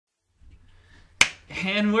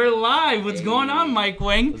And we're live. What's going on, Mike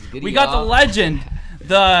Wing? We y'all. got the legend,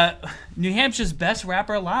 the New Hampshire's best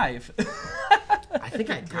rapper alive. I think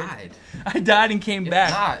I died. I died and came back.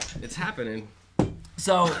 Not. It's happening.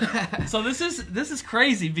 So this is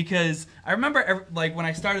crazy because I remember like when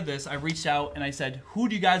I started this, I reached out and I said, "Who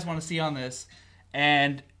do you guys want to see on this?"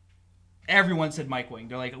 And everyone said Mike Wing.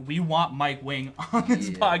 They're like, "We want Mike Wing on this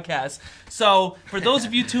podcast." So for those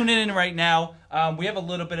of you tuning in right now, we have a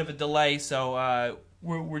little bit of a delay, so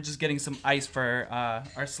we're just getting some ice for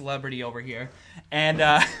our celebrity over here, and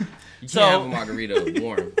You can't have a margarita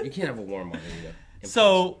warm. You can't have a warm margarita.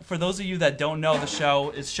 So for those of you that don't know, the show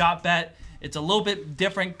is Shot Bet. It's a little bit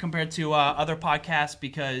different compared to other podcasts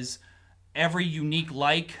because every unique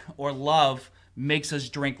like or love makes us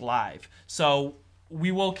drink live. So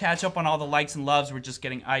we will catch up on all the likes and loves. We're just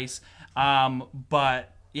getting ice.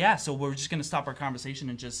 But yeah, so we're just going to stop our conversation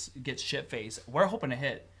and just get shit-faced. We're hoping to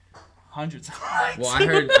hit hundreds of likes. Well,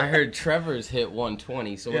 I heard Trevor's hit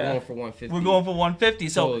 120, so we're going for 150. We're going for 150.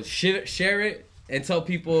 So share it and tell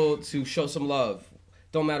people to show some love.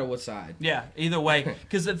 Don't matter what side. Yeah, either way.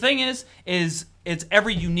 Because the thing is it's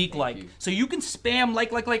every unique like. you. So you can spam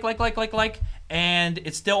like, and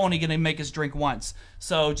it's still only going to make us drink once.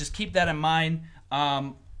 So just keep that in mind.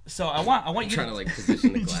 So I want you trying to like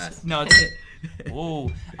position the glass. No, it's it.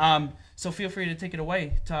 Ooh. So feel free to take it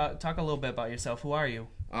away. Talk a little bit about yourself. Who are you?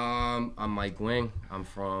 I'm Mike Wing. I'm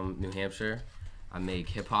from New Hampshire. I make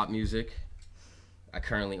hip hop music. I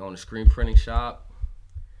currently own a screen printing shop.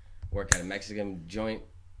 Work at a Mexican joint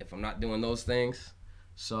if I'm not doing those things.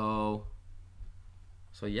 So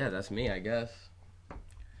yeah, that's me, I guess.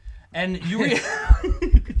 And you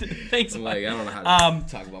thanks, I'm Mike. like, I don't know how to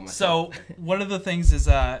talk about myself. So one of the things is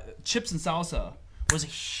Chips and Salsa was a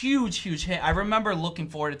huge hit. I remember looking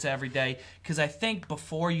forward to it every day because I think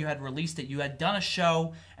before you had released it, you had done a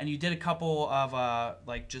show and you did a couple of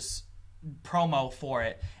like just promo for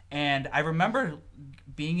it. And I remember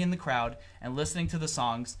being in the crowd and listening to the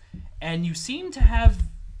songs, and you seem to have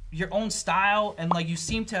your own style and like you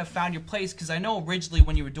seem to have found your place because I know originally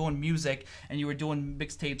when you were doing music and you were doing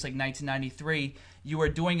mixtapes like 1993, you were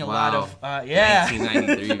doing a lot of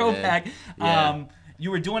 1993 throwback. Yeah.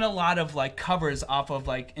 You were doing a lot of like covers off of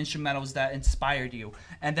like instrumentals that inspired you,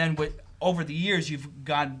 and then over the years you've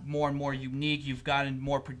gotten more and more unique. You've gotten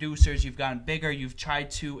more producers. You've gotten bigger. You've tried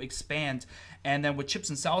to expand, and then with Chips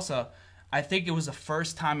and Salsa, I think it was the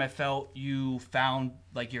first time I felt you found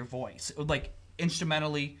like your voice, like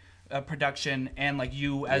instrumentally, production, and like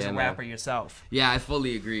you as a rapper yourself. Yeah, I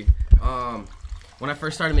fully agree. When I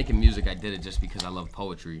first started making music, I did it just because I love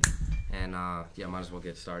poetry, and yeah, might as well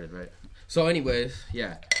get started, right? So, anyways,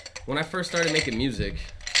 yeah, when I first started making music,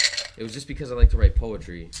 it was just because I like to write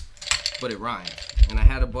poetry, but it rhymed. And I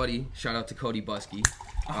had a buddy, shout out to Cody Buskey.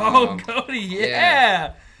 Cody,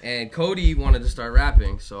 yeah. And Cody wanted to start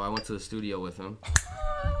rapping, so I went to the studio with him,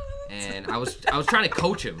 and I was trying to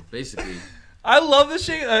coach him, basically. I love this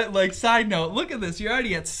shit. Like, side note, look at this. You're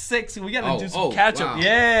already at 6. We gotta do some catch up. Wow.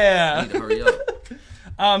 Yeah. I need to hurry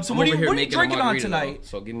up. So what are you drinking on tonight? Though,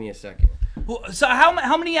 so give me a second. So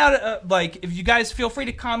how many out of like? If you guys feel free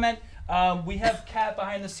to comment. We have Kat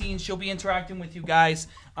behind the scenes. She'll be interacting with you guys.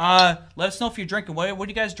 Let us know if you're drinking. What are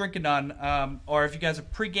you guys drinking on? Or if you guys are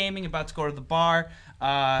pre-gaming, about to go to the bar.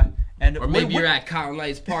 Or maybe you're at Cotton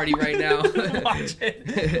Light's party right now. Watch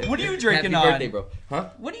it. What are you drinking on? Happy birthday, bro. Huh?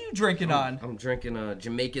 What are you drinking on? I'm drinking a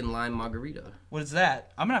Jamaican lime margarita. What is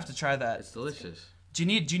that? I'm gonna have to try that. It's delicious. Do you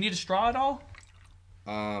need a straw at all?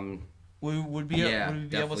 Would we be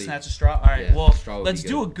able to snatch a straw? All right. Yeah, well, let's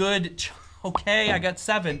do a good. Okay, I got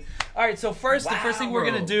 7. All right. So the first thing we're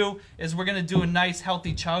gonna do is we're gonna do a nice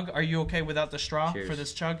healthy chug. Are you okay without the straw for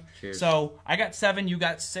this chug? Cheers. So I got 7. You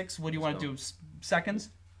got 6. What do you want to do? Seconds?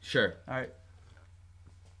 Sure. All right.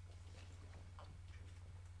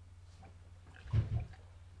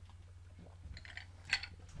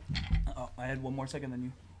 Oh, I had 1 more second than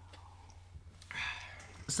you.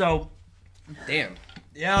 So. Damn.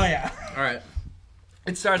 Yeah. All right.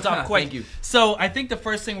 It starts off quick. Thank you. So I think the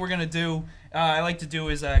first thing we're gonna do, I like to do,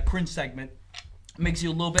 is a cringe segment. It makes you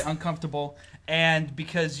a little bit uncomfortable, and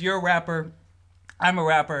because you're a rapper, I'm a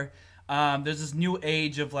rapper. There's this new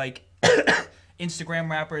age of like Instagram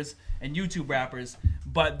rappers and YouTube rappers,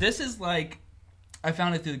 but this is like, I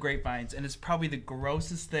found it through the grapevines, and it's probably the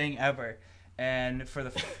grossest thing ever. And for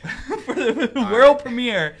the world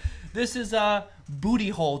premiere, this is a booty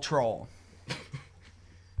hole troll.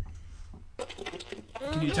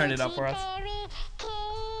 Can you turn it up for us?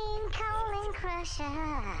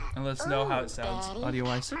 And let's know how it sounds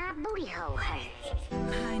audio-wise.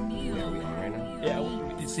 Yeah,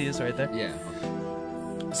 you see this right there? Yeah.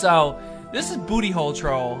 So, This is Booty Hole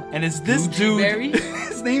Troll, and it's this Gucci dude. Berry?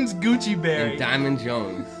 His name's Gucci Berry. And Diamond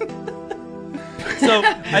Jones. So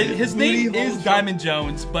his name is Diamond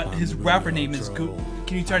Jones, but his rapper name is Can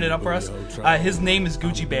you turn it up for us? His name is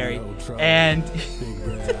Gucci Berry, and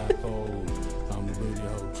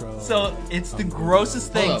so it's the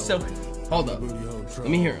grossest thing. Hold up. Let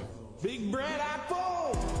me hear him. Big bread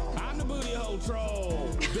apple. I'm the booty hole troll.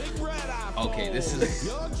 Big bread apple. Okay, this is.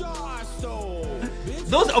 Your jaw I stole.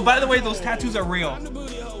 those. Oh, by the way, those tattoos are real. I'm the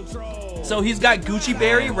booty hole troll. So he's got Gucci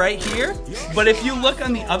Berry right here, but if you look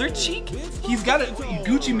on the other cheek, he's got a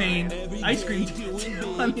Gucci Mane ice cream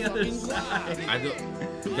tattoo on the other side.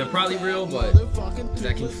 They're probably real, but is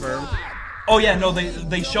that confirmed? Oh yeah, no,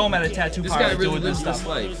 they show him at a tattoo This parlor guy really doing this lives this stuff.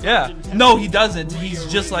 life. Yeah. No, he doesn't. He's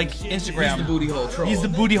just like Instagram. He's the booty hole troll. He's the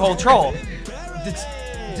booty hole troll.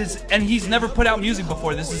 And he's never put out music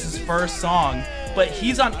before. This is his first song. But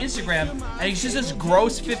he's on Instagram, and he's just this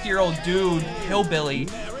gross 50-year-old dude, hillbilly,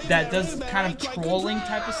 that does kind of trolling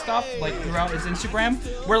type of stuff, like throughout his Instagram.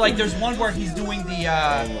 Where like there's one where he's doing the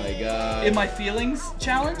Oh my god. In My Feelings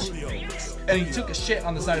challenge, and he took a shit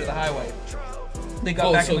on the side of the highway. They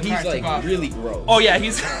got back so in the car he's and took like off. really gross. Oh yeah,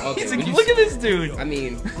 he's Okay, like, when you look at this dude. I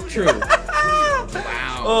mean, true.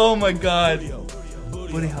 Wow. Oh my god.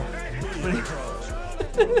 Booty hole. Booty hole.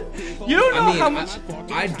 You don't know how much.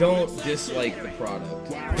 I don't dislike the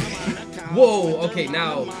product. Whoa. Okay,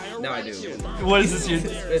 now I do. What is this?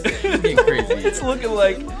 It's getting crazy. It's looking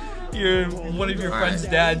like you're one of your friend's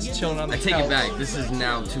right. dads chilling on the I take couch. it back. This is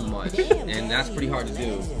now too much, and that's pretty hard to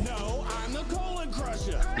do.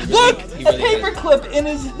 Look, He a really paperclip in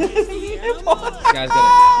his nipple. This guy's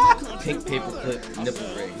got a pink paperclip nipple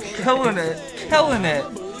ring. Killing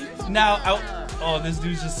it. Now, this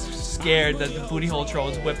dude's just scared that the booty hole troll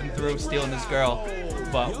is whipping through, stealing this girl.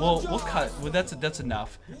 But we'll cut. Well, that's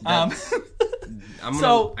enough. I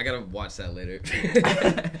gotta watch that later.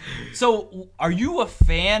 So, are you a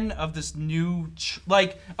fan of this new, all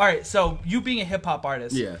right, so you being a hip hop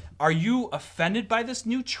artist, Yeah. are you offended by this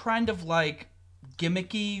new trend of like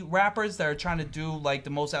gimmicky rappers that are trying to do like the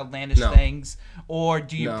most outlandish No. things? Or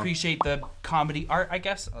do you No. appreciate the comedy art, I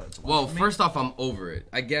guess? Oh, that's a lot Well, for me. first off, I'm over it.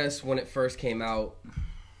 I guess when it first came out,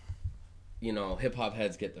 hip hop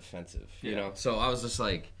heads get defensive, you Yeah. know? So I was just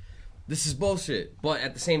like, this is bullshit. But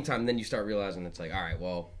at the same time, then you start realizing it's like, all right,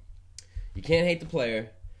 well, you can't hate the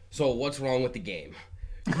player, so what's wrong with the game?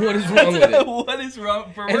 What is wrong with it? What is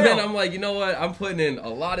wrong for And real? then I'm like, you know what? I'm putting in a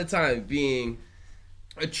lot of time being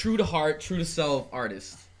a true to heart, true to self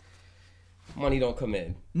artist. Money don't come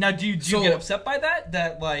in. Now, do you So- get upset by that?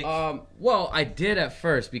 That like, Well, I did at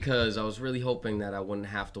first because I was really hoping that I wouldn't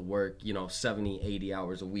have to work, 70, 80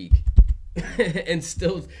 hours a week and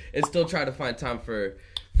still try to find time for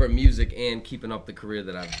music and keeping up the career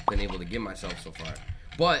that I've been able to give myself so far.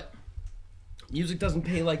 But music doesn't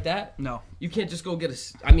pay like that. no, You can't just go get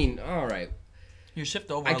all right. you shift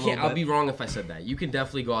over. I a can't. little I'll bit. be wrong if I said that. You can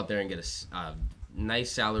definitely go out there and get a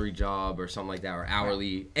nice salary job or something like that, or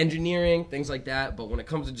hourly engineering, things like that. But when it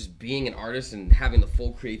comes to just being an artist and having the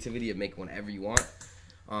full creativity of make whatever you want,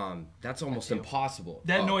 that's almost impossible.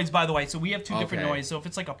 That Oh, noise, by the way. So we have two different Okay. noise. So if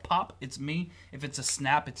it's like a pop, it's me. If it's a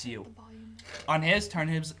snap, it's you. On his, turn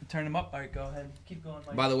him up. All right, go ahead. Keep going.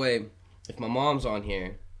 Mike. By the way, if my mom's on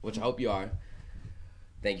here, which I hope you are,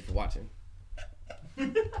 thank you for watching.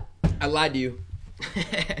 I lied to you.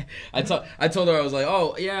 I told her, I was like,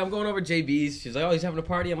 oh yeah, I'm going over JB's. She's like, oh, he's having a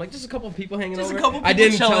party. I'm like, just a couple of people hanging Just a over. couple I people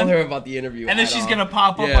didn't tell chilling. her about the interview. And then at she's all. gonna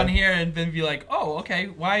pop up Yeah. on here and then be like, "Oh, okay.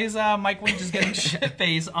 Why is Mike Wing just getting shit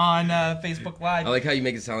face on Facebook Live?" I like how you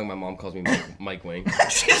make it sound like my mom calls me Mike Wing.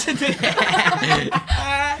 It's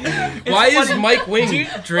Why is funny. Mike Wing Dude,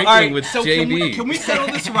 drinking all right, with so JB? Can we settle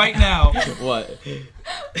this right now? What?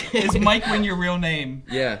 Is Mike Wing your real name?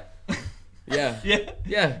 Yeah. Yeah. Yeah.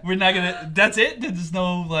 Yeah. We're not gonna. That's it. There's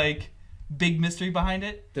no like big mystery behind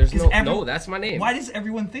it. There's 'Cause no, that's my name. Why does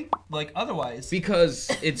everyone think like otherwise? Because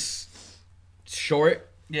it's short.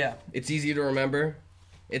 Yeah. It's easy to remember.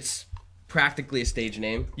 It's practically a stage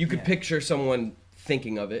name. You could Yeah. picture someone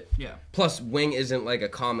thinking of it. Yeah. Plus, Wing isn't like a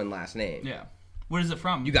common last name. Yeah. Where is it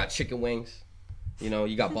from? You got chicken wings.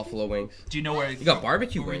 You got buffalo wings. Do you know where You got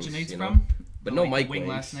barbecue wings. originates you know? from? But The, no like, Mike Wing wings.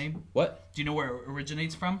 last name. What? Do you know where it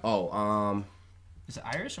originates from? Oh, Is it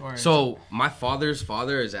Irish or? so my father's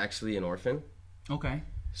father is actually an orphan. Okay.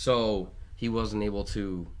 So he wasn't able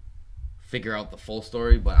to figure out the full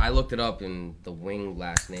story, but I looked it up and the Wing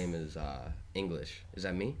last name is English. Is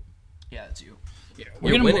that me? Yeah, it's you. Yeah,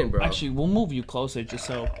 You're winning, bro. Actually, we'll move you closer just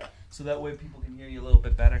so that way people can hear you a little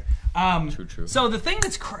bit better. True. So the thing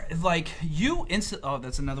that's like you instant. Oh,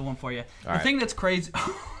 that's another one for you. The right. thing that's crazy.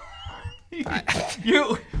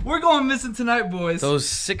 We're going missing tonight, boys. Those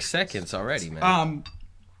 6 seconds already, man.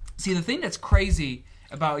 See, the thing that's crazy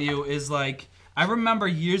about you is like I remember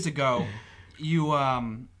years ago, you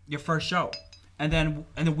your first show, and then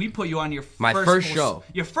we put you on your first show.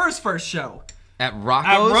 Your first show. At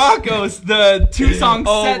Rocco's? At Rocco's, the 2-song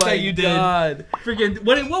set that you did. God. Freaking,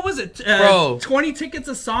 what was it? Bro. 20 tickets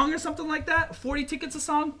a song or something like that? 40 tickets a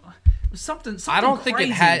song? Something I don't think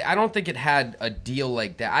crazy. it had a deal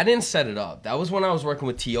like that. I didn't set it up. That was when I was working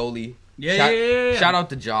with Tioli. Yeah. Shout out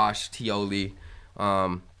to Josh Tioli.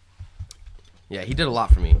 Yeah, he did a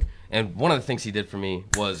lot for me. And one of the things he did for me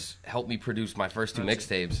was help me produce my first 2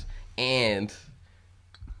 mixtapes. And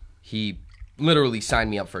he literally signed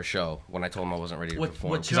me up for a show when I told him I wasn't ready to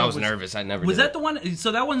perform because I was nervous. I never was did that it. the one?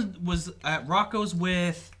 So that one was at Rocco's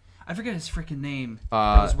with I forget his freaking name.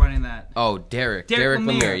 That was running that. Oh, Derek Lemire.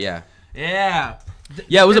 Lemire, yeah. Yeah.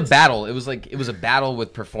 Yeah, it was a battle. It was a battle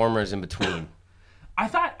with performers in between. I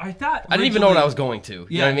thought. I didn't even know what I was going to.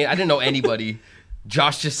 You know what I mean? I didn't know anybody.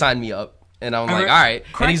 Josh just signed me up, and I'm like, all right.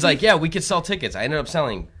 And he's like, yeah, we could sell tickets. I ended up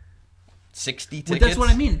selling 60 tickets. Well, that's what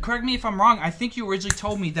I mean. Correct me if I'm wrong. I think you originally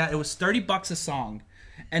told me that it was $30 a song,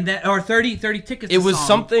 and that or 30 tickets. It was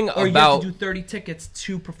something or you about have to do 30 tickets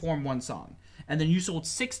to perform one song, and then you sold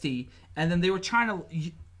 60, and then they were trying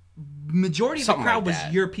to. Majority of the crowd was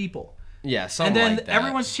your people. Yeah, something and then like that.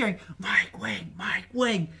 everyone's cheering, Mike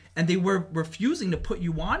Wing, and they were refusing to put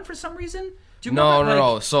you on for some reason. Do you remember,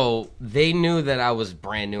 No. So they knew that I was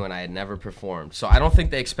brand new and I had never performed. So I don't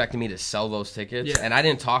think they expected me to sell those tickets. Yeah. And I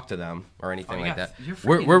didn't talk to them or anything like that. You're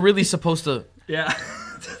We're really supposed to. Yeah.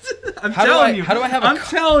 I'm How telling do you. I have? I'm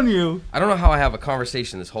telling you. I don't know how I have a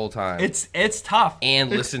conversation this whole time. It's tough.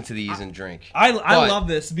 And listen to these and drink. I love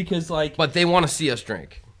this because like. But they want to see us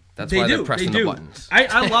drink. That's why they're pressing the buttons.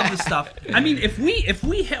 I love this stuff. I mean, if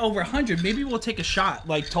we hit over 100, maybe we'll take a shot,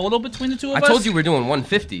 like total between the two of us. I told you we're doing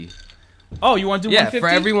 150. Oh, you want to do 150? Yeah, for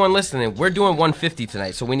everyone listening, we're doing 150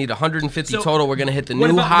 tonight, so we need 150 So, total. We're gonna hit the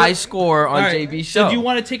new high score on JB's show. So do you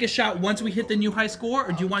want to take a shot once we hit the new high score,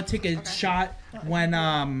 or do you want to take a shot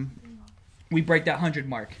when we break that 100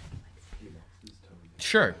 mark?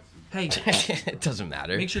 Sure. Hey, it doesn't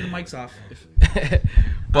matter. make sure the mic's off.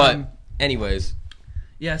 But anyways.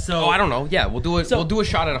 Yeah, so I don't know. Yeah, we'll do it. We'll do a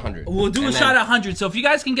shot at 100. We'll do a shot at 100. So if you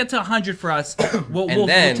guys can get to 100 for us, we'll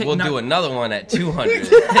do another one at 200.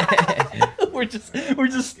 we're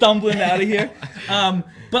just stumbling out of here.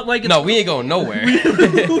 But like no, we ain't going nowhere.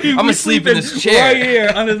 I'm gonna sleep in this chair right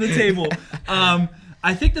here under the table.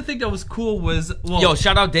 I think the thing that was cool was yo,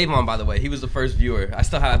 shout out Davon, by the way. He was the first viewer. I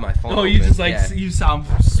still have my phone. Oh, you open. just like you saw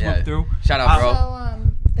him swoop through. Shout out, bro. So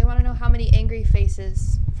they want to know how many angry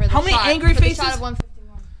faces for the How many shot, angry for faces? The shot of 151.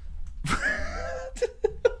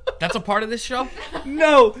 That's a part of this show?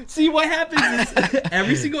 No. See, what happens is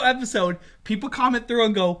every single episode, people comment through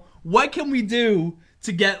and go, "What can we do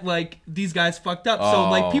to get like these guys fucked up?" So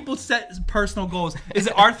like people set personal goals. Is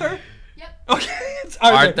it Arthur? Yep. Okay, it's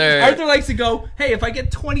Arthur. Arthur. Arthur likes to go, "Hey, if I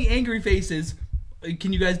get 20 angry faces,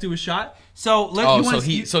 can you guys do a shot?" So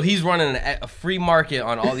so he's running a free market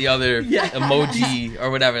on all the other emoji or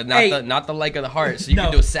whatever, not the like of the heart. So you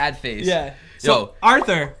can do a sad face. Yeah. So Yo,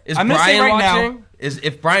 Arthur, is I'm Brian gonna say right watching? now.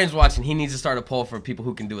 If Brian's watching, he needs to start a poll for people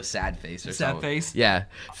who can do a sad face or something. Sad face? Yeah.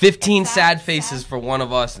 15 sad faces for one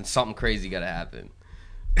of us, and something crazy gotta happen.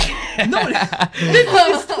 No,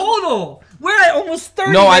 it's total. We're at almost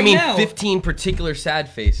 30. No, I right mean now. 15 particular sad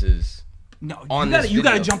faces. No, you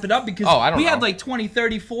gotta jump it up because we had like 20,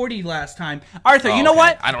 30, 40 last time. Arthur, you know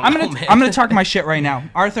what? I don't I'm know, gonna man. I'm gonna talk my shit right now.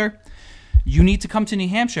 Arthur, you need to come to New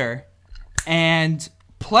Hampshire and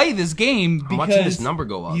play this game because How much did this number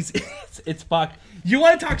go up? It's fucked. You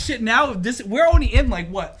want to talk shit now? We're only in like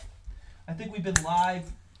what? I think we've been live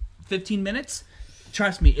 15 minutes.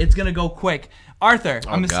 Trust me, it's gonna go quick. Arthur,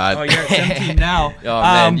 God. you're at 17 now. Oh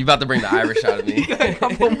man, you about to bring the Irish out of me. A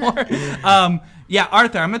couple more. Yeah,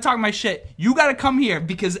 Arthur, I'm gonna talk my shit. You gotta come here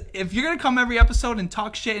because if you're gonna come every episode and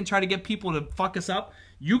talk shit and try to get people to fuck us up,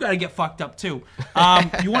 you gotta get fucked up too.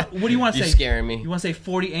 What do you want to say? You're scaring me. You want to say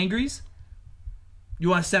 40 angries? You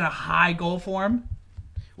want to set a high goal for him?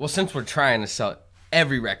 Well, since we're trying to sell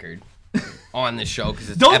every record on this show, because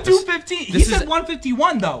it's Don't do 15. He said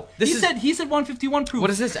 151 though. He is- said 151 proof. What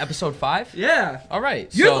is this? Episode 5? Yeah. All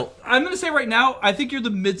right. I'm gonna say right now, I think you're the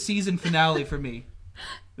mid-season finale for me.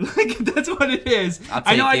 Like that's what it is.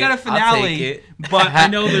 I know I got a finale, but I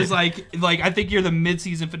know there's like I think you're the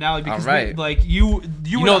mid-season finale because you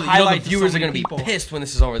know highlight the viewers so are gonna people. be pissed when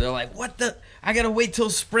this is over. They're like, "What the? I gotta wait till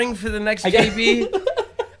spring for the next JB.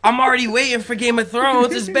 I'm already waiting for Game of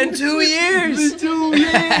Thrones. It's been 2 years. It's been 2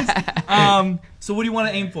 years. So what do you want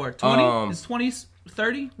to aim for? 20? Is 20s?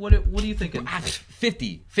 30? What are you thinking?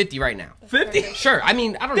 50 right now. 50? Sure. I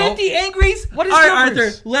mean, I don't know. 50 angries? What is All right,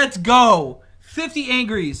 numbers? Arthur, let's go. 50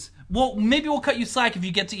 angries. Well, maybe we'll cut you slack if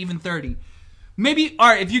you get to even 30. Maybe, all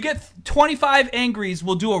right, if you get 25 angries,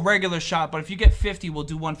 we'll do a regular shot, but if you get 50, we'll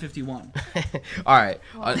do 151. All right.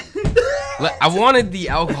 I wanted the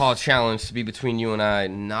alcohol challenge to be between you and I,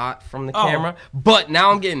 not from the camera. But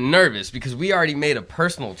now I'm getting nervous because we already made a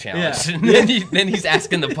personal challenge. Yeah. And then he's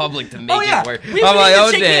asking the public to make it work. We I'm like, can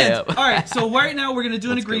oh, shake damn. hands. All right, so right now we're going to do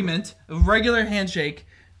an Let's go. agreement, a regular handshake.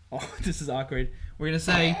 Oh, this is awkward. We're going to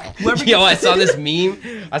say, whoever Yo, I gets... saw this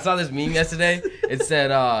meme yesterday. It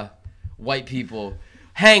said, white people,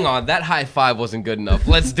 hang on, that high five wasn't good enough.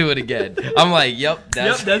 Let's do it again. I'm like, yep,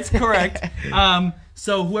 that's correct.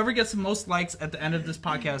 So whoever gets the most likes at the end of this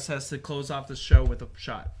podcast has to close off the show with a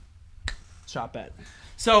shot bet.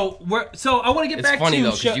 So I want to get It's back funny to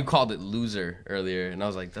though because you called it loser earlier, and I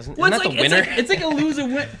was like, isn't that the like, winner? It's like a loser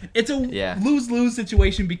win. It's a lose-lose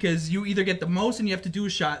situation because you either get the most and you have to do a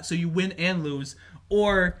shot, so you win and lose,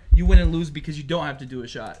 or you win and lose because you don't have to do a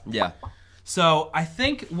shot. Yeah. So I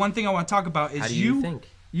think one thing I want to talk about is How do you think?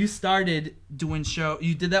 You started doing show.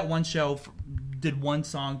 You did that one show, did one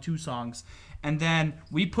song, 2 songs, and then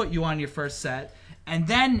we put you on your first set, and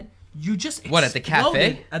then you just What, at the cafe?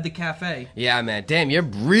 exploded at the cafe. Yeah, man. Damn, you're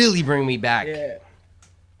really bringing me back. Yeah.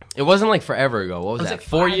 It wasn't like forever ago. What was It was that? like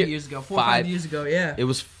 4 years ago. 4 or 5 years ago. Yeah. It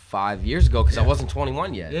was 5 years ago because I wasn't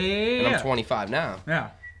 21 yet. Yeah. And I'm 25 now. Yeah.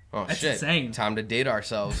 Oh, That's shit. insane. Time to date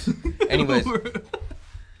ourselves. Anyways.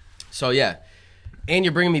 So, yeah. And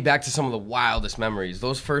you're bringing me back to some of the wildest memories.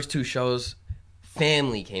 Those first 2 shows,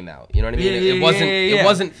 family came out. You know what I mean? It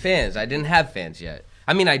wasn't fans. I didn't have fans yet.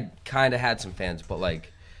 I mean, I kind of had some fans, but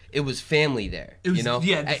like, it was family there. It was, you know?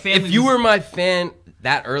 yeah, the family if you was- were my fan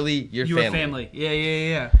that early, you're You family. were family.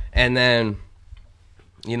 Yeah. And then,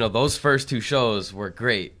 you know, those first 2 shows were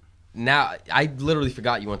great. Now, I literally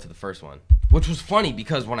forgot you went to the first one. Which was funny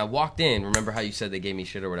because when I walked in, remember how you said they gave me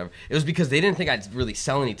shit or whatever? It was because they didn't think I'd really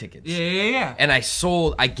sell any tickets. Yeah. And I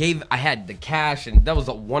had the cash, and that was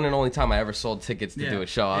the one and only time I ever sold tickets to do a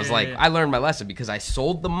show. I was like, I learned my lesson because I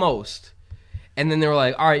sold the most, and then they were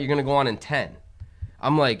like, all right, you're going to go on in 10.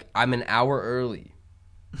 I'm like, I'm an hour early.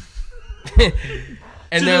 And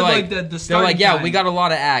So they're like like, the they're starting like, yeah, time. we got a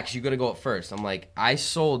lot of acts. You got to go up first. I'm like, I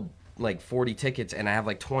sold like 40 tickets, and I have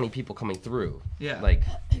like 20 people coming through. Yeah. Like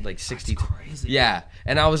 60. That's crazy. Yeah.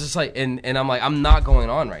 And I was just like, and I'm like, I'm not going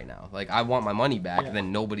on right now. Like, I want my money back, and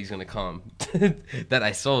then nobody's going to come that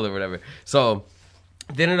I sold or whatever. So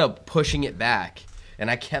they ended up pushing it back, and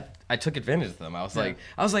I took advantage of them. I was like,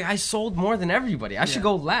 I sold more than everybody. I should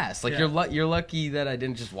go last. Like, you're lucky that I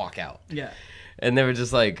didn't just walk out. Yeah. And they were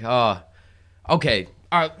just like, oh, okay,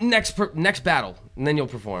 all right, next battle, and then you'll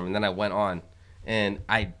perform. And then I went on, and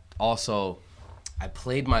I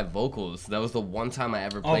played my vocals. That was the one time I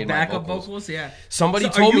ever played my backup vocals. yeah. Somebody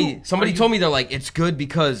So told me they're like, it's good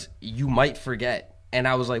because you might forget. And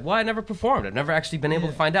I was like, well, I never performed. I've never actually been able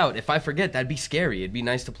to find out. If I forget, that'd be scary. It'd be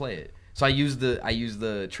nice to play it. So I used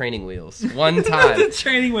the training wheels one time. The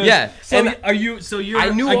training wheels. Yeah. So And you're I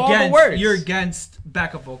knew against, all the words. You're against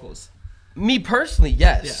backup vocals. Me personally,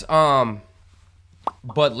 yes.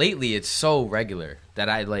 But lately it's so regular that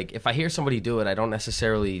I like if I hear somebody do it, I don't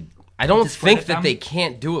think that they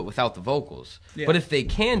can't do it without the vocals. Yeah. But if they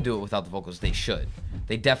can do it without the vocals, they should.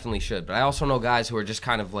 They definitely should. But I also know guys who are just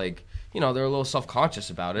kind of like, you know, they're a little self-conscious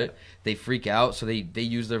about it. They freak out, so they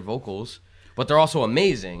use their vocals. But they're also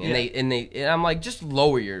amazing, and I'm like, just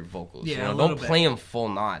lower your vocals. Yeah, you know? a little Don't play them full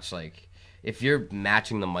notch. Like, if you're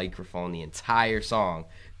matching the microphone the entire song,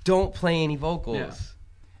 don't play any vocals. Yeah.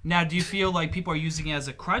 Now, do you feel like people are using it as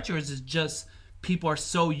a crutch, or is it just people are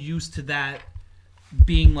so used to that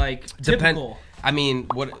being like typical? I mean,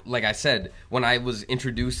 like I said, when I was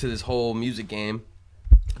introduced to this whole music game,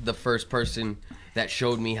 the first person that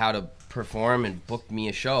showed me how to perform and booked me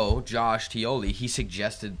a show, Josh Tioli, he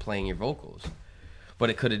suggested playing your vocals. But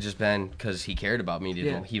it could have just been because he cared about me. He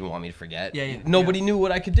didn't want me to forget. Nobody knew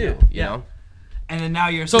what I could do, you know? And then now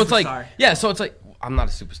you're a so superstar. it's like, so it's like, I'm not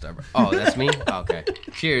a superstar, bro. Oh, that's me? Okay.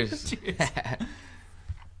 Cheers.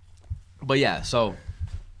 But yeah, so,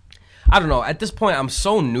 I don't know. At this point, I'm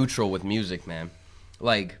so neutral with music, man.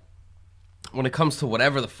 Like, when it comes to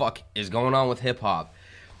whatever the fuck is going on with hip-hop,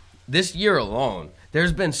 this year alone,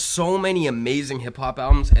 there's been so many amazing hip-hop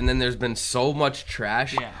albums, and then there's been so much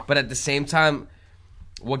trash. Yeah. But at the same time,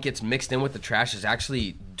 what gets mixed in with the trash is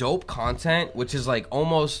actually dope content, which is like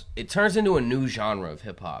almost, it turns into a new genre of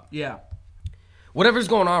hip-hop. Yeah. Whatever's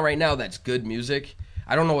going on right now that's good music,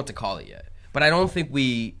 I don't know what to call it yet. But I don't think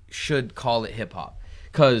we should call it hip-hop.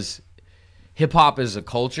 Because hip-hop is a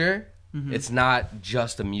culture, It's not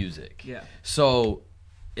just a music. Yeah. So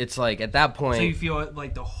it's like at that point. So you feel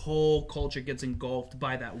like the whole culture gets engulfed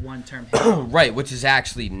by that one term hip hop. Right, which is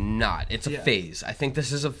actually not. It's a Yeah. phase. I think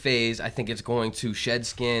this is a phase. I think it's going to shed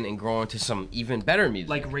skin and grow into some even better music.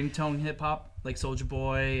 Like ringtone hip hop, like Soulja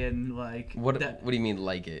Boy and like What that. do you mean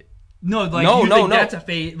like it? No, like No, you no, think no. that's a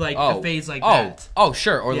phase, like a phase like that. Oh,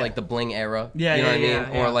 sure. Or Yeah. like the bling era. Yeah, you know yeah, what I yeah,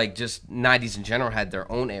 mean? yeah. Or like just 90s in general had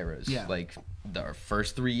their own eras. Yeah. Like the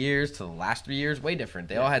first 3 years to the last 3 years, way different.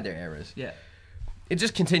 They all had their eras. Yeah. It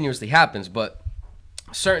just continuously happens, but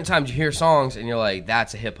certain times you hear songs and you're like,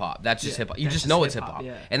 that's a hip hop. That's just Yeah, hip hop. You that's just just know it's hip-hop,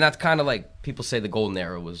 hip hop. yeah. And that's kind of like people say the golden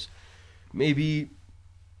era was maybe.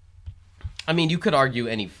 I mean, you could argue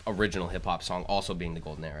any original hip hop song also being the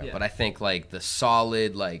golden era, Yeah. but I think like the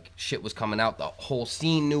solid like shit was coming out. The whole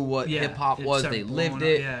scene knew what Yeah, hip hop it was. started They blowing lived up.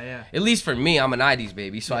 it. Yeah, yeah. At least for me, I'm a '90s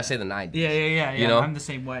baby, so I say the '90s. Yeah. You know? I'm the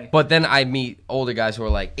same way. But then I meet older guys who are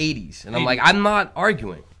like '80s, and I'm like, 80s. I'm not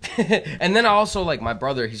arguing. And then I also like my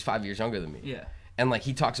brother. He's 5 years younger than me. Yeah. And like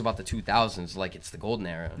he talks about the 2000s like it's the golden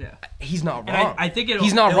era. Yeah. He's not And wrong. I think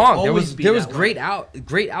he's not it'll wrong. There always was be there was that great way.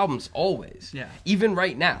 great albums always. Yeah. Even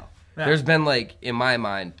right now, Yeah. there's been like in my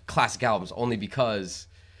mind classic albums only because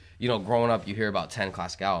you know growing up you hear about 10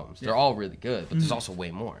 classic albums. They're all really good, but there's also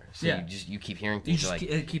way more. So Yeah. you keep hearing You things just like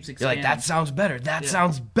it keeps you're expanding. like that sounds better. That Yeah.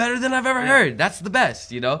 sounds better than I've ever heard. That's the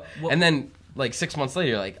best, you know. Well- and then like 6 months later,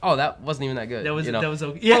 you're like, oh, that wasn't even that good. That was- you know? that was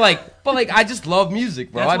okay. Yeah. But like, I just love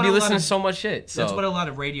music, bro. That's I'd what be a lot listening of- to so much shit. So That's what a lot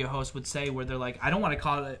of radio hosts would say, where they're like, I don't want to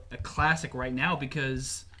call it a classic right now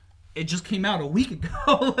because it just came out a week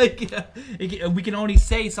ago. Like, we can only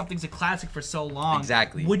say something's a classic for so long.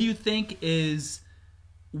 Exactly. What do you think is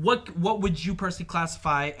what would you personally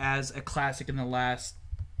classify as a classic in the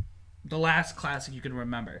last classic you can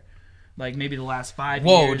remember? Like maybe the last 5 years.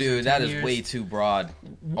 Whoa, dude, that 10 is years? way too broad.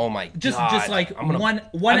 Oh my god. Just like I'm gonna-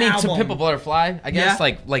 one I mean, album. To Pimp a Butterfly, I guess.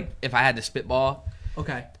 Yeah. Like if I had to spitball.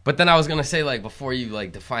 Okay. But then I was gonna say like before you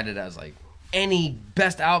like defined it as like any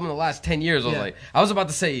best album in the last 10 years. Yeah. I was about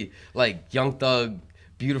to say like Young Thug,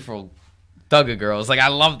 Beautiful Thugger Girls. Like I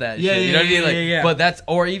love that Yeah, shit. You know what I mean? Like, yeah. But that's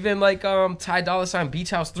or even like Ty Dolla $ign Beach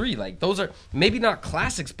House 3. Like those are maybe not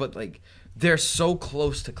classics, but like they're so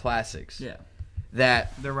close to classics. Yeah.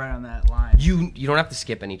 That They're right on that line. you don't have to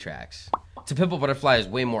skip any tracks. To Pimp a Butterfly is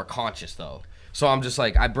way more conscious though. So I'm just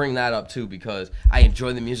like I bring that up too because I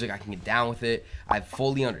enjoy the music. I can get down with it. I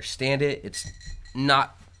fully understand it. It's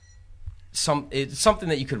not it's something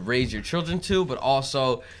that you could raise your children to, but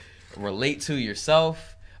also relate to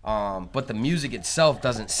yourself. But the music itself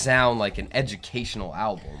doesn't sound like an educational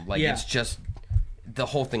album. Like Yeah. it's just the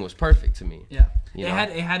whole thing was perfect to me. Yeah, You it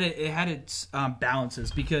know? had its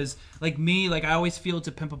balances because like me, like I always feel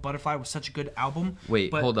To Pimp a Butterfly was such a good album.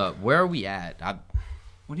 Wait, but, hold up. Where are we at?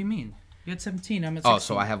 What do you mean? You had 17. I'm at 16. Oh,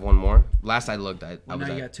 so I have one more. Last I looked, I Well, was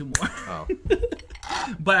now you at. got two more. Oh.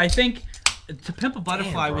 But I think To Pimp a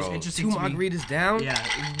Butterfly Damn, was bro. interesting Two to me. margaritas down. Yeah,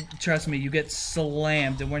 trust me, you get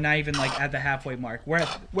slammed, and we're not even like at the halfway mark. We're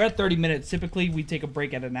at 30 minutes. Typically, we take a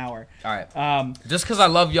break at an hour. All right. Just because I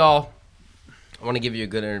love y'all, I want to give you a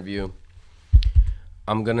good interview.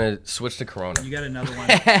 I'm gonna switch to Corona. You got another one.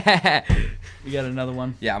 You got another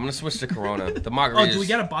one. Yeah, I'm gonna switch to Corona. The Oh, margaritas. do we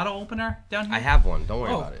got a bottle opener down here? I have one. Don't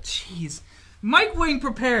worry Oh, about it. jeez. Mike Wing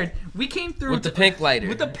prepared. We came through With the pink lighter.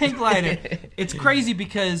 With the pink lighter. It's crazy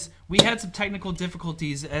because we had some technical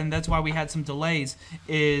difficulties, and that's why we had some delays.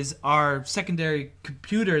 Is our secondary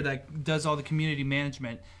computer that does all the community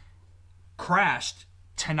management crashed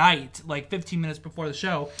tonight, like 15 minutes before the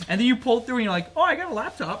show, and then you pulled through and you're like, oh, I got a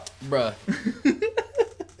laptop. Bruh.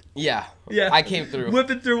 Yeah. Yeah. I came through.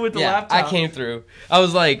 Whipping through with the Yeah, laptop. I came through. I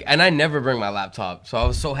was like, and I never bring my laptop, so I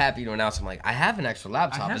was so happy to announce. I'm like, I have an extra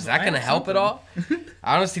laptop. Is that I gonna have help at something. all?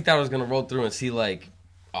 I honestly thought I was gonna roll through and see like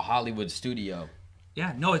a Hollywood studio.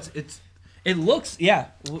 Yeah, no, it looks, yeah.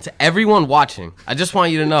 To everyone watching, I just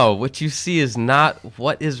want you to know what you see is not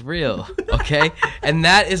what is real, okay? And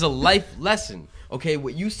that is a life lesson, okay?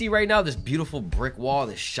 What you see right now, this beautiful brick wall,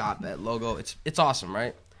 this shop, that logo, it's awesome,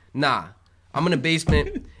 right? Nah, I'm in a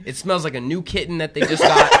basement. It smells like a new kitten that they just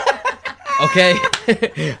got, okay?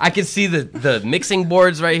 I can see the mixing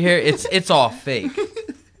boards right here. It's all fake.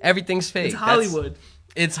 Everything's fake. It's Hollywood.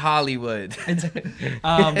 It's Hollywood.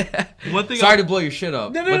 One thing Sorry to blow your shit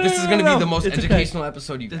up, No, but this is going to no. be the most It's okay. educational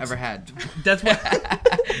episode you've ever had. That's what.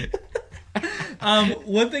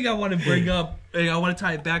 One thing I want to bring up, and I want to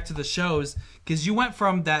tie it back to the shows, because you went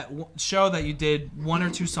from that show that you did 1 or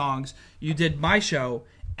 2 songs, you did my show,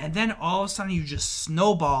 and then all of a sudden you just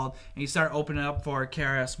snowballed and you start opening up for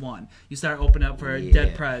KRS-One. You start opening up for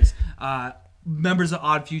Dead Prez, members of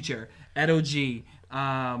Odd Future, Edo G.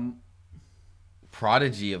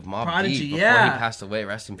 Prodigy of Mobb Prodigy, Deep before yeah. he passed away.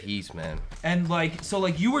 Rest in peace, man. And like, so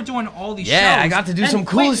like you were doing all these Yeah, shows. I got to do And some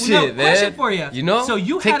cool shit, man. Question for you. You know? So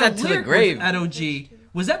you Take had that a to the lyric grave. with Ed OG.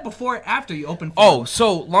 Was that before or after you opened for Oh, him?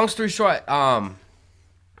 so long story short, I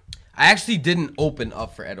actually didn't open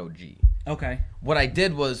up for Ed OG. Okay. What I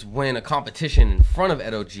did was win a competition in front of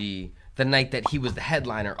Ed OG the night that he was the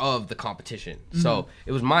headliner of the competition. So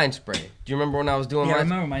it was Mind Spray. Do you remember when I was doing Yeah, I Mind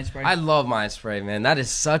remember Mind Spray. I love Mind Spray, man. That is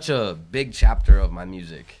such a big chapter of my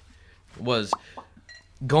music. Was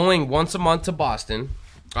going once a month to Boston,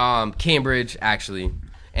 Cambridge actually,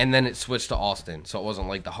 and then it switched to Austin, so it wasn't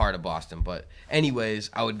like the heart of Boston. But anyways,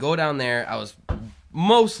 I would go down there. I was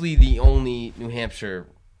mostly the only New Hampshire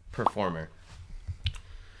performer.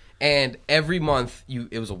 And every month,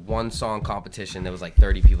 it was a one-song competition. There was like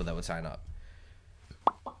 30 people that would sign up.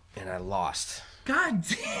 And I lost. God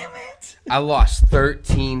damn it. I lost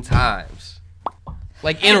 13 times.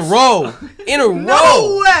 Like, in a row. In a row.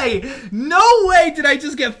 No way! No way did I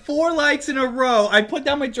just get 4 likes in a row. I put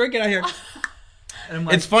down my drink and I hear... And I'm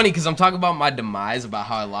like, It's funny because I'm talking about my demise, about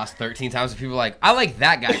how I lost 13 times, and people are like, I like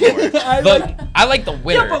that guy more. I like the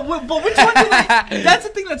winner. yeah, but which one do they... That's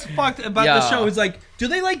the thing that's fucked about the Yeah. show. Is like, do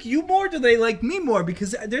they like you more? Do they like me more?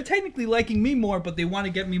 Because they're technically liking me more, but they want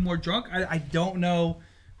to get me more drunk. I don't know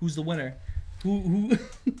who's the winner. Who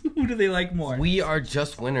who do they like more? We are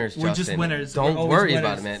just winners, We're Justin. just winners. We're Don't always worry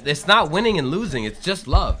about it, winners. man. It's not winning and losing. It's just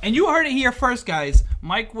love. And you heard it here first, guys.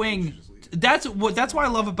 Mike Wing. That's what I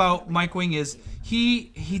love about Mike Wing is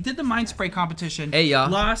he did the Mind Spray competition. Hey, y'all.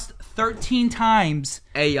 Lost 13 times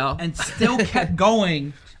Hey, y'all. and still kept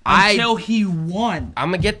going I- until he won.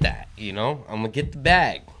 I'm going to get that, you know? I'm going to get the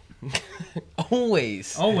bag.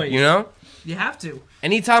 Always. Always. You know? You have to.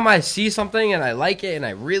 Anytime I see something and I like it and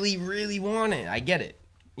I really, really want it, I get it.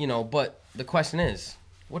 You know, but the question is,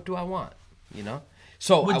 what do I want? You know?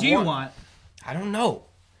 So What do you want? I don't know.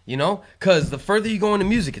 You know? Because the further you go into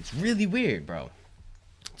music, it's really weird, bro.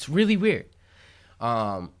 It's really weird.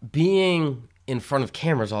 Being in front of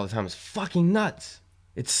cameras all the time is fucking nuts.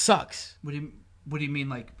 It sucks. What do you mean,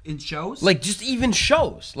 like in shows? Like, just even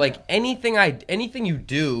shows. Like, anything you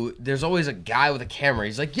do, there's always a guy with a camera.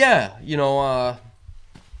 He's like, yeah, you know,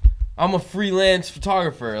 I'm a freelance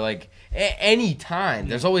photographer. Like, any time,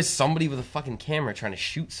 there's always somebody with a fucking camera trying to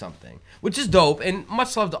shoot something, which is dope. And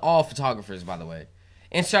much love to all photographers, by the way.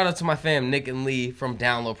 And shout out to my fam, Nick and Lee from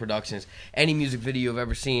Download Productions. Any music video you've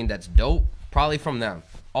ever seen that's dope, probably from them.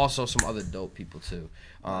 Also, some other dope people, too.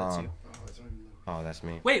 Oh, that's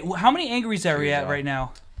me. Wait, how many angries are we at right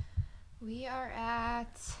now? We are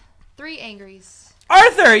at 3 angries.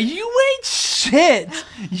 Arthur, you ain't shit.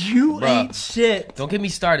 You Bruh. ain't shit. Don't get me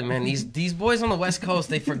started, man. These boys on the West Coast,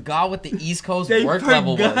 they forgot what the East Coast They work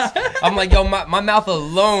level was. forgot. I'm like, yo, my mouth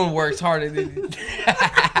alone works harder than...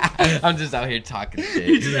 I'm just out here talking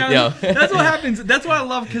shit. Yo. That's what happens. That's what I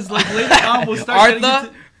love because like later on we'll start getting Arthur,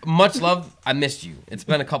 into... much love. I missed you. It's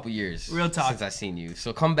been a couple years Real talk. since I seen you.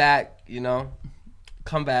 So come back, you know.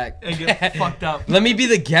 Come back. And get fucked up. Let me be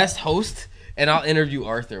the guest host, and I'll interview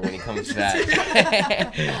Arthur when he comes back.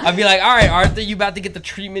 I'll be like, all right, Arthur, you about to get the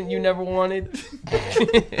treatment you never wanted?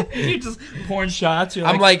 You're just pouring shots. You're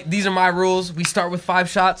I'm like, these are my rules. We start with 5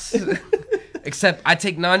 shots. Except I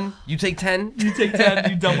take none, you take 10. you take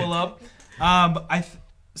 10, you double up.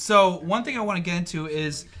 So one thing I want to get into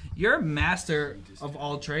is you're a master of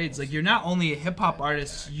all trades. Like you're not only a hip hop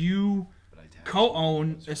artist, you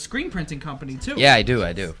co-own a screen printing company too. Yeah, I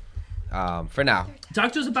do. For now.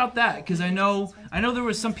 Talk to us about that because I know there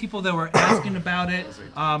was some people that were asking about it,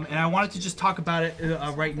 and I wanted to just talk about it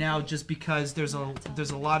right now, just because there's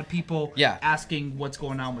a lot of people asking what's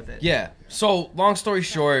going on with it. Yeah. So long story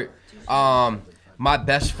short, my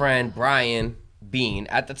best friend Brian Bean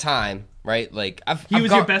at the time, right? Like He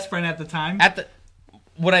was your best friend at the time.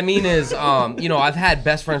 What I mean is, you know, I've had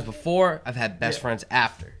best friends before. I've had best friends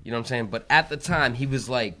after. You know what I'm saying? But at the time, he was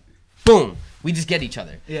like, boom, we just get each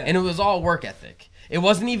other. Yeah. And it was all work ethic. It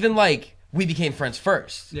wasn't even like we became friends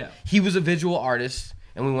first. Yeah. He was a visual artist,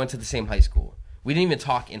 and we went to the same high school. We didn't even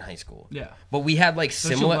talk in high school. Yeah. But we had like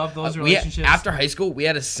Don't you similar. love those we relationships? after high school, we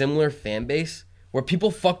had a similar fan base where people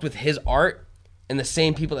fucked with his art, and the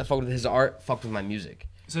same people that fucked with his art fucked with my music.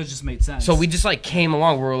 So it just made sense. So we just like came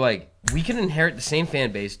along. We were like, we can inherit the same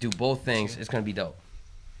fan base, do both things. It's gonna be dope.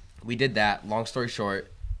 We did that. Long story short,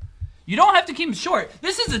 You don't have to keep them short.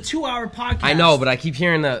 This is a 2-hour podcast. I know, but I keep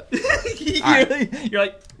hearing the. You're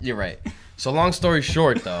like, You're right. So long story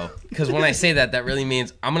short, though, because when I say that, that really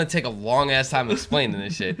means I'm gonna take a long ass time explaining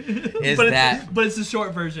this shit. but it's a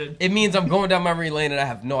short version. It means I'm going down memory lane and I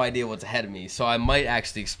have no idea what's ahead of me. So I might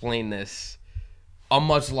actually explain this a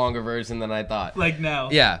much longer version than I thought. Like now.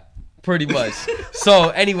 Yeah. Pretty much. So,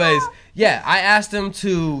 anyways, yeah, I asked him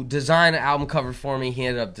to design an album cover for me. He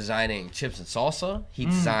ended up designing Chips and Salsa. He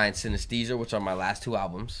designed Synesthesia, which are my last 2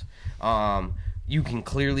 albums. You can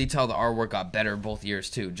clearly tell the artwork got better both years,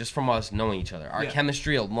 too, just from us knowing each other. Our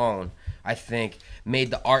chemistry alone, I think,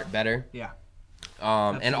 made the art better. Yeah.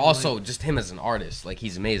 And also just him as an artist, like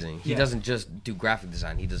he's amazing. He doesn't just do graphic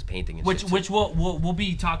design; he does painting and shit. Which we'll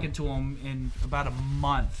be talking to him in about a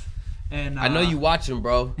month. And I know you watch him,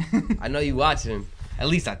 bro. I know you watch him. At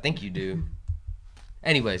least I think you do.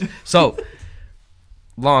 Anyways, so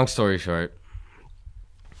long story short,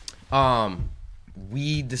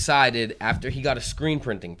 we decided after he got a screen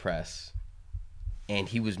printing press, and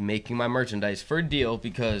he was making my merchandise for a deal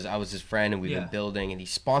because I was his friend and we've been building, and he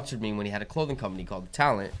sponsored me when he had a clothing company called The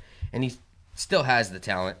Talent, and he still has The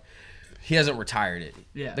Talent. He hasn't retired it.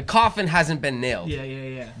 Yeah. The coffin hasn't been nailed.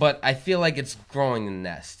 Yeah. But I feel like it's growing in the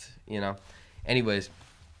nest, you know? Anyways,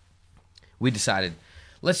 we decided,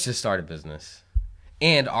 let's just start a business.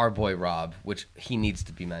 And our boy Rob, which he needs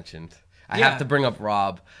to be mentioned. I have to bring up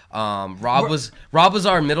Rob. Rob was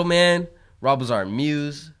our middleman. Rob was our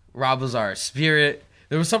muse. Rob was our spirit.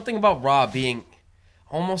 There was something about Rob being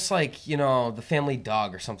almost like, you know, the family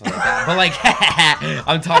dog or something like that. But like,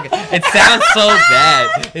 I'm talking. It sounds so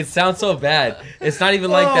bad. It sounds so bad. It's not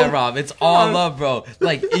even like that, Rob. It's all love, bro.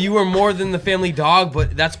 Like, you were more than the family dog,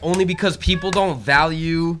 but that's only because people don't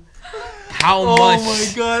value how much. Oh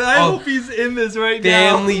my god! I hope he's in this right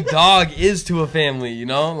family dog is to a family. You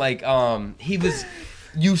know, like he was.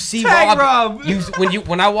 You see Tag Rob. Rob.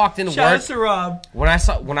 When I walked into Shout work. out to Rob. When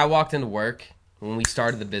I walked into work, when we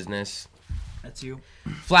started the business. That's you.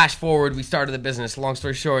 Flash forward, we started the business. Long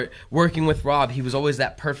story short, working with Rob, he was always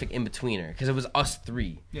that perfect in-betweener because it was us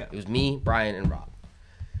 3. Yeah. It was me, Brian, and Rob.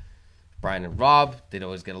 Brian and Rob, they'd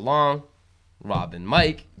always get along. Rob and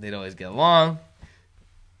Mike, they'd always get along.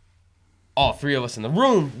 All 3 of us in the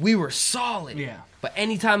room, we were solid. Yeah. But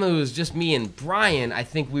anytime it was just me and Brian, I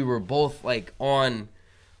think we were both like on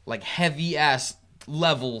like heavy-ass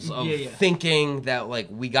levels of thinking that like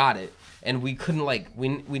we got it. And we couldn't like we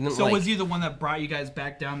didn't. So like, was you the one that brought you guys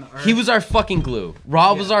back down to earth? He was our fucking glue.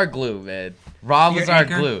 Rob was our glue, man. Rob was our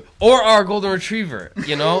anchor? glue, or our golden retriever.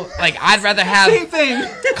 You know, like I'd rather have. Same thing.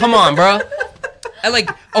 Come on, bro. And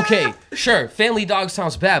like, okay, sure, family dog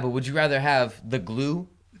sounds bad, but would you rather have the glue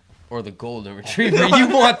or the golden retriever? You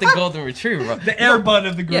want the golden retriever, bro. The air bud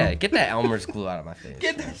of the group. Yeah, get that Elmer's glue out of my face.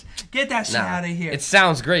 Get that shit out of here. It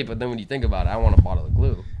sounds great, but then when you think about it, I want a bottle of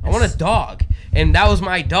glue. I want a dog. And that was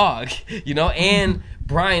my dog, you know, and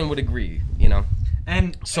Brian would agree, you know.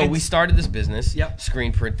 And so we started this business, Yep.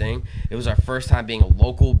 screen printing. It was our first time being a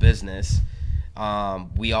local business.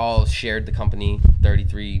 We all shared the company,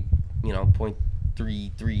 33, you know,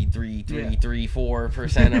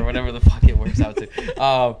 0.33334% or whatever the fuck it works out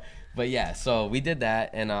to. But yeah, so we did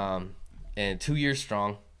that, and 2 years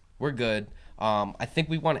strong. We're good. I think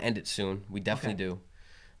we want to end it soon. We definitely do.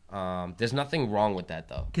 There's nothing wrong with that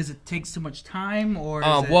though. Because it takes too much time, or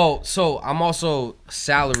well, so I'm also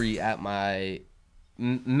salary at my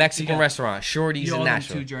Mexican restaurant, Shorty's you in owe them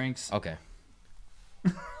Nashville. 2 drinks. Okay.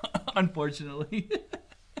 Unfortunately.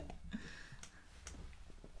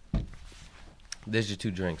 There's your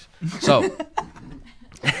 2 drinks. So,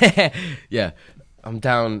 yeah, I'm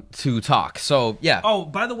down to talk. So, yeah. Oh,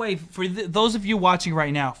 by the way, for those of you watching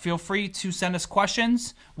right now, feel free to send us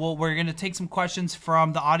questions. Well, we're going to take some questions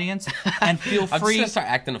from the audience, and feel I'm just free going to start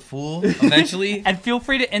acting a fool eventually. and feel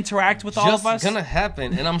free to interact with all of us. Just going to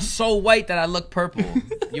happen. And I'm so white that I look purple.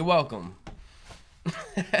 You're welcome.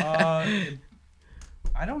 I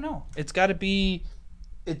don't know. It's got to be...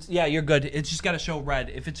 Yeah, you're good. It's just got to show red.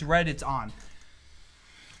 If it's red, it's on.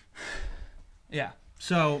 Yeah.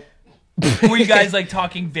 So... Were you guys like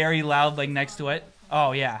talking very loud like next to it?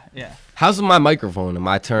 Oh yeah. How's my microphone? Am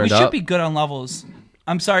I turned We up? should be good on levels.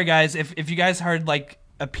 I'm sorry guys, if you guys heard like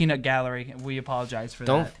a peanut gallery, we apologize for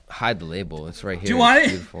Don't that. hide the label. It's right here. Do you want It's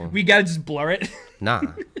it? beautiful. We gotta just blur it. Nah.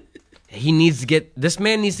 This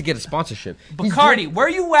man needs to get a sponsorship. Bacardi, where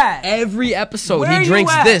you at? Every episode Where he you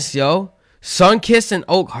drinks at? this, yo. Sunkist and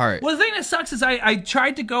Oakheart. Well, the thing that sucks is I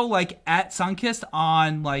tried to go like at Sunkist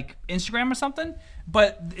on like Instagram or something,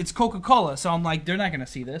 but it's Coca-Cola, so I'm like, they're not gonna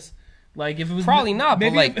see this. Like if it was Probably not,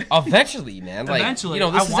 maybe, but like eventually, man. Like, Eventually. you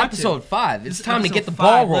know, this I is want episode to. 5. This It's is time to get episode the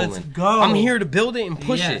ball 5. rolling. Let's go. I'm here to build it and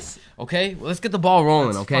push Yes. it. Okay, well, let's get the ball rolling.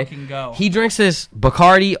 Let's okay, fucking go. He drinks this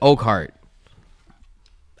Bacardi Oakheart.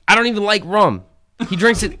 I don't even like rum. He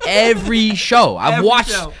drinks it every show. I've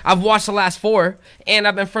watched the last 4, and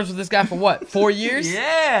I've been friends with this guy for what, 4 years?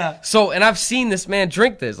 Yeah. So, and I've seen this man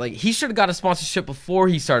drink this. Like, he should have got a sponsorship before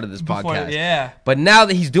he started this podcast. Yeah. But now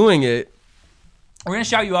that he's doing it, We're gonna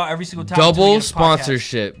shout you out every single time. Double until we get a podcast.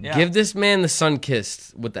 sponsorship. Yeah. Give this man the sun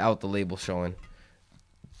kissed without the label showing.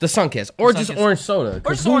 The sun kiss, or just Sun-Kissed. orange soda.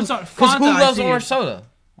 Or just orange soda. Because Fanta, who I loves see orange it. soda?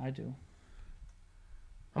 I do.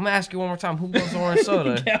 I'm gonna ask you one more time. Who loves orange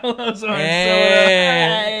soda? Cal loves orange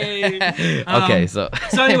Hey. soda. Hey. Okay, so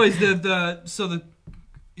So, anyways,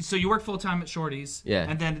 so you work full time at Shorty's. Yeah.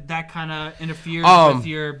 And then that kind of interferes with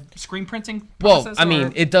your screen printing well, process. I mean,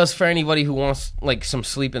 or- it does for anybody who wants like some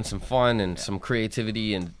sleep and some fun and some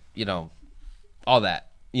creativity and all that.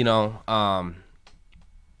 I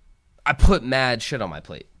put mad shit on my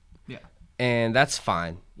plate. Yeah. And that's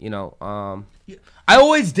fine. I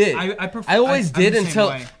always did. I always I'm did the same until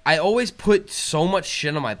way. I always put so much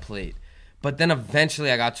shit on my plate, but then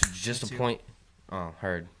eventually I got to just That's a you. point. Oh,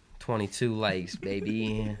 heard 22 likes,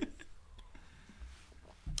 baby.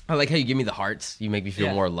 I like how you give me the hearts. You make me feel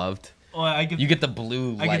Yeah. more loved. Oh, I get You get the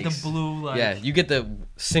blue likes. I get the blue like. Yeah, you get the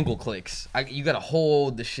single clicks. You gotta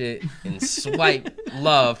hold the shit and swipe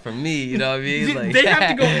love from me. You know what I mean? Like, They have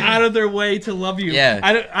to go out of their way to love you. Yeah.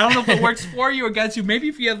 I don't know if it works for you or against you. Maybe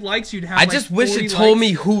if you had likes, you'd have. I like just wish 40 it told likes.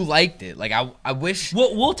 me who liked it. Like I wish.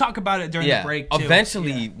 We'll talk about it during Yeah. the break. Too.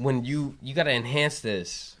 Eventually, Yeah. when you gotta enhance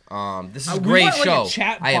this. This is a We great want, like, show. a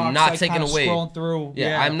chat I am box, not like, taking kinda away. scrolling through.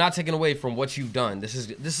 Yeah, I'm not taking away from what you've done. This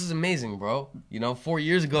is amazing, bro. 4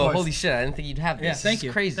 years ago, course. holy shit, I didn't think you'd have this. Yeah, This thank is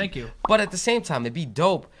you. Crazy. Thank you. But at the same time, it'd be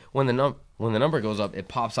dope when the number goes up, it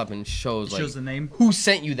pops up and shows like shows the name. who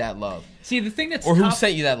sent you that love See, the thing that's or who tough,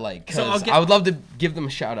 sent you that like. So I'll Because get- I would love to give them a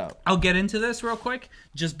shout out. I'll get into this real quick,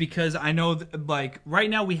 just because I know, like, right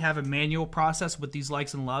now we have a manual process with these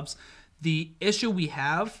likes and loves. The issue we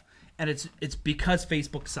have, and it's because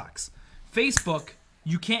Facebook sucks. Facebook,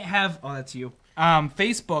 you can't have. Oh, that's you.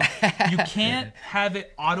 Facebook, you can't have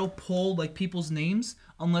it auto pull like people's names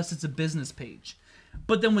unless it's a business page.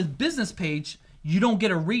 But then with business page, you don't get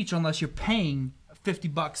a reach unless you're paying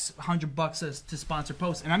 $50, $100 to sponsor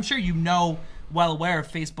posts. And I'm sure well aware of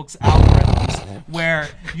Facebook's algorithms where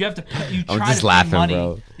you have to pay, you I'm try just to laughing, pay money.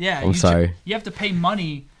 bro. Yeah, I'm sorry. You have to pay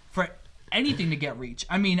money for anything to get reach.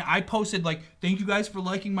 I mean, I posted like, "Thank you guys for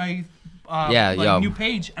liking my new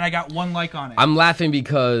page," and I got 1 like on it. I'm laughing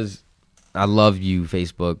because I love you,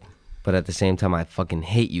 Facebook, but at the same time, I fucking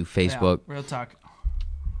hate you, Facebook. Yeah, real talk.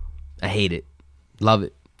 I hate it, love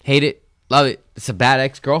it, hate it, love it. It's a bad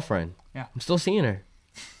ex-girlfriend. Yeah. I'm still seeing her.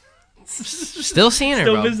 Still seeing her,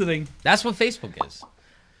 Still bro. visiting. That's what Facebook is.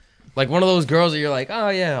 Like one of those girls that you're like, oh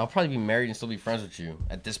yeah, I'll probably be married and still be friends with you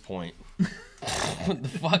at this point. What the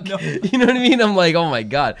fuck? No. You know what I mean? I'm like, oh my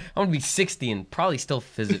god, I'm gonna be 60 and probably still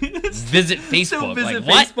visit Facebook. Still visit like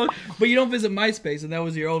what? Facebook, but you don't visit MySpace, and that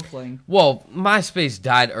was your old fling. Well, MySpace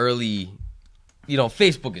died early.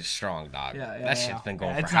 Facebook is strong, dog. That shit's been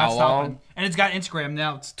going for It's how not long? stopping. And it's got Instagram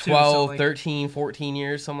now. It's 12, 13, 14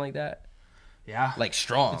 years, something like that. Yeah. Like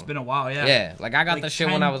strong. It's been a while, yeah. Yeah, like I got Like that shit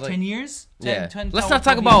 10, when I was like 10 years? 10, Yeah. 10, Let's 12, not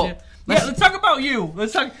talk 12 about- years, yeah, let's talk about you.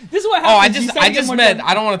 Let's talk. This is what Oh, happens. I You start to get just more meant time-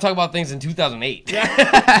 I don't want to talk about things in 2008. Let's I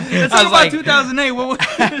talk was about like-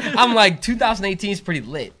 2008. I'm like 2018 is pretty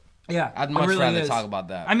lit. Yeah, I'd it much really rather is. talk about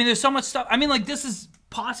that. I mean, there's so much stuff. I mean, like, this is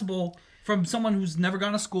possible from someone who's never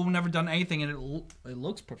gone to school, never done anything, and it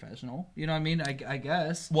looks professional. You know what I mean? I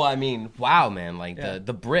guess. Well, I mean, wow, man, like Yeah.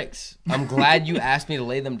 the bricks. I'm glad you asked me to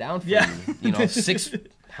lay them down for Yeah. you. 6.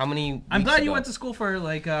 How many? I'm weeks glad you ago? went to school for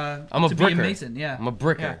like. I'm a to bricker. be a mason. Yeah. I'm a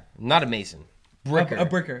bricker, Yeah. not a mason. Bricker. A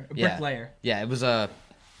bricker. A Yeah. bricklayer. Yeah, it was a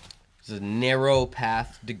narrow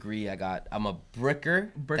path degree I got. I'm a bricker.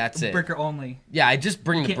 That's it. Bricker only. Yeah, I just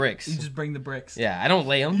bring the Can't- bricks. You just bring the bricks. Yeah, I don't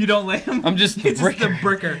lay them. You don't lay them. I'm just the It's just the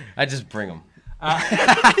bricker. bricker. I just bring them.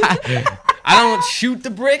 I don't shoot the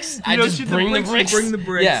bricks. I You don't just shoot bring the the bricks. bricks. You bring the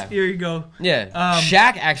bricks. Yeah, Here you go. yeah.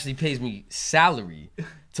 Shaq actually pays me salary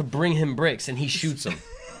to bring him bricks, and he shoots them.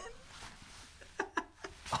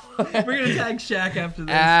 We're gonna tag Shaq after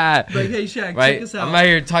this. Ah, Like, hey Shaq, right. check us out. I'm out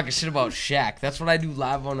here talking shit about Shaq. That's what I do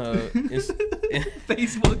live on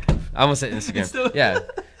Facebook. I almost said Instagram. Still- Yeah.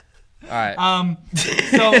 All right.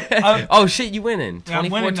 So Oh shit, you winning? I'm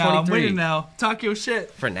 24, winning now. I'm 23. winning now. Talk your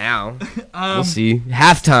shit. For now. We'll see.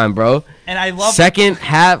 Halftime, bro. And I love Second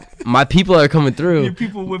half, my people are coming through. your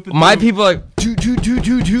people whipping. My through. people are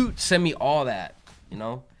like, send me all that.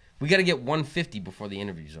 We gotta get 150 before the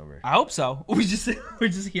interview's over. I hope so. We're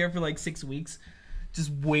just here for like 6 weeks,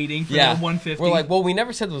 just waiting for Yeah, that 150. we're like, well, we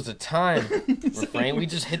never said there was a time refrain. We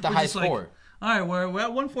just hit the We're high just like, score. all right, we're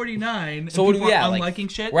at 149. So and what do people we are at? Like,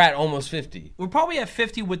 unliking shit. We're at almost 50. We're probably at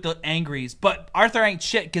 50 with the angries, but Arthur ain't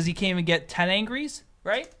shit because he can't even get 10 angries,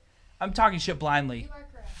 right? I'm talking shit blindly. You are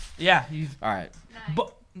correct. Yeah, All right,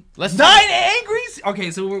 but let's 9 angries.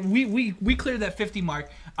 Okay, so we cleared that 50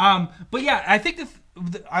 mark. But yeah, I think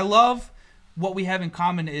I love what we have in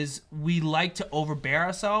common is we like to overbear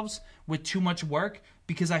ourselves with too much work,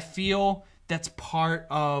 because I feel that's part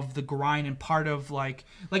of the grind and part of like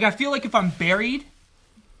I feel like if I'm buried,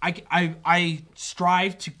 I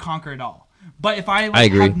strive to conquer it all. But if I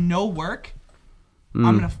agree. have no work,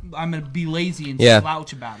 I'm gonna be lazy and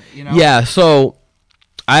slouch about it. You know? Yeah. So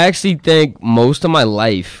I actually think most of my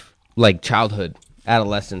life, like childhood,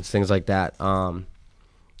 adolescence, things like that.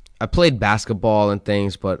 I played basketball and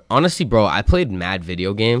things, but honestly, bro, I played mad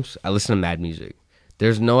video games. I listened to mad music.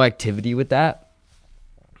 There's no activity with that.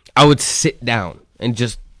 I would sit down and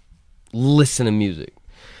just listen to music,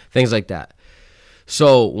 things like that.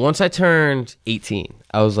 So once I turned 18,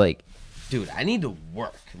 I was like, dude, I need to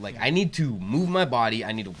work. Like, I need to move my body.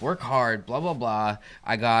 I need to work hard, blah, blah, blah.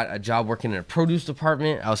 I got a job working in a produce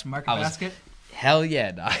department. Market basket? Hell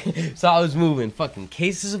yeah, dog. So I was moving fucking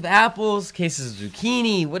cases of apples, cases of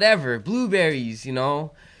zucchini, whatever, blueberries, you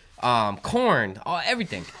know, corn,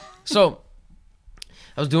 everything. So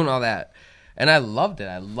I was doing all that, and I loved it.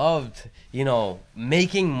 I loved, you know,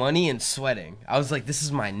 making money and sweating. I was like, this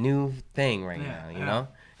is my new thing right now, you know?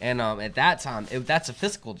 And at that time, that's a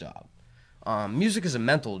physical job. Music is a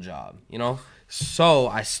mental job, you know? So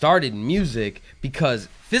I started music because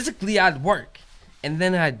physically I'd work. And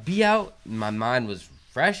then I'd be out, and my mind was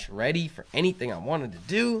fresh, ready for anything I wanted to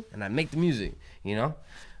do, and I'd make the music, you know?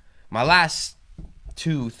 My last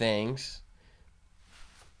two things,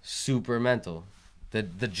 super mental.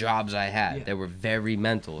 The jobs I had, they were very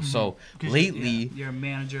mental. So lately... You're a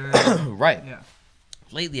manager. Right. Yeah.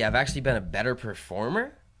 Lately, I've actually been a better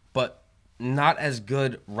performer, but not as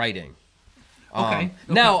good writing. Okay.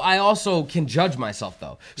 Now, I also can judge myself,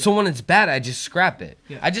 though. Yeah. So when it's bad, I just scrap it.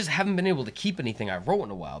 Yeah. I just haven't been able to keep anything I wrote in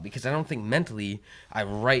a while because I don't think mentally I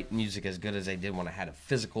write music as good as I did when I had a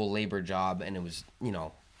physical labor job and it was, you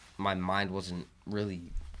know, my mind wasn't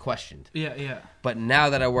really questioned. Yeah. But now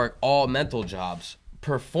that I work all mental jobs,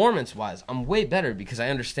 performance-wise, I'm way better because I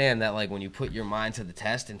understand that, like, when you put your mind to the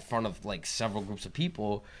test in front of, like, several groups of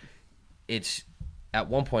people, it's, at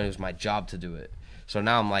one point, it was my job to do it. So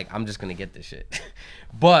now I'm like, I'm just going to get this shit.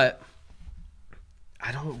 But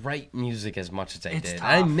I don't write music as much as I did. Tough.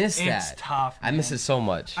 I miss that. It's tough, man. I miss it so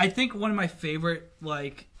much. I think one of my favorite,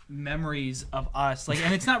 like, memories of us, like,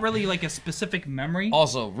 and it's not really, like, a specific memory.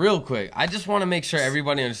 Also, real quick, I just want to make sure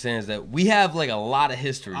everybody understands that we have, like, a lot of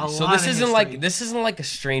history. So this isn't like a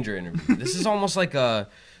stranger interview. This is almost like a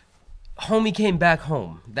homie came back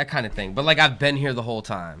home, that kind of thing. But, like, I've been here the whole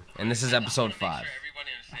time, and this is episode 5.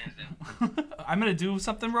 I'm gonna do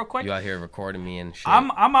something real quick. You out here recording me and shit.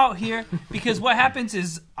 I'm out here because what happens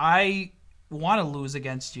is I want to lose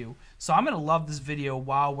against you, so I'm gonna love this video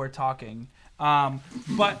while we're talking.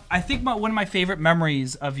 But I think one of my favorite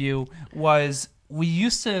memories of you was we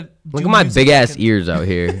used to look at my big ass ears out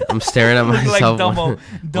here. I'm staring at myself. Like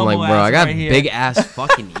I'm like, bro, I got big ass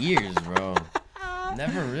fucking ears, bro.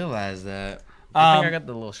 Never realized that. I think I got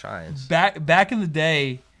the little shines. Back in the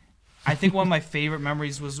day, I think one of my favorite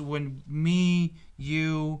memories was when me,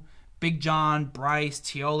 you, Big John, Bryce,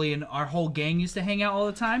 Tioli, and our whole gang used to hang out all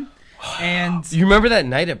the time. And you remember that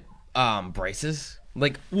night at Bryce's?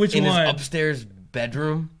 Like, which in one? His upstairs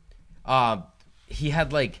bedroom? He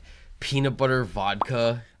had, like, peanut butter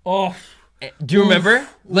vodka. Oh. Do you remember?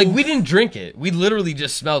 Like, we didn't drink it. We literally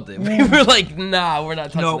just smelled it. We were like, nah, we're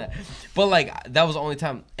not touching that. But, like, that was the only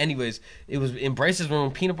time. Anyways, it was in Bryce's room,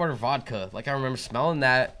 peanut butter vodka. Like, I remember smelling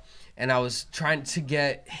that. And I was trying to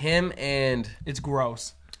get him and... It's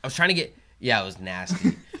gross. I was trying to get... Yeah, it was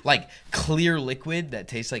nasty. Like, clear liquid that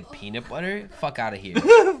tastes like peanut butter? Fuck out of here.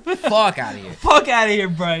 Fuck out of here. Fuck out of here,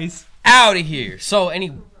 Bryce. Out of here. So,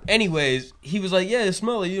 anyways, he was like, yeah,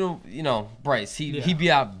 smell it. You know, Bryce. He'd be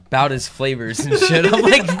about his flavors and shit. I'm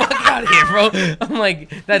like, fuck out of here, bro. I'm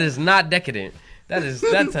like, that is not decadent. That's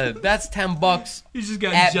 $10. You just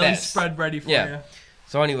got jelly best. Spread ready for you.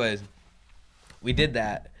 So, anyways, we did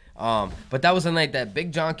that. But that was the night that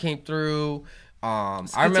Big John came through. I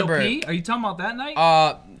remember. P? Are you talking about that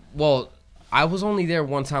night? Well, I was only there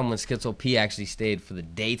one time when Schizo P actually stayed for the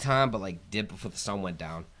daytime, but like dipped before the sun went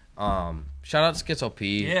down. Shout out to Schizo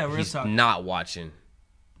P. Yeah, real He's talk. not watching.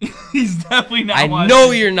 He's definitely not watching. I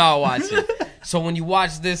know you're not watching. So when you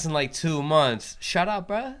watch this in like 2 months, shut up,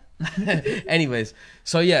 bruh. Anyways,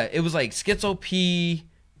 so yeah, it was like Schizo P,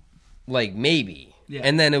 like maybe. Yeah.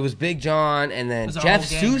 And then it was Big John, and then Jeff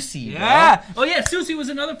Susie. Yeah. Bro. Oh yeah, Susie was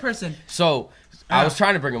another person. So I was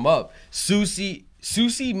trying to bring him up. Susie,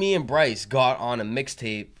 me and Bryce got on a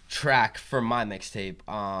mixtape track for my mixtape,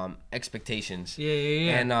 Expectations.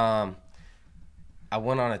 Yeah. And I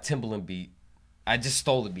went on a Timbaland beat. I just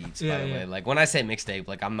stole the beats, by the way. Like, when I say mixtape,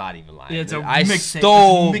 like, I'm not even lying. Yeah, it's a I mixtape.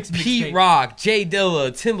 stole It's a Pete mixtape. Rock, Jay Dilla,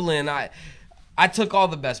 Timbaland. I took all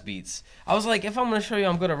the best beats. I was like, if I'm going to show you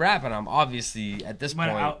I'm good at rapping, I'm obviously, at this point.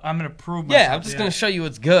 I'm going to prove myself. Yeah, I'm just going to show you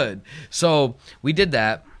it's good. So, we did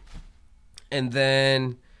that. And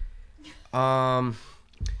then,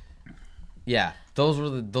 yeah, those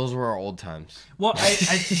were our old times. Well, I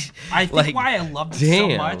think Like, why I loved it so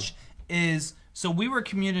damn. much is so we were a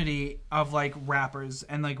community of like rappers,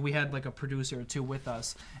 and like we had like a producer or two with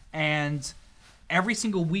us, and every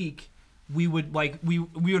single week we would like we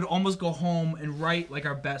would almost go home and write like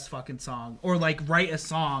our best fucking song, or like write a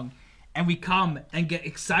song, and we come and get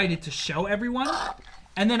excited to show everyone,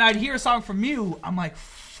 and then I'd hear a song from you, I'm like,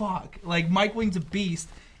 fuck, like Mike Wing's a beast.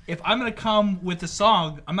 If I'm gonna come with a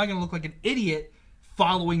song, I'm not gonna look like an idiot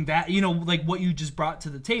following that, you know, like what you just brought to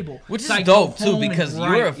the table. Which is So I go dope, too, home and because you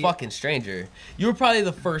write were a it. fucking stranger. You were probably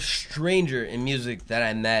the first stranger in music that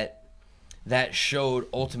I met that showed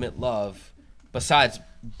ultimate love, besides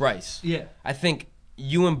Bryce. Yeah. I think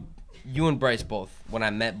you and Bryce both, when I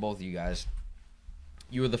met both of you guys,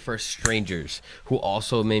 you were the first strangers who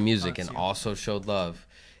also made music and also showed love.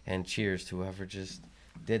 And cheers to whoever just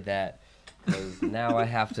did that. Because now I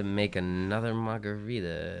have to make another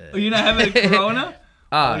margarita. Oh, you're not having a Corona?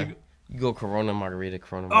 You go Corona margarita,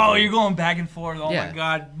 Corona Oh, margarita. you're going back and forth. Oh Yeah. my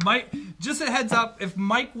god. Mike, just a heads up, if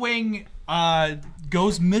Mike Wing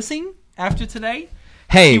goes missing after today,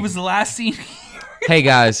 Hey, he was the last seen. hey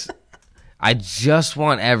guys, I just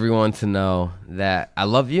want everyone to know that I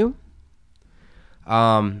love you.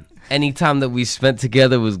 Any time that we spent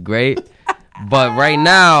together was great, but right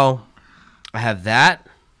now I have that,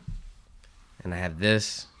 and I have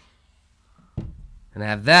this, and I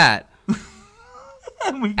have that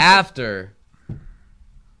after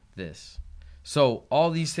this. So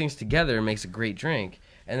all these things together makes a great drink,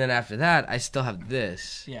 and then after that I still have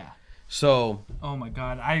this. Yeah. So Oh my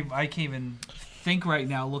god. I can't even think right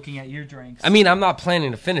now looking at your drinks. I mean, I'm not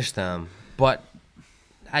planning to finish them, but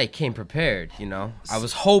I came prepared, you know? I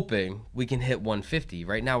was hoping we can hit 150.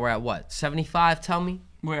 Right now we're at what? 75, tell me?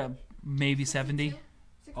 We're at maybe 70.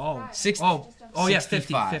 Oh, 60. Oh yeah, 50.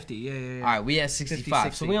 65. 50. Yeah, yeah, yeah. All right, we at 65,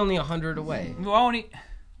 60. so we only 100 away. We're only.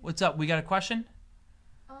 What's up? We got a question?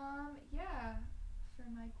 Yeah, for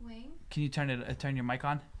Mike Wing. Can you turn your mic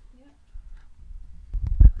on? Yeah.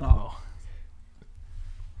 Oh.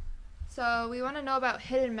 So we want to know about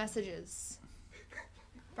hidden messages.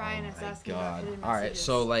 Brian is asking about hidden messages. All right,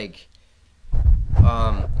 so like,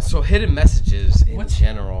 so hidden messages in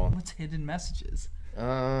general. What's hidden messages?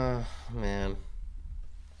 Man.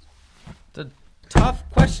 It's a tough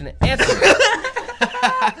question to answer.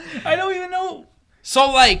 I don't even know. So,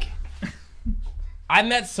 like, I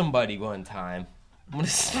met somebody one time. I'm going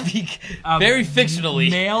to speak very fictionally.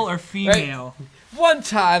 Male or female? One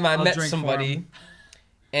time I I'll met drink for somebody, him.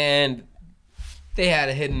 and they had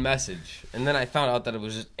a hidden message. And then I found out that it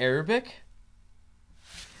was just Arabic.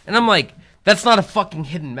 And I'm like, that's not a fucking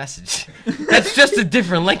hidden message. That's just a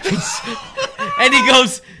different language. And he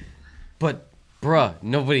goes, but, bruh,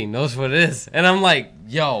 nobody knows what it is. And I'm like,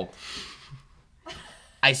 yo.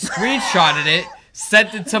 I screenshotted it,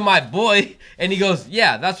 sent it to my boy, and he goes,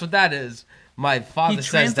 yeah, that's what that is. My father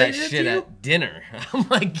says that translated it shit to you? at dinner. I'm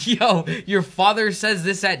like, yo, your father says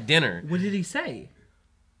this at dinner. What did he say?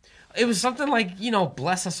 It was something like, you know,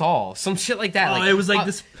 bless us all. Some shit like that. Oh, it was like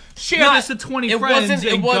this. Share not- this to 20 it friends, wasn't-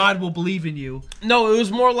 it and was- God will believe in you. No, it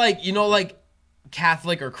was more like, you know, like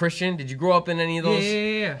Catholic or Christian. Did you grow up in any of those?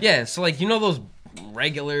 Yeah. Yeah, so like, you know those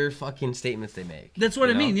regular fucking statements they make. That's what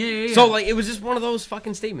you I mean, know? yeah. So like, it was just one of those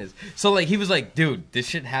fucking statements. So like, he was like, dude, this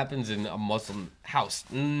shit happens in a Muslim house,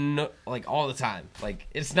 no, like all the time. Like,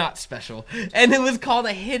 it's not special. And it was called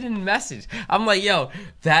a hidden message. I'm like, yo,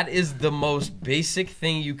 that is the most basic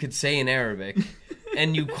thing you could say in Arabic.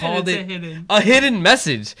 And you called it's it a a hidden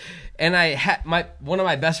message. And I had one of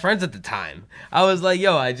my best friends at the time. I was like,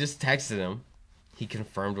 yo, I just texted him. He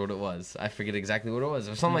confirmed what it was. I forget exactly what it was,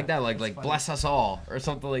 or something like that, like funny. bless us all, or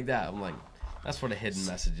something like that. I'm like, that's what a hidden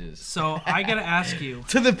message is. So I gotta ask you.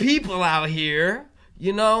 To the people out here,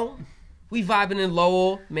 you know, we vibing in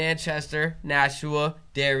Lowell, Manchester, Nashua,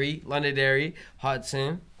 Derry, Londonderry,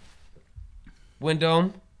 Hudson,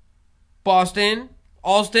 Wyndham, Boston,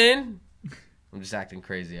 Alston. I'm just acting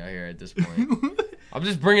crazy out here at this point. I'm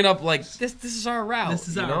just bringing up like this is our route. This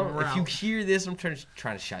is you our know? route. If you hear this, I'm trying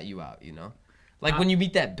to shout you out. You know, like when you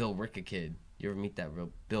meet that Bill Ricka kid. You ever meet that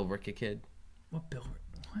real Bill Ricka kid? What Bill?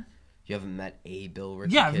 What? You haven't met a Bill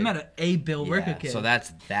Ricka Yeah, kid? I've met a Bill Ricka kid. So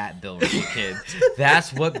that's that Bill Ricka kid.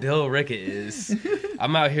 That's what Bill Ricka is.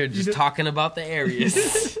 I'm out here just talking about the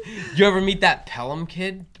areas. You ever meet that Pelham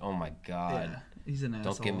kid? Oh my god. He's an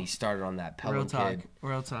asshole. Don't get me started on that Pelham Real talk. kid.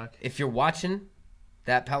 Real talk. If you're watching,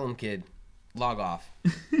 that Pelham kid, log off.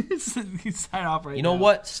 Sign off right You know now.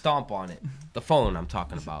 what? Stomp on it. The phone I'm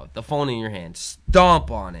talking about. The phone in your hand.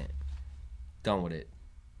 Stomp on it. Done with it.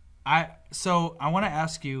 So I want to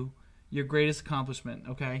ask you your greatest accomplishment.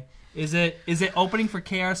 Okay, is it opening for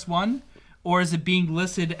KRS-One, or is it being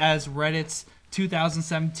listed as Reddit's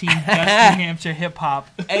 2017 Best New Hampshire Hip Hop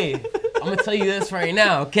Hey, I'm gonna tell you this right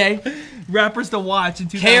now, okay? rappers to watch in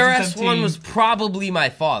 2017? KRS-One was probably my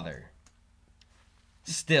father.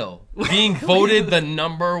 Still, being voted the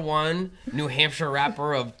 #1 New Hampshire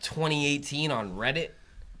rapper of 2018 on Reddit.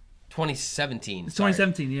 2017. It's sorry.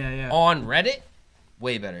 2017. Yeah. On Reddit,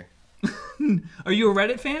 way better. Are you a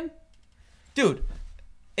Reddit fan? Dude,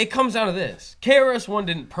 it comes down to this. KRS-One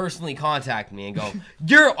didn't personally contact me and go,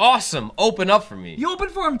 "You're awesome, open up for me." You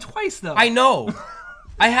opened for him twice though. I know.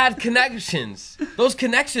 I had connections. Those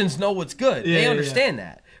connections know what's good. Yeah, they yeah, understand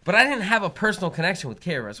that. But I didn't have a personal connection with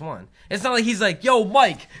KRS-One. It's not like he's like, "Yo,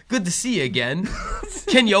 Mike, good to see you again.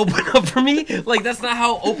 Can you open up for me?" Like, that's not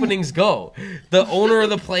how openings go. The owner of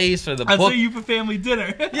the place or the I'll book. see you for family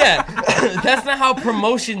dinner. Yeah, that's not how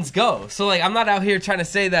promotions go. So, like, I'm not out here trying to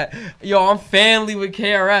say that, yo, I'm family with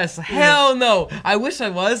KRS. Hell no. I wish I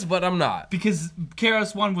was, but I'm not. Because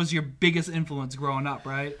KRS-One was your biggest influence growing up,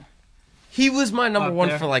 right? He was my number Up one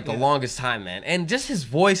there, for, like, the yeah. longest time, man. And just his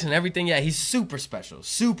voice and everything, yeah, he's super special.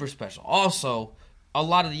 Super special. Also, a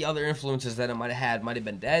lot of the other influences that it might have had might have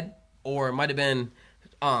been dead, or it might have been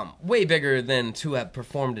way bigger than to have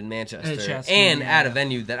performed in Manchester and yeah, at a yeah.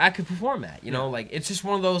 venue that I could perform at. You know, like, it's just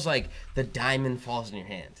one of those, like, the diamond falls in your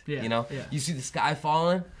hand. Yeah, You know? yeah. You see the sky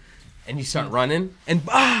falling, and you start running, and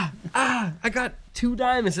I got 2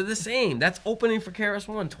 diamonds. They're the same. That's opening for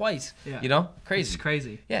KRS-One twice. Yeah. You know? Crazy. It's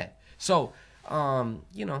crazy. Yeah. So,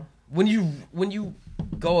 you know, when you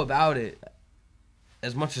go about it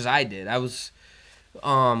as much as I did, I was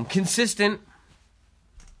consistent.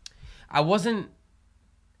 I wasn't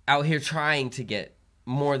out here trying to get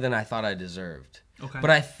more than I thought I deserved. Okay. But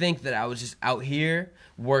I think that I was just out here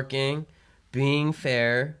working, being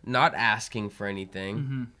fair, not asking for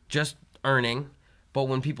anything, just earning. But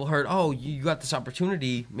when people heard, "Oh, you got this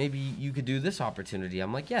opportunity, maybe you could do this opportunity,"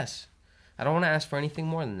 I'm like, yes. I don't want to ask for anything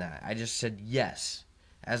more than that. I just said yes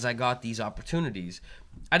as I got these opportunities.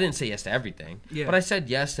 I didn't say yes to everything, Yeah. but I said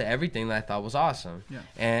yes to everything that I thought was awesome. Yeah.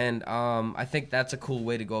 And I think that's a cool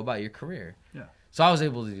way to go about your career. Yeah. So I was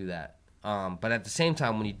able to do that. But at the same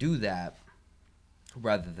time, when you do that,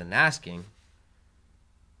 rather than asking,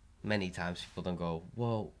 many times people don't go,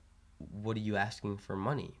 "Well, what are you asking for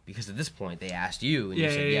money?" Because at this point, they asked you and you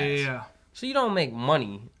said yes. Yeah. So you don't make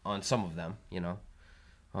money on some of them, you know.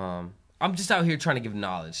 I'm just out here trying to give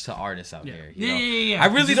knowledge to artists out there. You know? Yeah. I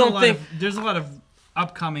really don't think. There's a lot of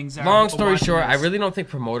upcomings. that Long are story watching short, I this. really don't think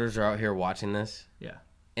promoters are out here watching this. Yeah.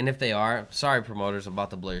 And if they are, sorry promoters, I'm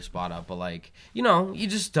about to blow your spot up. But, like, you know, you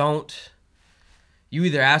just don't. You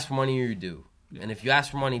either ask for money or you do. Yeah. And if you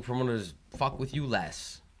ask for money, promoters fuck with you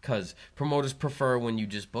less. Because promoters prefer when you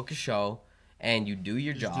just book a show and you do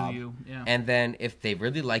your Just job. do you, yeah. And then if they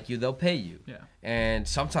really like you, they'll pay you. Yeah. And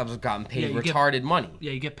sometimes I've gotten paid Yeah, you get- retarded money.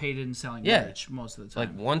 Yeah, you get paid in selling Yeah. merch most of the Like,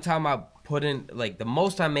 time. one time I put in, like, the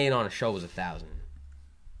most I made on a show was $1,000.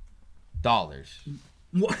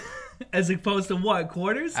 What? As opposed to what?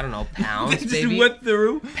 Quarters? I don't know, pounds, Just baby. whip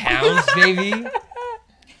through. Pounds, baby.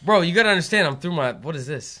 Bro, you gotta understand, I'm through my, what is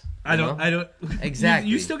this? I You know? don't.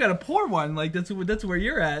 Exactly. You still got to pour one. Like that's where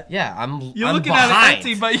you're at. Yeah, You're I'm looking behind. at it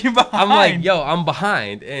empty, but you're behind. I'm like, yo, I'm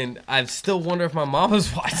behind, and I still wonder if my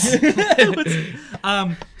mama's watching.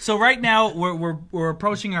 So right now we're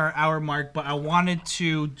approaching our hour mark, but I wanted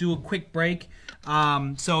to do a quick break.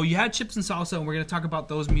 So you had Chips and Salsa, and we're gonna talk about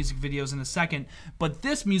those music videos in a second. But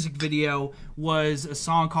this music video was a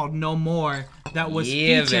song called "No More" that was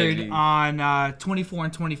Yeah, featured baby. on 24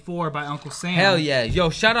 and 24 by Uncle Sam. Hell yeah. Yo,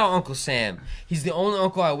 shout out Uncle Sam. He's the only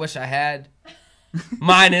uncle I wish I had.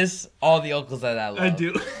 Minus all the uncles that I love. I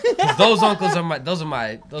do. 'Cause those uncles are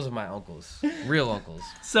my uncles. Real uncles.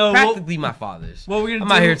 So Practically my fathers. what we're gonna I'm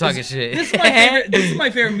do out here is- talking shit. This is my favorite. This is my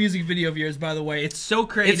favorite music video of yours, by the way. It's so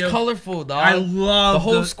creative. It's colorful, dog. I love the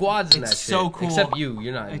whole squad's in it's that so shit. cool. Except you.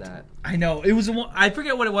 You're not in that. I know. It was. I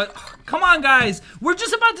forget what it was. Come on, guys. We're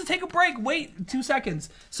just about to take a break. Wait 2 seconds.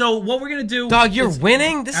 So what we're gonna do? Dog, you're is-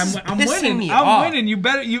 winning? This is I'm pissing winning. me I'm off. winning. You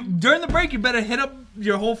better. During the break, you better hit up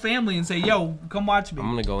your whole family and say, "Yo, come watch me." I'm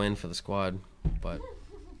gonna go in for the squad, but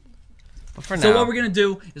for now. So what we're gonna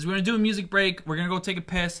do is we're gonna do a music break. We're gonna go take a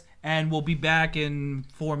piss, and we'll be back in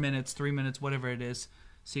 4 minutes, 3 minutes, whatever it is.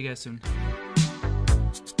 See you guys soon.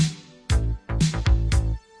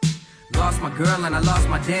 lost my girl and I lost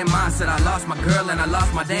my damn mind. Said I lost my girl and I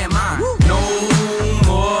lost my damn mind. No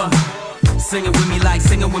more singing with me like,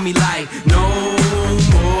 no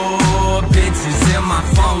more bitches in my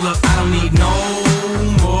phone. Look, I don't need no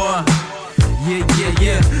more.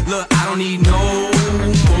 Yeah. Look, I don't need no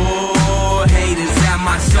more haters at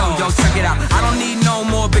my show. Yo, check it out. I don't need no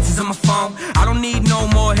more bitches on my phone. I don't need no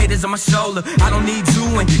more haters on my shoulder. I don't need you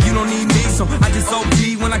and you don't need me. So I just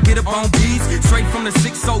OD when I get up on beats. Straight from the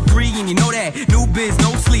 603 and you know that. New biz,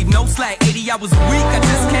 no sleep, no slack. 80 hours a week, I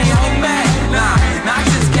just can't hold back. Nah, I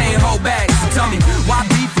just can't hold back. So tell me, why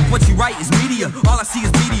beef if what you write is media? All I see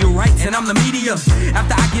is meteorites and I'm the media.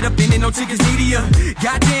 After I get up in it, no chickens media.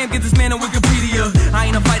 Goddamn, get this man a Wikipedia. I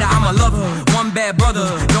ain't a fighter, I'm a lover. One bad brother,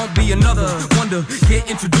 don't be another. Wonder, get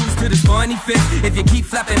introduced to this funny fist. If you keep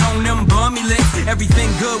flapping on them bummy lips, everything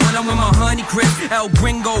good when I'm with my honey crisp. El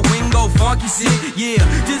Gringo, Wingo, funky shit. Yeah,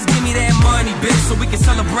 just give me that money, bitch, so we can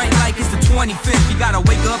celebrate like it's the 25th. You gotta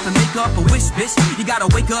wake up and make up a wish, bitch. You gotta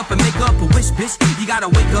wake up and make up a wish, bitch. You gotta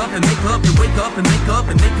wake up and make up and wake up and make up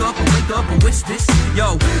and make up and wake up a wish, bitch.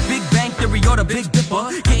 Yo, Big Bang Theory or the Big Dipper,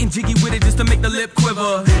 getting jiggy with it just to make the lip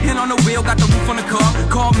quiver. Hand on the wheel, got the roof on the car.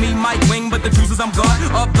 Call me Mike Wing, but the truth is I'm God.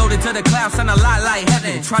 Uploaded to the clouds, sound a lot like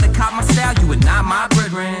heaven. Try to cop my style, you are not my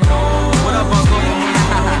brethren. What up, Uncle?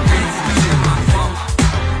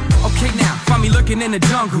 Okay now, find me lurking in the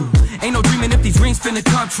jungle. Ain't no dreaming if these dreams finna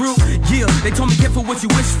come true. Yeah, they told me careful what you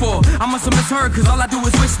wish for. I must have misheard, cause all I do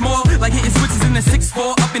is wish more. Like hitting switches in the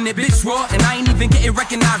 6-4, up in that bitch raw. And I ain't even getting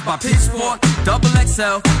recognized by Pitchfork. Double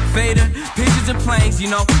XL, fader, pigeons and planes, you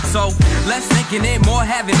know. So, less thinking it, more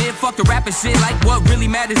having it. Fuck the rapping shit, like what really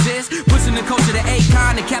matters is pushing the culture to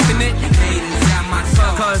Akon and capping it. Haters at my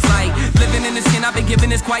soul. Cause like, living in the skin I've been given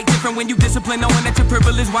is quite different when you discipline knowing that your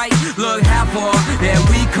privilege is white. Look how far that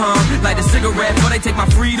we come. Like the cigarette before they take my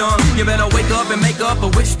freedom. You better wake up and make up a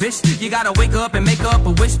wish, bitch. You gotta wake up and make up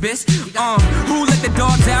a wish, bitch. Who let the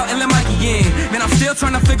dogs out and let Mikey in? Man, I'm still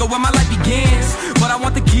trying to figure where my life begins. But I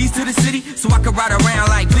want the keys to the city so I can ride around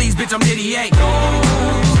like, please, bitch, I'm Diddy 8.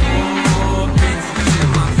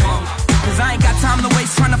 Cause I ain't got time to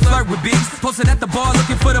waste trying to flirt with bees. Posted at the bar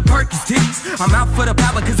looking for the Perkins titties. I'm out for the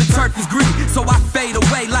power cause the turf is greedy. So I fade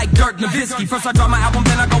away like Dirk Nowitzki. First I drop my album,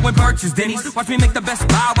 then I go and purchase Denny's. Watch me make the best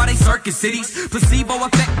buy while they circus cities. Placebo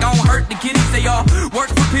effect don't hurt the kiddies. They all work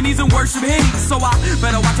for pennies and worship hennies. So I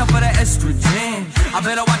better watch out for the estrogen. I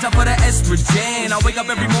better watch out for the estrogen. I wake up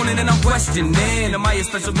every morning and I'm questioning, am I a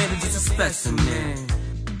special man or just a specimen?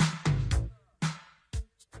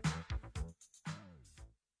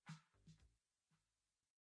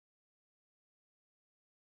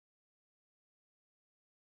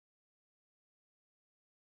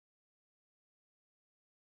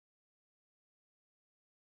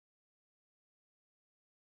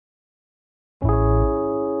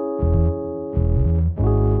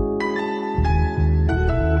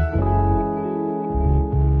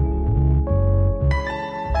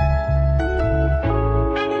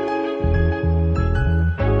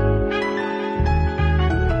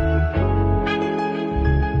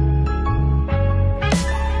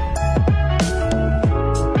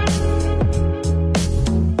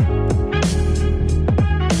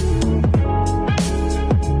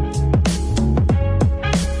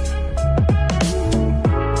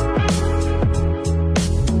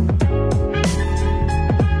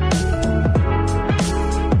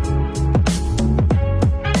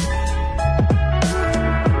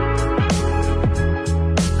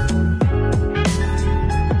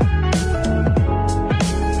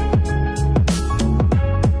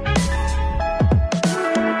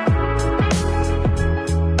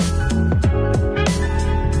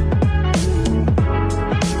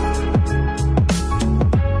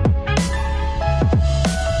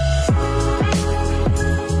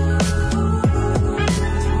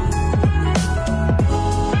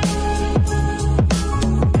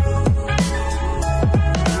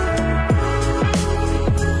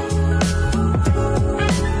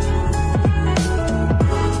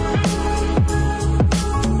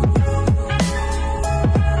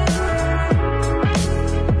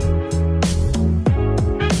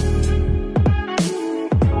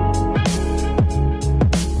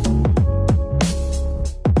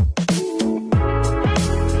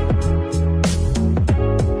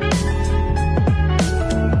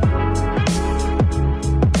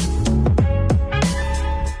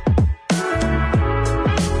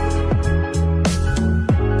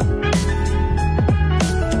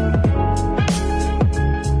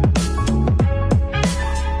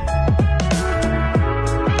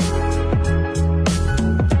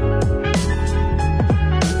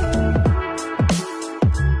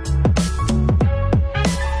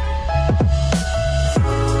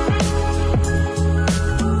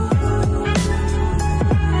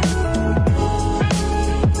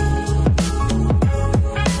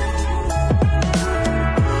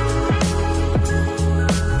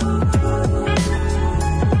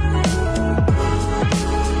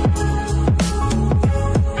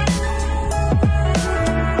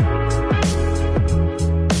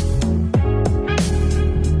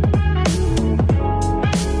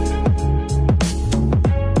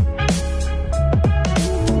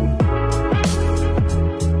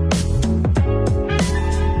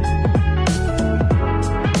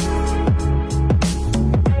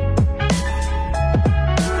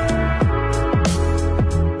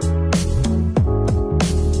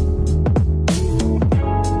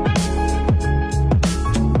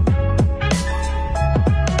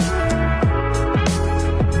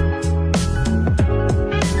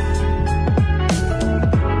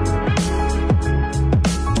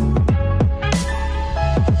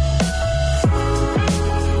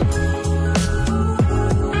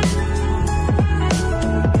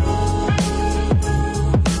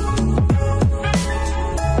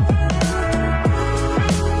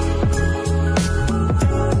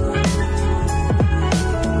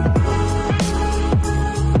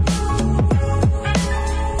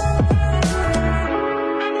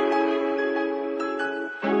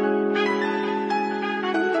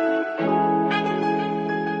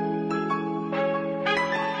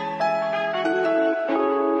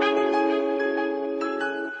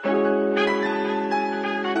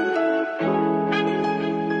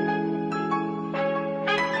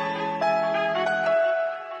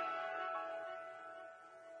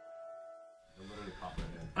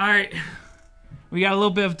 All right. We got a little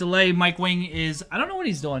bit of delay. Mike Wing is, I don't know what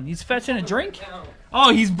he's doing. He's fetching a drink?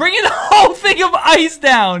 Oh, he's bringing the whole thing of ice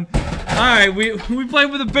down. All right, we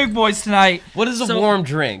played with the big boys tonight. What is a warm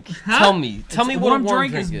drink? Huh? Tell me what a warm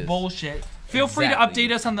drink is. Bullshit. Feel free to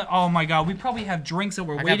update us on the. Oh my god, we probably have drinks that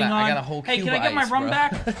we're waiting on. I got a whole Hey, cube can I get of my ice, rum bro.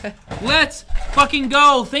 back? Let's fucking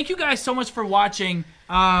go. Thank you guys so much for watching.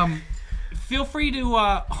 Feel free to.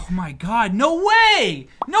 Oh my god, no way!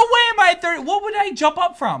 No way am I at 30. What would I jump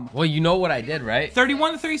up from? Well, you know what I did, right?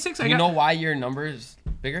 31 to 36. You know why your number is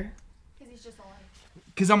bigger? Because he's just a legend.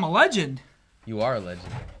 Because I'm a legend. You are a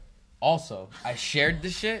legend. Also, I shared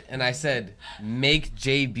this shit and I said, make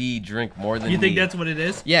JB drink more than me. You think that's what it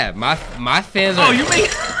is? Yeah, my fans are. Oh, you mean?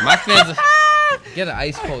 My fans are. Get an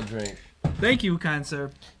ice cold drink. Thank you, kind sir.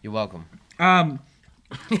 You're welcome.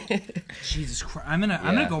 Jesus Christ, I'm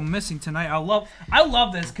gonna go missing tonight. I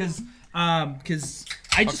love this because I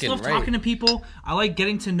just love talking to people. I like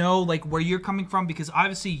getting to know like where you're coming from because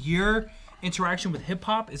obviously your interaction with hip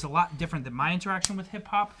hop is a lot different than my interaction with hip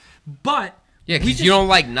hop. But yeah, because you don't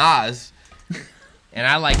like Nas, and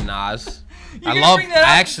I like Nas. I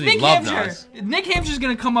actually Nick love Hampshire. Nas. Nick Hampshire's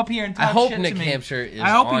gonna come up here and talk I hope shit Nick to me. Hampshire is I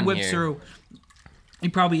hope on he whips here. through. He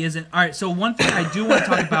probably isn't. All right, so one thing I do want to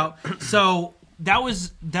talk about. So that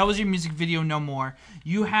was your music video, No More.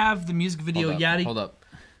 You have the music video, Yachty. Hold up.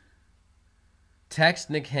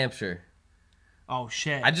 Text Nick Hampshire. Oh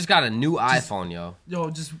shit! I just got a new iPhone, yo.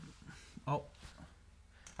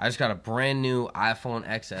 I just got a brand new iPhone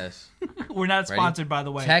XS. We're not sponsored, by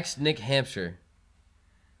the way. Text Nick Hampshire.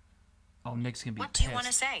 Oh, Nick's gonna be What do you want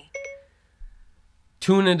to say?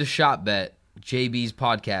 Tune into Shop Bet, JB's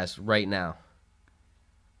podcast right now.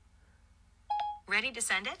 Ready to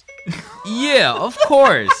send it? Yeah, of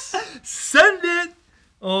course. Send it!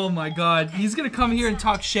 Oh my god, he's gonna come here and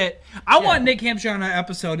talk shit. I want Nick Hampshire on our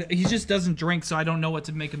episode. He just doesn't drink, so I don't know what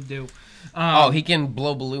to make him do. He can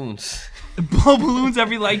blow balloons. Blow balloons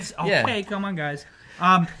every like. Okay, Yeah. come on, guys.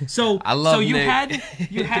 So you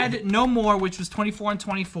Nick. had No More, which was 24 and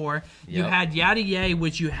 24. You Yep. had Yada Yay,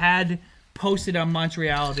 which you had posted on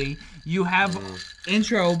Montreality. You have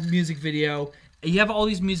intro music video. You have all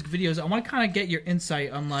these music videos. I want to kind of get your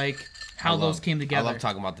insight on like how those came together. I love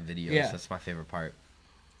talking about the videos. Yeah. That's my favorite part.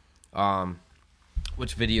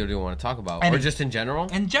 Which video do you want to talk about? Any. Or just in general?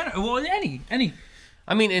 In general, well, any.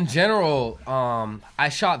 I mean, in general, I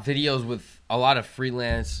shot videos with a lot of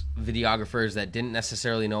freelance videographers that didn't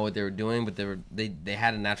necessarily know what they were doing, but they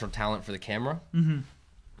had a natural talent for the camera,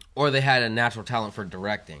 or they had a natural talent for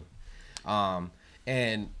directing.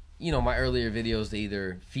 And you know, my earlier videos, they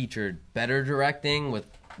either featured better directing with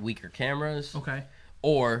weaker cameras, Okay.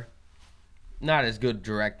 or not as good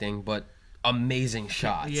directing, but amazing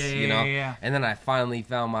shots. You know? Yeah. And then I finally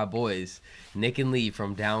found my boys, Nick and Lee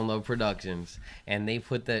from Download Productions, and they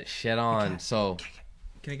put that shit on. So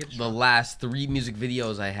Can I get the last 3 music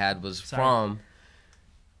videos I had was from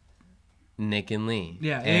Nick and Lee.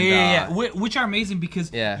 Yeah. Which are amazing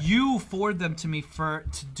because Yeah. you forward them to me to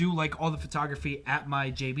do like all the photography at my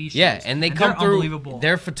JB shows. Yeah, and they come they're through. Unbelievable.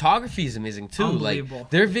 Their photography is amazing too. Unbelievable. Like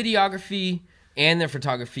their videography and their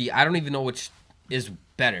photography, I don't even know which is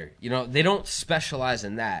better. You know, they don't specialize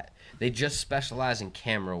in that. They just specialize in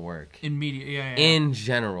camera work in media. Yeah. in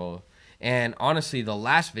general. And honestly, the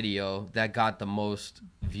last video that got the most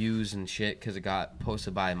views and shit because it got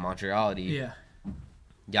posted by Montreality, Yeah.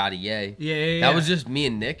 Yada Yay. Yeah. That was just me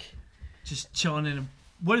and Nick. just chilling in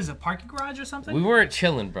what is it, parking garage or something? We weren't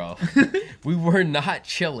chilling, bro. We were not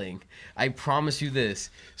chilling. I promise you this.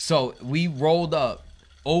 So we rolled up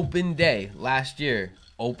open day last year,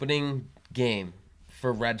 opening game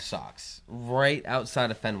for Red Sox, right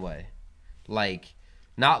outside of Fenway. Like,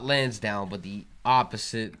 not Lansdowne, but the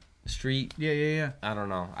opposite street. Yeah. I don't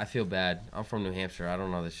know. I feel bad. I'm from New Hampshire. I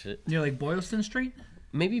don't know this shit. Near like Boylston Street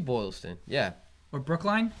Maybe Boylston. Yeah. or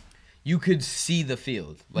Brookline? You could see the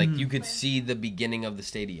field. Like, you could see the beginning of the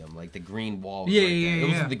stadium. Like, the green walls. Yeah, right there. yeah, It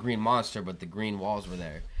wasn't yeah. the green monster, but the green walls were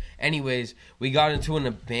there. Anyways, we got into an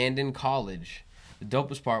abandoned college. The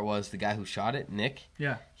dopest part was the guy who shot it, Nick,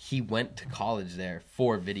 Yeah. he went to college there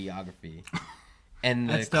for videography. And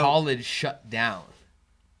the That's dope. college shut down.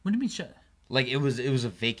 What do you mean shut? Like, it was a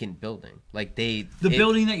vacant building. Like, The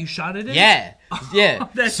building that you shot it in? Yeah. Yeah.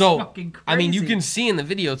 That's so, fucking I mean, you crazy. can see in the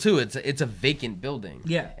video, too, it's a vacant building.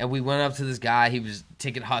 Yeah. And we went up to this guy. He was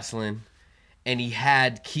ticket hustling. And he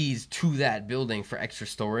had keys to that building for extra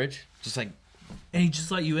storage. Just like, And he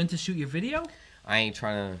just let you in to shoot your video? I ain't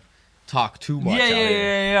trying to talk too much Yeah, out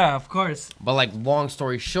here. yeah, of course. But, like, long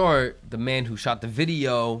story short, the man who shot the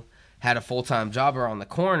video had a full-time job around the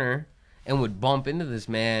corner and would bump into this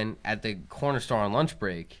man at the corner store on lunch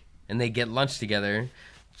break and they get lunch together,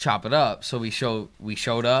 chop it up. So we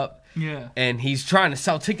showed up. Yeah. And he's trying to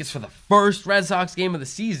sell tickets for the first Red Sox game of the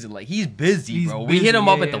season. Like, he's busy, bro. We busy, hit him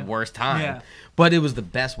up yeah, at the yeah. worst time. Yeah. But it was the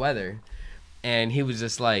best weather. And he was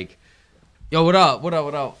just like, yo, what up? What up?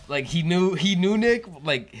 What up? Like, he knew Nick,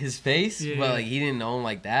 like, his face, Yeah, but, yeah. like, he didn't know him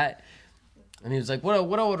like that. And he was like, what up?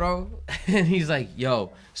 What up? What up? And he's like,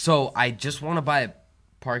 yo, so I just want to buy a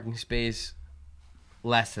parking space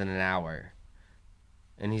less than an hour.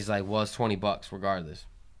 And he's like, well, it's $20 regardless.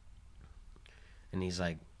 And he's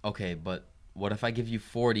like, okay, but what if I give you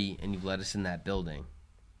 40 and you let us in that building?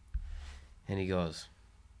 And he goes,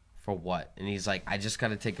 for what? And he's like, I just got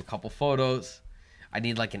to take a couple photos. I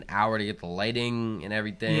need like an hour to get the lighting and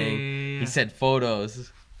everything. Yeah. He said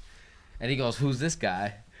photos. And he goes, who's this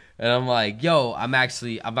guy? And I'm like, yo, I'm not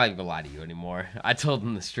even going to lie to you anymore. I told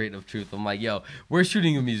him the straight up truth. I'm like, yo, we're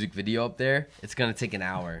shooting a music video up there. It's going to take an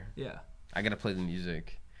hour. Yeah. I got to play the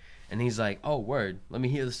music. And he's like, oh, word, let me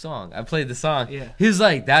hear the song. I played the song. Yeah. He's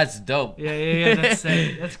like, that's dope. Yeah. That's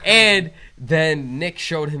sick. That's crazy. And then Nick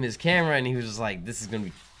showed him his camera, and he was just like, this is going to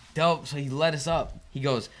be dope. So he let us up. He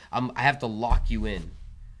goes, I have to lock you in.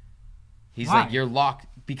 He's Why? like, you're locked,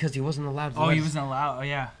 because he wasn't allowed to Oh, let he us- wasn't allowed. Oh,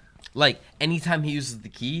 yeah. Like, anytime he uses the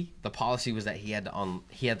key, the policy was that he had to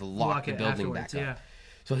lock the it building back afterwards, up.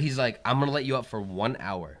 So he's like, I'm going to let you up for 1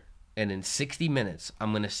 hour, and in 60 minutes,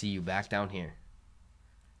 I'm going to see you back down here.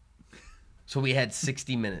 So we had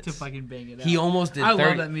 60 minutes. To fucking bang it out. He almost did. I 30,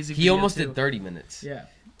 love that music He video, almost too. did 30 minutes. Yeah.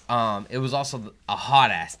 It was also a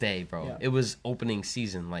hot ass day, bro. Yeah. It was opening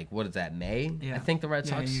season. Like, what is that? May? Yeah. I think the Red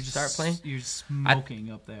Sox you start playing. You're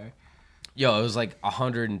smoking up there. Yo, it was like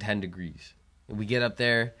 110 degrees. We get up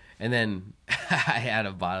there, and then I had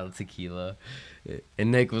a bottle of tequila, and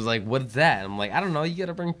Nick was like, "What's that?" I'm like, "I don't know. You got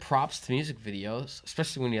to bring props to music videos,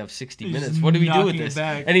 especially when you have 60 He's minutes. just What do we do with knocking it this?"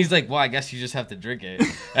 back. And he's like, "Well, I guess you just have to drink it."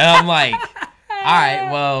 And I'm like, "All right,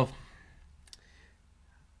 well."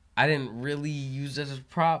 I didn't really use it as a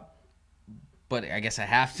prop, but I guess I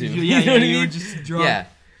have to. Yeah, You know what I you were mean? just drunk.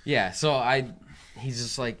 Yeah. So he's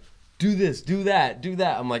just like, do this, do that, do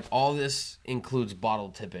that. I'm like, all this includes bottle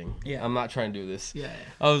tipping. Yeah. I'm not trying to do this. Yeah.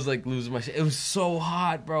 I was like losing my shit. It was so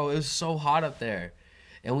hot, bro. It was so hot up there.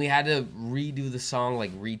 And we had to redo the song,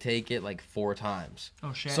 like retake it like 4 times.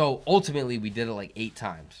 Oh, shit. So ultimately we did it like 8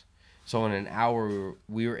 times. So in an hour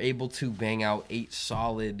we were able to bang out 8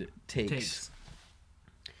 solid takes.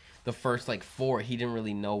 The first like 4, he didn't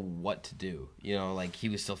really know what to do. You know, like he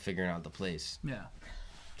was still figuring out the place. Yeah.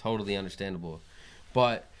 Totally understandable.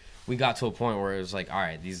 But we got to a point where it was like, all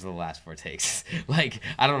right, these are the last 4 takes. Like,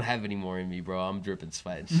 I don't have any more in me, bro. I'm dripping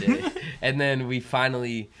sweat and shit. And then we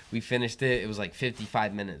finished it. It was like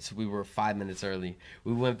 55 minutes. We were 5 minutes early.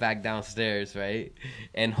 We went back downstairs, right?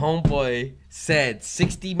 And homeboy said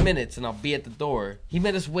 60 minutes and I'll be at the door. He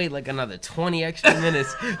made us wait like another 20 extra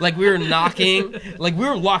minutes. Like we were knocking. Like we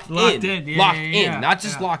were locked in. Yeah, locked yeah. in. Not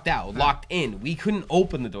just locked out. Locked in. We couldn't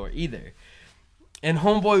open the door either. And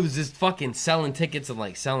homeboy was just fucking selling tickets and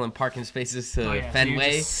like selling parking spaces to Oh, yeah, so you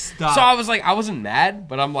Fenway. just So, stopped. I was like, I wasn't mad,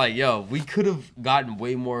 but I'm like, yo, we could have gotten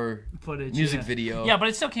way more Footage. music yeah. video. Yeah, but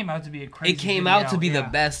it still came out to be a crazy It came video, out to be the yeah.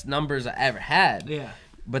 best numbers I ever had. Yeah.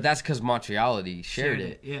 But that's because Montreality shared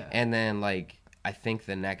it. Yeah. And then like I think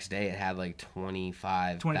the next day it had like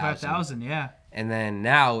 25,000. Yeah. And then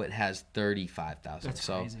now it has 35,000. That's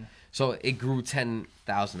so, crazy. So it grew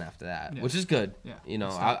 10,000 after that, Yeah. which is good. Yeah. You know,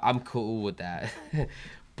 That's I'm cool with that.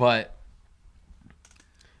 But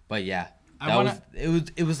yeah,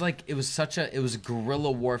 it was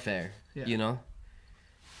guerrilla warfare. Yeah. You know,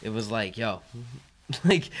 it was like, yo,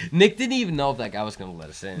 like Nick didn't even know if that guy was gonna let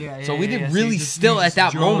us in. Yeah, so yeah, we yeah, didn't so you really just- still you at just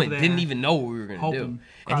that drove moment there, didn't even know what we were gonna do, hoping, and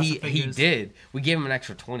cross he the fingers. did. We gave him an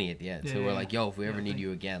extra 20 at the end, so Yeah, we're yeah, like, yo, if we ever yeah, need thank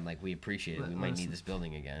you again, like we appreciate it. We Let might us need know. this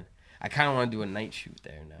building again. I kind of want to do a night shoot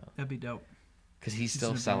there now That'd be dope. because he's Just still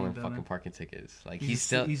in a selling building. fucking parking tickets. Like He's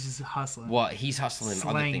he's just hustling. well, he's hustling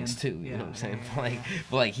other Slanging. things too. You Yeah, know what I'm saying? yeah, like, yeah.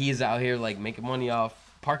 but like he is out here like making money off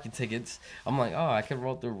parking tickets. I'm like, oh, I could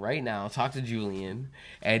roll through right now, talk to Julian,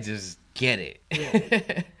 and just get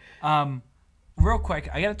it. Real quick,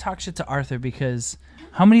 I gotta talk shit to Arthur because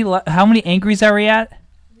how many angries are we at?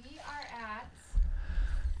 We are at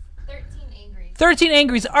 13 angry. 13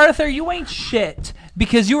 angries. Arthur, you ain't shit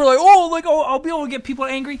because you were like, oh, I'll be able to get people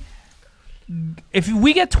angry. If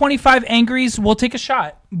we get 25 angries, we'll take a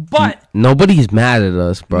shot. But Nobody's mad at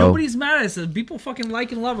us, bro. nobody's mad at us. People fucking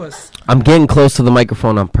like and love us. I'm getting close to the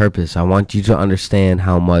microphone on purpose. I want you to understand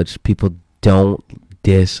how much people don't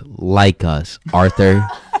dislike us, Arthur.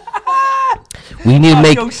 We need to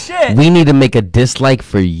make yo, shit. we need to make a dislike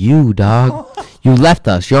for you, dog. You left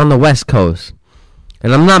us. You're on the West Coast.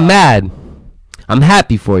 And I'm not mad. I'm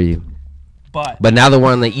happy for you. But now that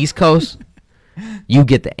we're on the East Coast, you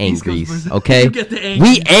get the East Coast angries, versus- okay? You get the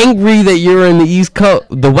We angries. angry that you're in the East Coast,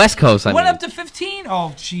 the West Coast. I went mean. up to 15.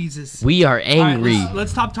 Oh Jesus. We are All right, angry.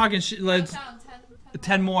 let's stop talking shit. Let's Down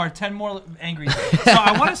 10. 10 more angry. So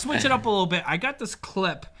I want to switch it up a little bit. I got this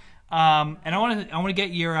clip, and I want to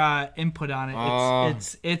get your input on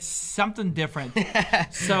it. It's something different.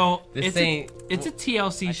 So This it's a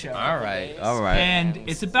TLC show, all right. and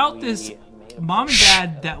it's about this mom and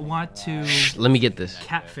dad that want to Let me get this.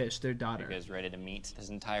 catfish their daughter. You guys ready to meet this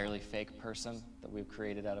entirely fake person that we've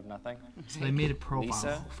created out of nothing? So they made a profile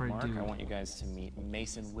Lisa, for a Mark, dude. I want you guys to meet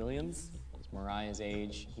Mason Williams. He's Mariah's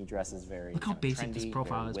age. He dresses very Look how kinda basic this trendy,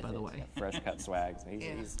 profile very is, by with the it. way. He's got fresh cut swag. So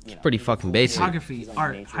he's you know, Pretty fucking basic. Photography, he's on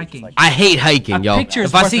art, nature, just hiking. like- I hate hiking, A yo. picture is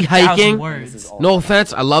If I worth see 1,000 hiking, words. This is all no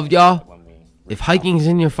offense, I love y'all. when we If hiking's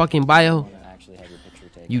in your fucking bio, actually have your picture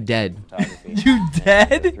taken. you dead. Photography. You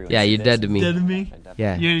dead? Yeah, you're dead to me. Dead to me?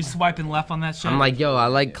 Yeah. You're swiping left on that shit. I'm like, yo, I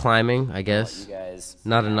like climbing, I You guess. guys,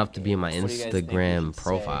 Not enough to be in my what do you guys think we Instagram should say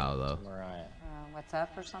profile, to though. Mariah? What's up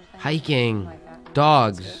or something? Hiking, Like that.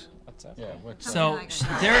 dogs. What's up? So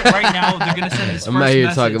they're right now. They're gonna send this I'm first out here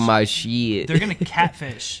message. talking my shit. They're gonna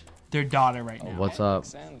catfish their daughter right now. What's up?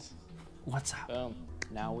 Send. What's up? Boom.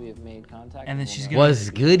 Now we have made contact. And then We'll she's know- gonna What's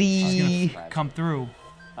goody? come through.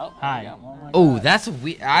 Oh, Hi. there we go. Oh, that's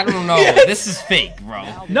weird. I don't know. This is fake, bro.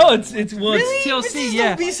 No, it's TLC.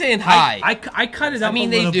 Yeah. Be saying hi. I cut it up. I mean,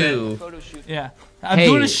 a they little do. Photo shoot. Bit. Yeah. I'm Hey.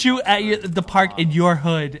 doing a shoot at the park in your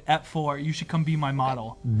hood at 4. You should come be my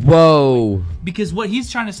model. Whoa. Because what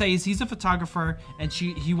he's trying to say is he's a photographer and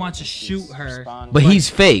he wants to shoot her. Respond. But he's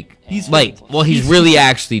fake. He's like, fake. well, he's He's- really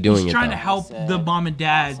actually doing He's it. trying to Though. help the mom and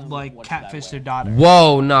dad like catfish their daughter.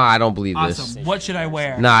 Whoa, no, I don't believe this. Awesome. What should I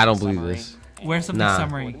wear? Nah, I don't believe this. Wear something Nah.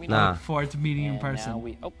 summary. Nah. For it to meeting in And now person.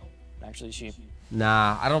 we. Oh, actually, she.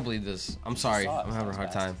 Nah, I don't believe this. I'm sorry. I'm having a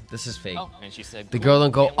hard time. This is fake. Oh, and she said. The girl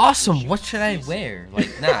don't go, awesome, what should I wear? Like,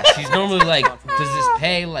 nah, she's normally like, does this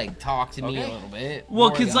pay? Like, talk to me a little bit. Well,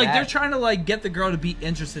 more because than like they're that. trying to like get the girl to be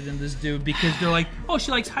interested in this dude because they're like, oh,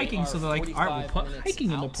 she likes hiking, so they're like, all right, we'll put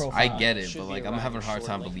hiking in the profile. I get it, but like, I'm having a hard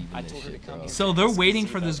time believing this shit, bro. So they're waiting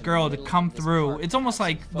for this girl to come through. It's almost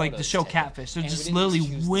like the show Catfish. They're just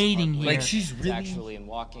literally waiting here. Like, she's really actually in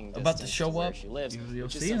walking about to distance show where up? She lives, You'll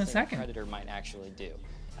which is see in a something second. Predator might actually do.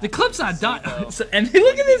 The clip's not done. So, and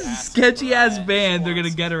look at this sketchy ass band they're gonna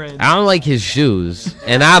get her in. I don't like his shoes,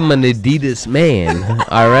 and I'm an Adidas man,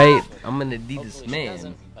 alright? I'm an Adidas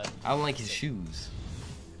man. I don't like his shoes.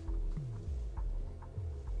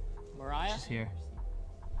 Mariah, She's here.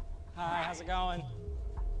 hi, how's it going?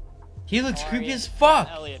 He looks How are creepy you? as fuck.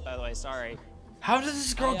 Elliot, by the way, sorry. How does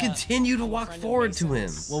this girl continue to walk forward to him?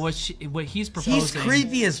 Well, what he's proposing He's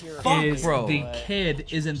creepy as fuck, is bro. the kid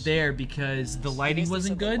isn't there because the lighting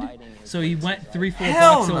wasn't good, so he went 3-4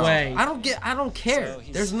 Hell blocks no. away. I don't care. So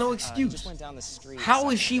he's, There's no He excuse. just went down the street. How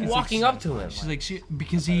is she walking up to him? She's like,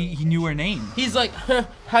 because he knew her name. He's like, huh,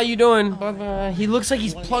 how you doing? Blah, blah. He looks like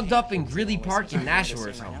he's plugged up in Greeley Park in Nashua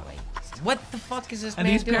or something. What the fuck is this And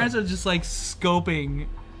man these doing? parents are just like scoping.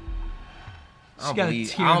 I She got a don't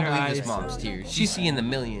tear in her believe this eyes. mom's tears. She's seeing the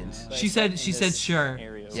millions. She said sure. So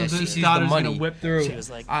Yeah, she the sees the daughter's money. gonna whip through. She was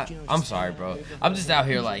like, I'm sorry, bro. I'm just out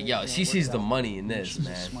here like, yo, she sees the money in this,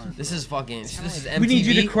 man. This is fucking, this is MTV. We need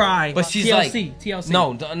you to cry. But she's TLC.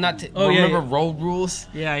 no, not. Oh, yeah, remember yeah. Road Rules?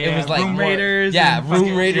 Yeah, It yeah. was like Room more- Raiders. Yeah, and Room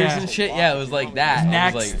fucking- Raiders yeah. and shit. Yeah, it was like that.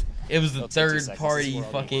 Next. It was like. It was the 2 third seconds. party This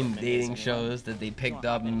world fucking becomes dating amazing. shows that they picked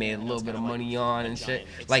up and made a little bit of money on and shit.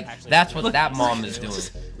 Like, that's what that mom is doing.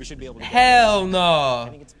 we should be able to Hell no.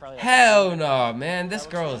 think it's probably like- Hell no, man. This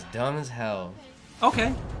girl is dumb as hell.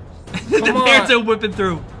 Okay. The Come parents on. are whipping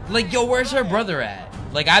through. Like, yo, where's her brother at?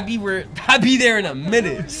 Like, I'd be there in a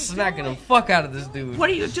minute, smacking the fuck out of this dude. What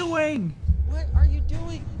are you doing? What are you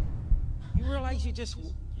doing? You realize you just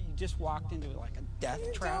walked into like a death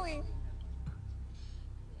trap?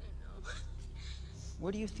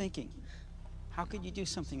 What are you thinking? How could you do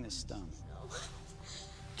something this dumb?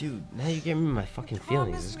 Dude, now you get me my fucking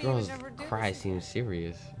feelings. This girl's cry seems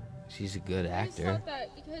serious. She's a good I just actor. thought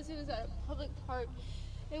that because it was at a public park,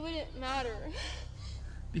 it wouldn't matter.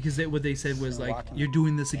 Because what they said was like, you're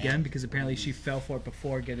doing this again because apparently she fell for it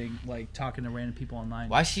before getting like talking to random people online.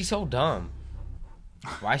 Why is she so dumb?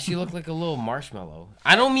 Why she look like a little marshmallow?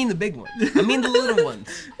 I don't mean the big ones. I mean the little ones.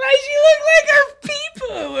 Why she look like her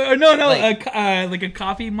people? Or no, Like- like a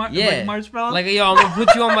coffee Yeah, like marshmallow. Like, yo, I'm gonna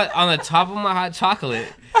put you on the top of my hot chocolate,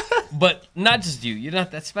 but not just you. You're not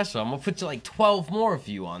that special. I'm gonna put you like 12 more of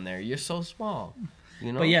you on there. You're so small.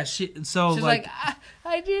 You know. But yeah, she's She's like,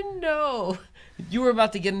 I didn't know. You were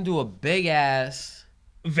about to get into a big ass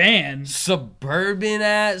van. suburban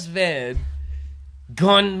ass van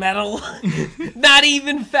Gunmetal. Not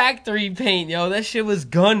even factory paint, yo. That shit was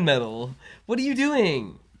gunmetal. What are you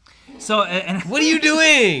doing? So and what are you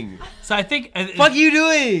doing? So I think fuck you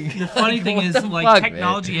doing? The funny thing is, like, fuck,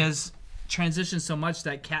 technology has transitioned so much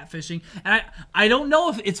that catfishing, and I don't know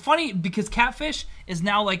if it's funny because catfish is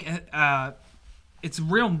now like it's a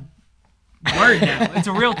real word now. It's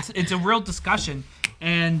a real discussion,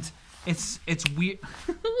 and it's weird.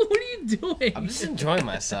 What are you doing? I'm just enjoying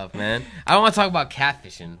myself, man. I don't want to talk about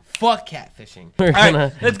catfishing. Fuck catfishing. All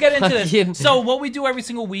right, let's get into this. So what we do every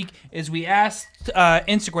single week is we ask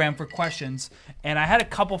Instagram for questions, and I had a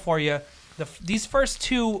couple for you. These first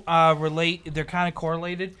two relate; they're kind of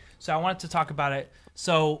correlated. So I wanted to talk about it.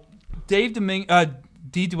 So D.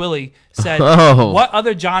 DeWilly said, "What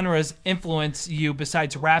other genres influence you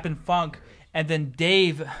besides rap and funk?" And then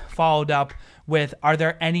Dave followed up with, "Are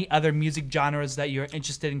there any other music genres that you're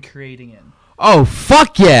interested in creating in?" Oh,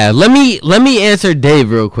 fuck yeah. Let me answer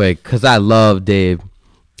Dave real quick, because I love Dave.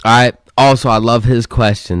 All right. Also, I love his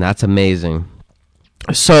question. That's amazing.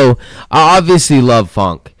 So, I obviously love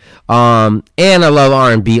funk. And I love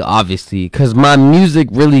R&B, obviously, because my music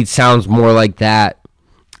really sounds more like that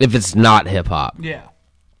if it's not hip-hop. Yeah.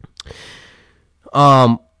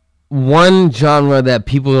 One genre that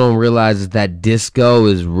people don't realize is that disco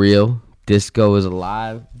is real. Disco is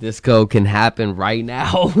alive. Disco can happen right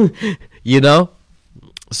now. You know?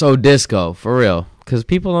 So disco, for real. Because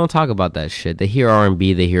people don't talk about that shit. They hear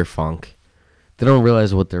R&B, they hear funk. They don't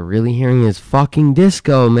realize what they're really hearing is fucking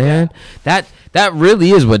disco, man. That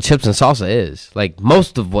really is what chips and salsa is. Like,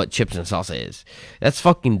 most of what chips and salsa is. That's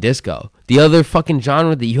fucking disco. The other fucking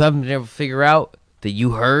genre that you haven't been able to figure out that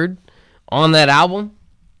you heard on that album?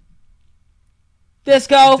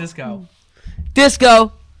 Disco.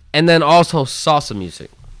 Disco. And then also salsa music.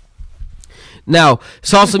 Now,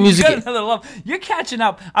 salsa music. You got another love. You're catching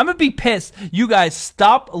up. I'm gonna be pissed. You guys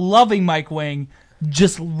stop loving Mike Wang,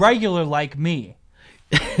 just regular like me.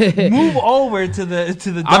 Move over to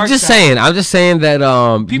the dark I'm just side. saying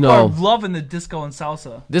that People are loving the disco and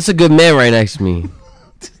salsa. This is a good man right next to me.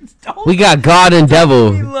 We got God and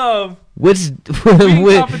devil. We love. Which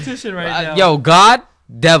competition right now. Yo, God,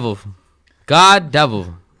 devil. God,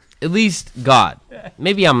 devil. At least God.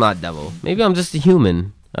 Maybe I'm not devil. Maybe I'm just a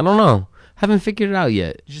human. I don't know. Haven't figured it out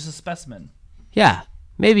yet. You're just a specimen. Yeah.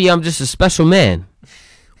 Maybe I'm just a special man.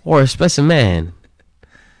 Or a specimen.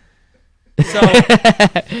 So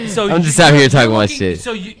I'm just out here talking about shit.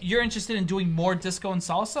 So you're interested in doing more disco and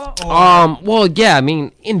salsa? Or? Well, yeah. I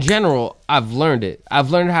mean, in general, I've learned it.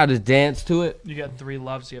 I've learned how to dance to it. You got 3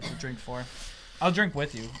 loves you have to drink for. I'll drink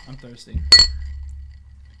with you. I'm thirsty.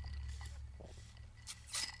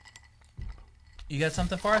 You got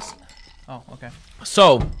something for us? Oh, okay.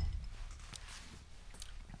 So,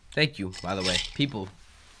 thank you, by the way, people.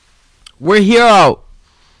 We're here out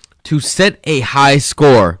to set a high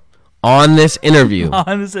score on this interview.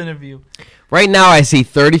 Right now, I see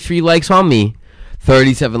 33 likes on me,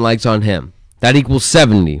 37 likes on him. That equals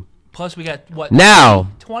 70. Plus, we got what?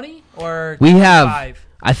 Now, 20 or we 25? have.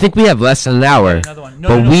 I think we have less than an hour. Another one.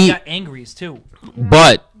 No, we got Angries too.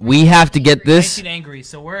 But we have to get this. 19 Angries,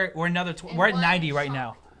 so we're another. We're at 90 right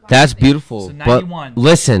now. That's beautiful. So 91. But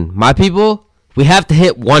listen, my people, we have to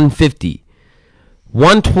hit 150.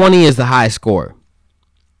 120 is the high score.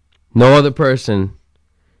 No other person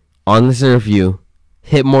on this interview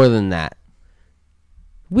hit more than that.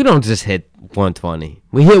 We don't just hit 120.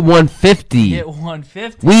 We hit 150. Hit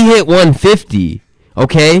 150. We hit 150.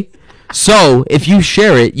 Okay? So, if you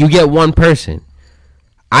share it, you get one person.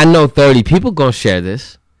 I know 30 people gonna share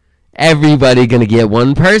this. Everybody gonna get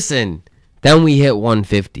one person. Then we hit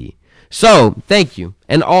 150. So, thank you.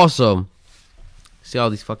 And also, see all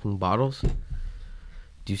these fucking bottles?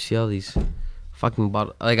 Do you see all these fucking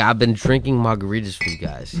bottles? Like, I've been drinking margaritas for you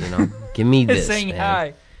guys, you know? Give me this, saying man.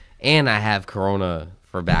 hi. And I have Corona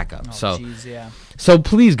for backup. Oh, geez, yeah. So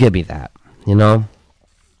please give me that, you know?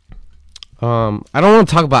 I don't want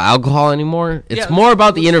to talk about alcohol anymore. It's more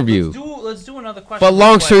about the interview. Let's do another question. But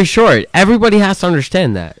long story short, everybody has to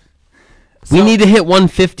understand that. We need to hit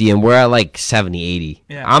 150 and we're at like 70, 80.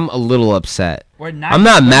 Yeah. I'm a little upset. We're at 90, I'm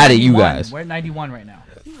not mad at 91. you guys. We're at 91 right now.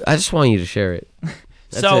 I just want you to share it.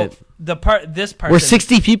 That's so it. This person. We're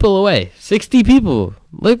 60 people away. 60 people.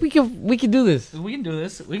 Like we can do this. We can do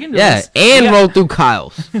this. We can do Yeah, this. and roll through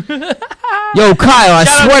Kyle's. Yo, Kyle, I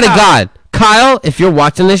Shout out swear to Kyle. God. Kyle, if you're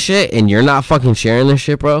watching this shit and you're not fucking sharing this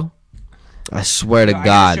shit, bro, I swear to I God.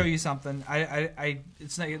 gotta show you something.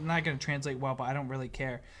 It's not gonna translate well, but I don't really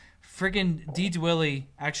care. Friggin' D. DeWilly,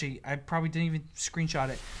 actually, I probably didn't even screenshot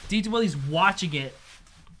it. D. DeWilly's watching it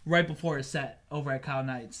right before his set over at Kyle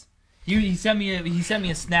Knight's. He sent me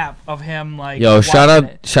a snap of him like. Yo, shout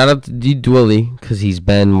watching it. out to D Dwilly because he's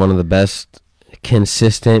been one of the best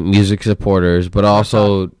consistent music supporters, but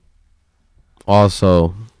also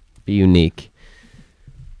Be Unique.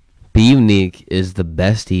 Be Unique is the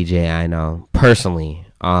best DJ I know personally.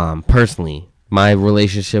 My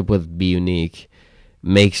relationship with Be Unique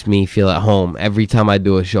makes me feel at home every time I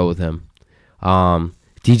do a show with him.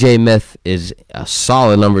 DJ Myth is a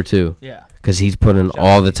solid number 2. Yeah. Because he's put in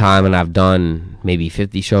all the time, and I've done maybe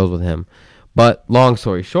 50 shows with him. But long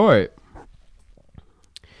story short,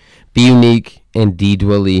 Be Unique and D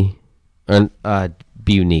Dwilly,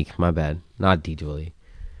 Be Unique, my bad, not D Dwilly.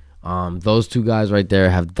 Those two guys right there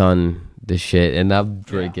have done the shit, and I'm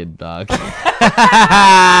drinking, dog. I'm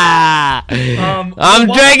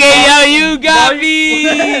drinking, yo. You got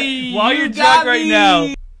me. While you're drunk right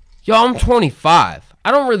now. Yo, I'm 25. I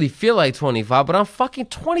don't really feel like 25, but I'm fucking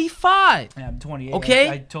 25. Yeah, I'm 28. Okay?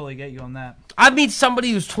 I totally get you on that. I meet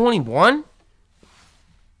somebody who's 21.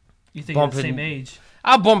 You think you're the same age?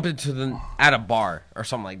 I'll bump into them at a bar or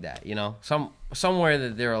something like that, you know? Somewhere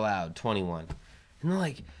that they're allowed, 21. And they're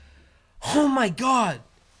like, oh my God.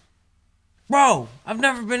 Bro, I've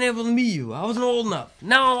never been able to meet you. I wasn't old enough.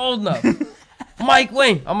 Now I'm old enough. Mike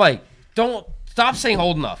Wayne. I'm like, don't stop saying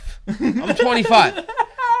old enough. I'm 25.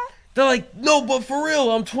 They're like, no, but for real,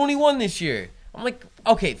 I'm 21 this year. I'm like,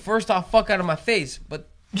 okay, first off, fuck out of my face. But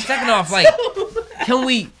second off, like,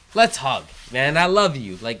 let's hug, man. I love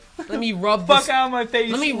you. Like, let me rub Fuck out of my face.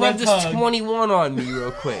 Let me rub this hug. 21 on me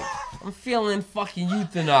real quick. I'm feeling fucking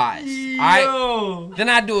euthanized. Yo. Then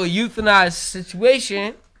I do a euthanized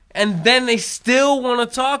situation, and then they still want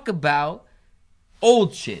to talk about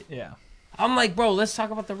old shit. Yeah. I'm like, bro, let's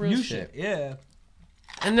talk about the real New shit. Yeah.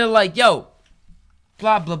 And they're like, yo,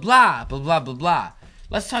 blah, blah, blah, blah, blah, blah, blah.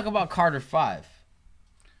 Let's talk about Carter 5.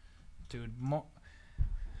 Dude,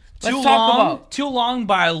 Too Long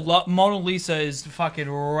by Mona Lisa is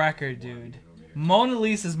fucking record, dude. Mona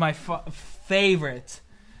Lisa is my favorite.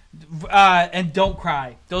 And Don't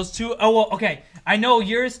Cry. Those two. Oh, well, okay. I know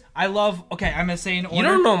yours. I love. Okay, I'm gonna say in order. You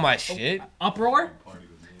don't know my shit. Uproar? All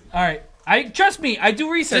right. Trust me. I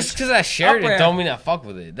do research. Just because I shared it don't mean I fuck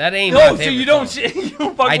with it. That ain't no, my so favorite you don't. song. You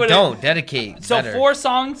don't fuck with it. I don't. Dedicate. So better. The four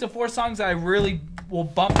songs that I really will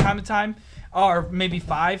bump time to time, or maybe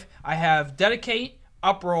 5. I have Dedicate,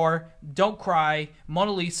 Uproar, Don't Cry,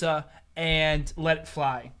 Mona Lisa, and Let It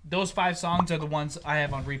Fly. Those 5 songs are the ones I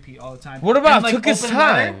have on repeat all the time. What about and, like, Took His Open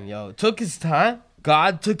Time? Letter? Yo, Took His Time?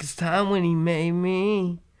 God took his time when he made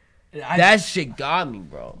me. That shit got me,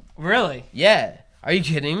 bro. Really? Yeah. Are you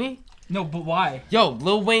kidding me? No, but why? Yo,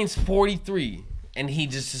 Lil Wayne's 43, and he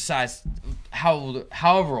just decides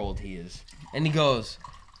however old he is. And he goes,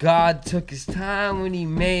 God took his time when he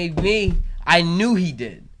made me. I knew he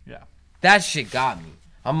did. Yeah. That shit got me.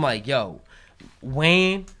 I'm like, yo,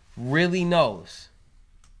 Wayne really knows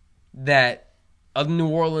that a New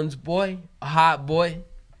Orleans boy, a hot boy,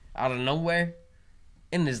 out of nowhere,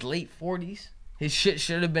 in his late 40s, his shit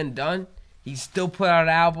should have been done. He still put out an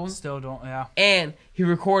album. Still don't, yeah. And he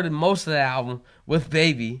recorded most of the album with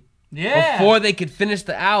Baby. Yeah. Before they could finish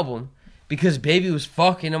the album because Baby was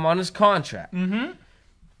fucking him on his contract. Mm-hmm.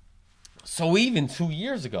 So even 2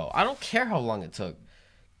 years ago, I don't care how long it took.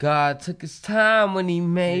 God took his time when he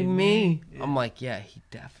made me. Yeah. I'm like, yeah, he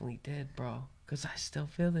definitely did, bro. Because I still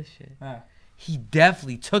feel this shit. Yeah. He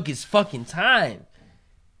definitely took his fucking time.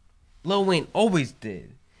 Lil Wayne always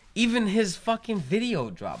did. Even his fucking video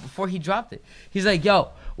drop, before he dropped it, he's like, yo,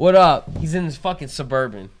 what up? He's in his fucking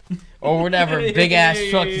Suburban. Or whatever big ass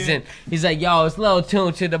truck he's in. He's like, yo, it's Lil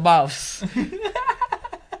Tune to the boss.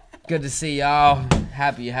 Good to see y'all.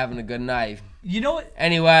 Happy you're having a good night. You know what?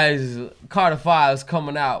 Anyways, Carter 5 is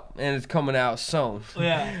coming out, and it's coming out soon.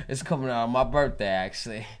 Yeah. It's coming out on my birthday,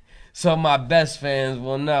 actually. So my best fans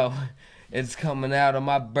will know it's coming out on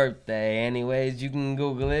my birthday. Anyways, you can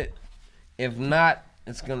Google it. If not,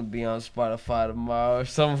 it's going to be on Spotify tomorrow or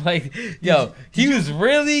something like that. Yo, he was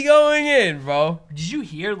really going in, bro. Did you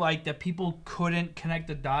hear, like, that people couldn't connect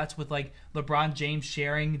the dots with, like, LeBron James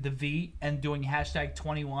sharing the V and doing hashtag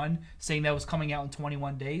 21, saying that was coming out in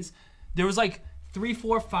 21 days? There was, like, 3,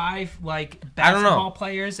 4, 5, like, basketball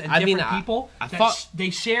players and different people. I thought they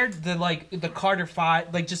shared the Carter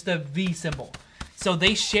 5, like, just the V symbol. So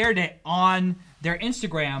they shared it on their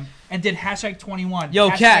Instagram and did hashtag 21. Yo,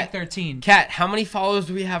 hashtag Kat. 13. Kat, how many followers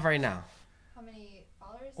do we have right now? How many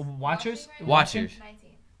followers? Watchers? Watchers. 19.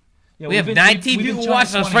 Yeah, we have 19 people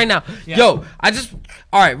watching us right now. Yeah. Yo,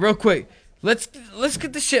 all right, real quick. Let's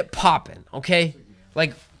get the shit popping, okay?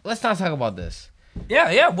 Like, let's not talk about this.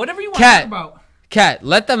 Yeah, whatever you want to talk about. Kat,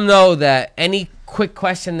 let them know that any quick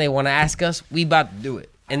question they want to ask us, we about to do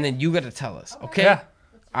it. and then you gotta tell us. Okay. Yeah.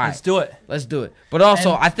 All right. Let's do it. Let's do it. But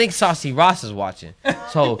also, I think Saucy Ross is watching.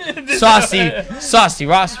 So Saucy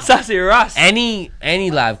Ross. Any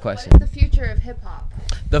live question? What's the future of hip hop?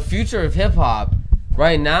 The future of hip hop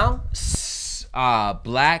right now,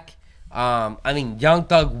 Black. I mean, Young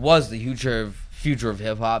Thug was the future of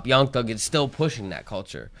hip hop. Young Thug is still pushing that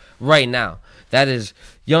culture right now. That is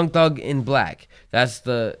Young Thug in Black. That's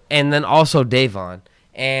and then also Davon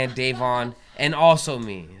and also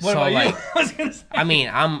me. What so about like, you? I was gonna say. I mean,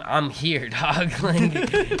 I'm here, dog.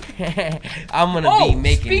 Like, I'm gonna be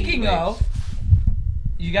making. Speaking of,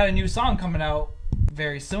 you got a new song coming out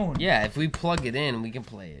very soon. Yeah, if we plug it in, we can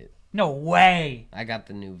play it. No way. I got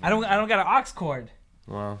the new. I don't got an aux cord.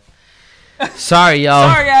 Well, sorry, y'all.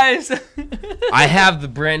 Sorry, guys. I have the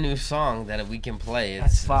brand new song that we can play.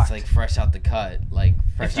 It's like fresh out the cut. Like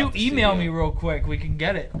fresh if you out the email studio. me real quick, we can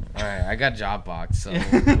get it. All right, I got Jobbox, so we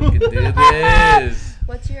can do this.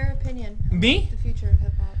 What's your opinion? Me? The future of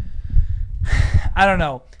hip hop. I don't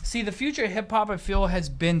know. See, the future of hip hop, I feel, has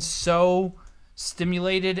been so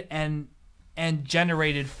stimulated and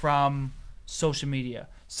generated from social media.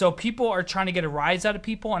 So people are trying to get a rise out of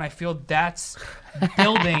people, and I feel that's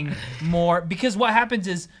building more. Because what happens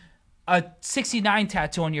is a 69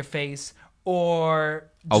 tattoo on your face, or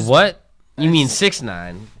A what? You mean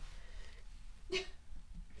 6'9"?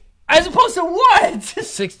 As opposed to what?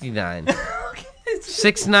 69.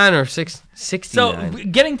 6'9" or 69. So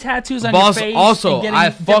getting tattoos on Balls- your face. also, and getting I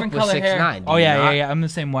fuck different with color 6'9", hair. do Oh you yeah, not? yeah. I'm the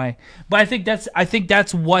same way. But I think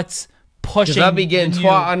that's what's pushing. Cause I be getting the new-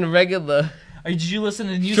 twat on the regular. Did you listen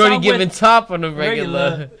to the new Shorty song giving with top on the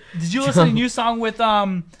regular. Did you listen to the new song with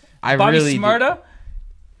Bobby really Smurda?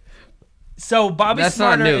 So Bobby That's Smurda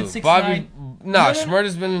not new. and 6ix9ine. Bobby, no,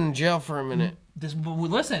 Smurda's been in jail for a minute.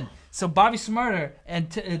 Listen. So Bobby Smurda and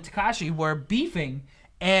Tekashi were beefing,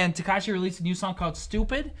 and Tekashi released a new song called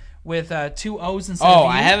 "Stupid" with 2 O's instead of Oh, E.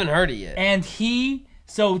 I haven't heard it yet. And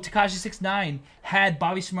so Tekashi 6ix9ine had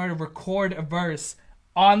Bobby Smurda record a verse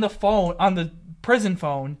on the phone, on the prison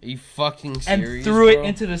phone. Are you fucking And serious, threw bro? it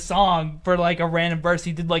into the song for like a random verse.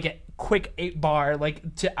 He did like a quick 8-bar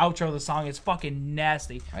like to outro the song. It's fucking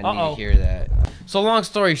nasty. I need to hear that. So long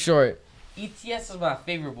story short, ETS is my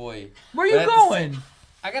favorite boy. Where you going?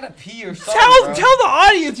 I gotta pee or something. Tell bro. the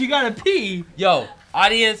audience you gotta pee. Yo,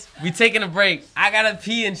 audience, we taking a break. I gotta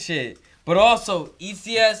pee and shit. But also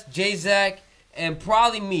ETS, J-Zack, and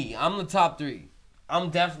probably me. I'm the top 3. I'm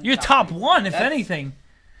definitely. You're top 1 if anything.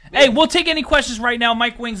 Hey, we'll take any questions right now.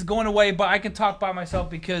 Mike Wing's going away, but I can talk by myself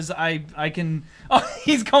because I can. Oh,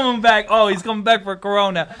 he's coming back. Oh, he's coming back for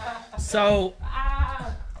Corona. So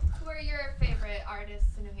Who are your favorite artists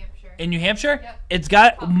in New Hampshire? in New Hampshire, Yep. it's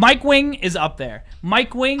got Mike Wing is up there.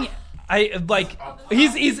 Mike Wing,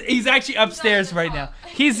 he's actually upstairs right now.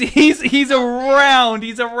 He's around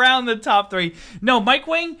the top 3. No, Mike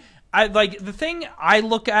Wing. The thing I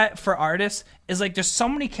look at for artists is like there's so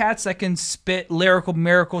many cats that can spit lyrical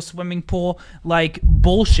miracle swimming pool like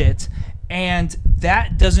bullshit, and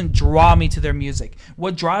that doesn't draw me to their music.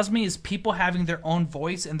 What draws me is people having their own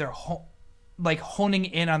voice and their honing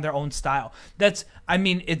in on their own style.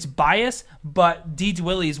 It's bias, but D.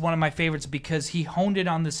 Willie is one of my favorites because he honed in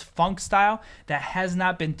on this funk style that has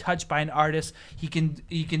not been touched by an artist. He can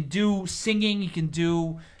do singing, he can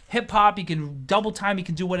do hip hop, he can double time, he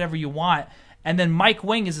can do whatever you want. And then Mike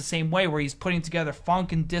Wing is the same way, where he's putting together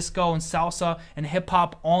funk and disco and salsa and hip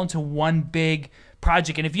hop all into one big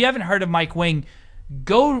project. And if you haven't heard of Mike Wing,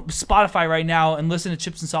 go Spotify right now and listen to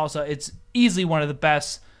Chips and Salsa. It's easily one of the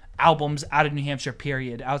best albums out of New Hampshire,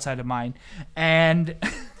 period, outside of mine. And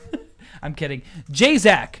I'm kidding.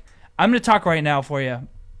 J-Zack, I'm going to talk right now for you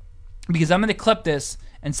because I'm going to clip this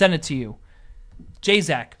and send it to you.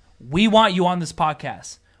 J-Zack, we want you on this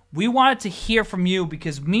podcast. We wanted to hear from you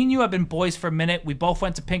because me and you have been boys for a minute. We both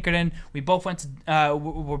went to Pinkerton. We both went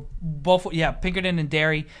to Pinkerton and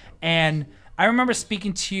Derry. And I remember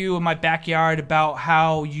speaking to you in my backyard about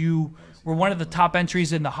how you were one of the top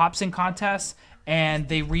entries in the Hobson contest, and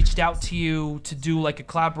they reached out to you to do like a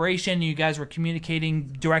collaboration. You guys were communicating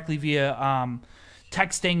directly via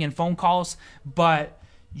texting and phone calls, but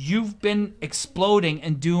you've been exploding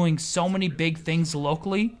and doing so many big things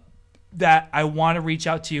locally that I want to reach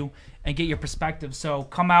out to you and get your perspective. So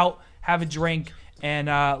come out, have a drink, and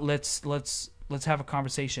let's have a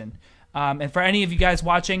conversation. And for any of you guys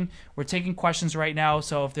watching, we're taking questions right now.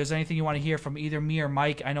 So if there's anything you want to hear from either me or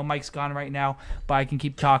Mike, I know Mike's gone right now, but I can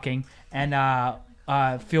keep talking. And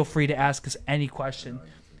feel free to ask us any question.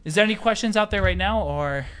 Is there any questions out there right now,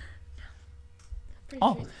 or?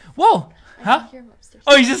 Oh, whoa! Huh? hear him upstairs.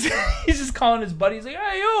 Oh, he's just calling his buddy. He's like,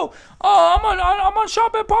 hey, yo, I'm on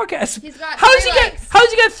Shop at Podcast. He's got How does 3 he get? likes. How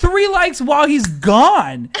does he get 3 likes while he's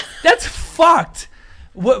gone? That's fucked.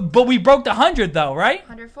 But we broke the 100 though, right?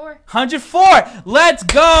 104. 104. Let's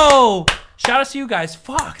go. Shout out to you guys.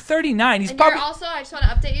 Fuck, 39. He's And probably. you're also, I just want to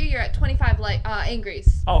update you, you're at 25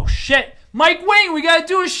 angries. Oh shit, Mike Wing, we gotta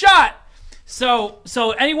do a shot. So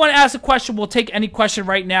anyone asks a question, we'll take any question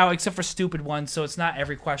right now, except for stupid ones. So it's not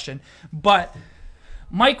every question, but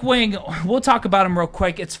Mike Wing, we'll talk about him real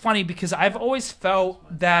quick. It's funny because I've always felt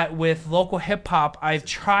that with local hip hop, I've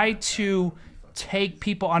tried to take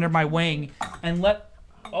people under my wing and let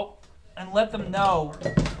them know.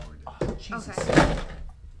 Oh, Jesus. Okay.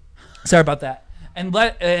 Sorry about that.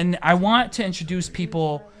 And I want to introduce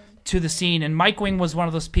people to the scene. And Mike Wing was one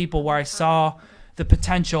of those people where I saw the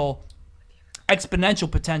potential, exponential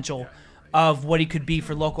potential of what he could be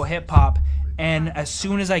for local hip hop. And as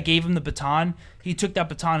soon as I gave him the baton, he took that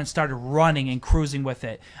baton and started running and cruising with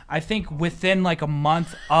it. I think within like a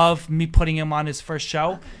month of me putting him on his first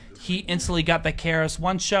show, he instantly got that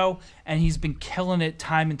KRS-One show, and he's been killing it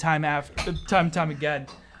time and time again.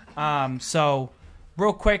 So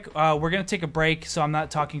real quick, we're going to take a break, so I'm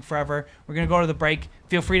not talking forever. We're going to go to the break.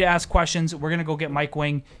 Feel free to ask questions. We're going to go get Mike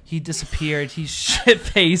Wing. He disappeared. He's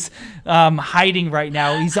shit-faced, hiding right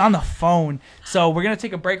now. He's on the phone. So we're going to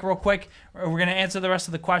take a break real quick. We're going to answer the rest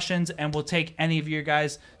of the questions, and we'll take any of you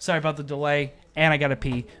guys. Sorry about the delay, and I got to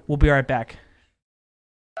pee. We'll be right back.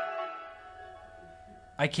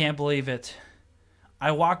 I can't believe it.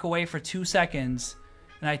 I walk away for 2 seconds,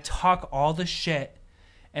 and I talk all the shit,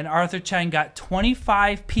 and Arthur Cheng got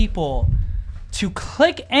 25 people to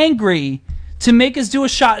click angry to make us do a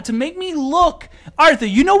shot, to make me look. Arthur,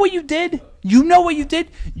 you know what you did? You know what you did?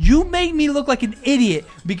 You made me look like an idiot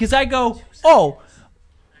because I go, oh,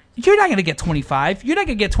 you're not going to get 25. You're not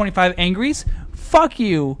going to get 25 angries. Fuck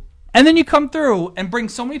you. And then you come through and bring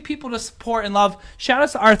so many people to support and love. Shout out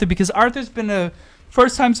to Arthur because Arthur's been a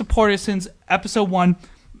first-time supporter since episode 1.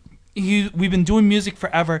 We've been doing music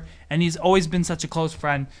forever, and he's always been such a close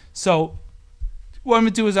friend. So what I'm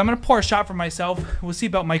going to do is I'm going to pour a shot for myself. We'll see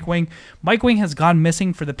about Mike Wing. Mike Wing has gone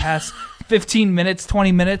missing for the past 15 minutes,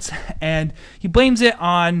 20 minutes, and he blames it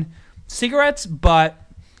on cigarettes, but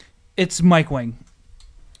it's Mike Wing.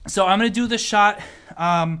 So I'm going to do this shot.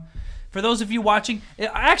 For those of you watching,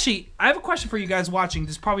 actually, I have a question for you guys watching.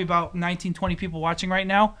 There's probably about 19, 20 people watching right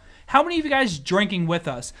now. How many of you guys drinking with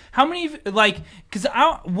us? How many of, like, because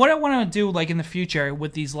what I want to do, like, in the future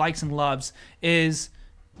with these likes and loves is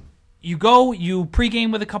you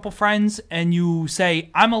pregame with a couple friends and you say,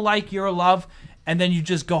 I'm a like, you're a love, and then you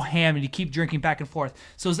just go ham and you keep drinking back and forth.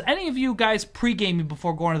 So is any of you guys pregaming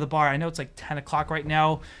before going to the bar? I know it's like 10 o'clock right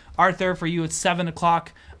now. Arthur, for you, it's 7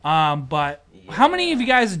 o'clock. But how many of you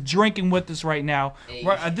guys are drinking with us right now?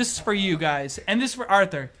 This is for you guys, and this is for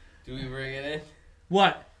Arthur. Do we bring it in?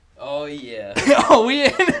 What? Oh, yeah. Oh, we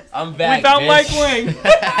in? I'm back, We found bitch. Mike Wing.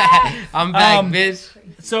 I'm back, bitch.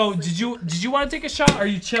 So, did you want to take a shot, or are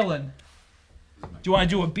you chilling? Do you want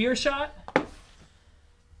to do a beer shot?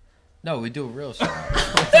 No, we do a real shot.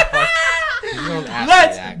 What the fuck? You don't ask me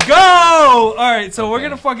Let's that. go! All right, so we're Okay.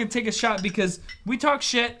 going to fucking take a shot because we talk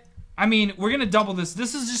shit. I mean, we're going to double this.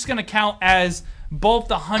 This is just going to count as both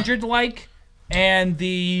the 100 like and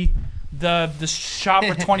the shot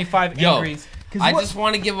for 25 Yo, angries. I just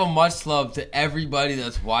want to give a much love to everybody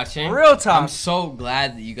that's watching. Real talk. I'm so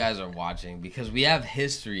glad that you guys are watching because we have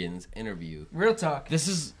history in this interview. Real talk. This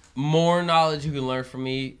is more knowledge you can learn from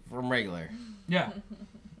me from regular. Yeah.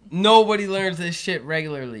 Nobody learns this shit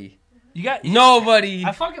regularly. Nobody. Nobody.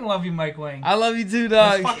 I fucking love you, Mike Wing. I love you too,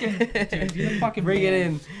 dog. Dude, you're the fucking Bring it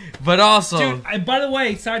man. in. But also, Dude, by the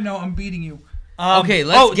way, side note, I'm beating you. Okay,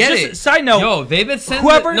 let's get just it. Side note. Yo, they've been sending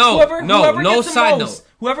whoever no gets the side most, note.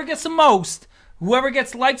 Whoever gets the most, whoever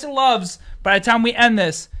gets likes and loves, by the time we end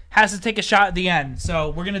this, has to take a shot at the end. So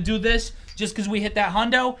we're gonna do this just because we hit that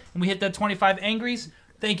hundo and we hit that 25 angries.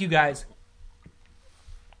 Thank you guys.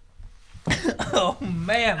 Oh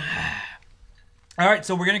man. All right,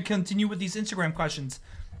 so we're gonna continue with these Instagram questions.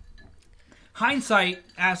 Hindsight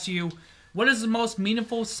asks you, what is the most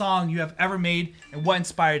meaningful song you have ever made and what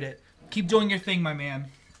inspired it? Keep doing your thing, my man.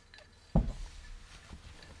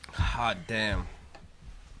 God damn.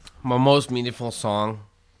 My most meaningful song.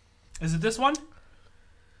 Is it this one?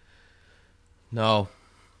 No.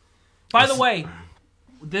 By the way,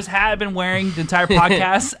 this hat I've been wearing the entire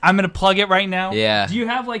podcast. I'm going to plug it right now. Yeah. Do you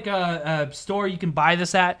have like a store you can buy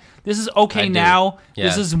this at? This is Okay I do. Now. Yeah.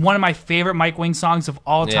 This is one of my favorite Mike Wing songs of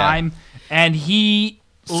all Yeah. time. And he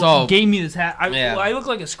So- gave me this hat. Yeah. I look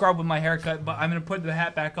like a scrub with my haircut, but I'm going to put the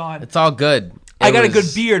hat back on. It's all good. I got a good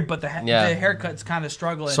was- beard, but the Yeah. haircut's kind of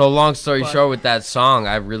struggling. So long story But- short, with that song,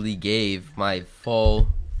 I really gave my full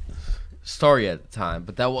story at the time,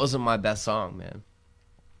 but that wasn't my best song, man.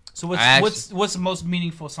 So I what's the most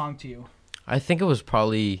meaningful song to you? I think it was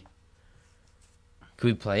probably. Could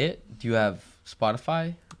we play it? Do you have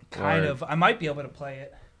Spotify? Kind Or- of. I might be able to play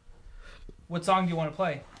it. What song do you want to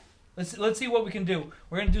play? Let's see what we can do.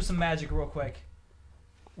 We're gonna do some magic real quick.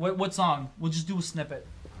 What song? We'll just do a snippet.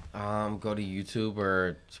 Go to YouTube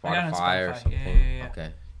or I got it on Spotify or Spotify. something. Yeah. Okay.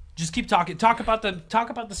 Just keep talking. Talk about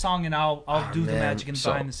the song, and I'll do the man. magic and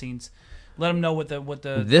So- behind the scenes. Let them know what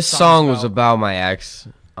the This song's song was about my ex.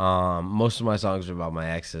 Most of my songs are about my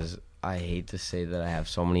exes. I hate to say that I have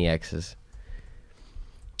so many exes,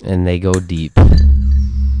 and they go deep.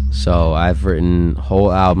 So I've written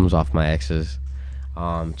whole albums off my exes.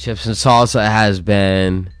 Chips and Salsa has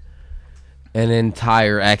been an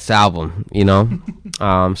entire ex album, you know.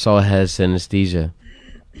 So has Synesthesia.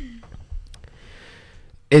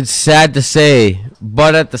 It's sad to say,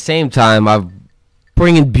 but at the same time, I'm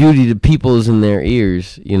bringing beauty to people's in their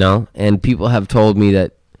ears, you know. And people have told me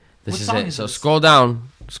that this What is song it. is So this? scroll down.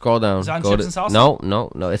 Scroll down. Is it on Go Chips to- and Salsa?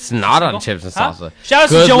 No. It's not on Chips and Huh? Salsa. Shout out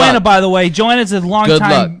to Good Joanna, luck. by the way. Joanna's a Good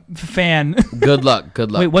longtime fan. Good luck.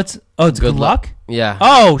 Good luck. Wait, what's? Oh, it's Good Luck? Yeah.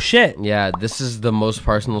 Oh shit. Yeah, this is the most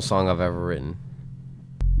personal song I've ever written.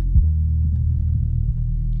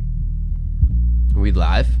 Are we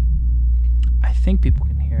live? I think people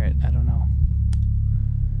can hear it. I don't know.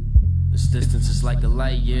 This distance is like a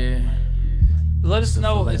light year. Let us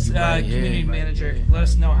know, like you right here, community right manager. Let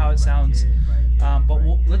us know how it sounds. But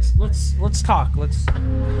let's talk. Let's.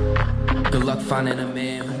 Good luck finding a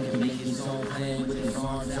man who can make his own plan with his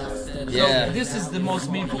arms outstretched. Yeah. So this is the most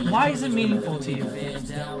meaningful. Why is it meaningful to you?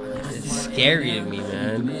 It's scary to me,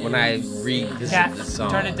 man, when I revisit Cat, this song.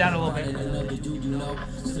 turn it down a little bit.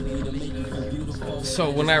 So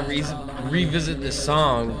when I revisit this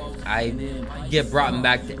song, I get brought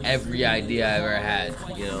back to every idea I ever had,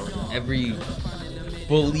 you know, every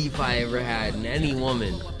belief I ever had in any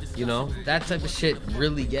woman, you know. That type of shit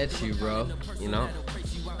really gets you, bro, you know.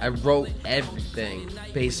 I wrote everything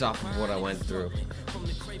based off of what I went through.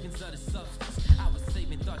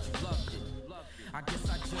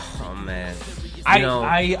 Oh man. You know,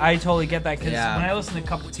 I totally get that because Yeah. when I listen to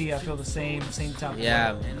Cup of Tea, I feel the same type.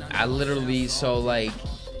 yeah, I literally, so like,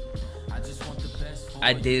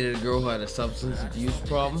 I dated a girl who had a substance abuse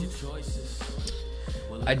problem.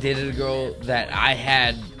 I dated a girl that I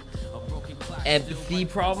had empathy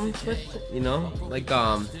problems with, you know? Like,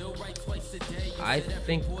 I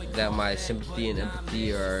think that my sympathy and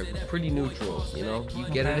empathy are pretty neutral, you know? You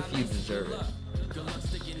get it if you deserve it.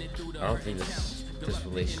 I don't think this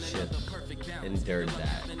relationship endured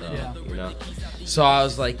that, though, Yeah. you know? So I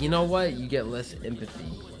was like, you know what? You get less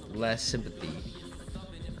empathy, less sympathy.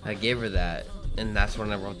 I gave her that, and that's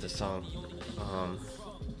when I wrote this song.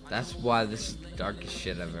 That's why this is the darkest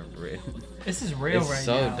shit I've ever written. This is real It's right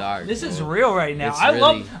so now. dark, This is dude. real right now. It's I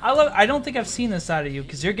really- love. I don't think I've seen this side of you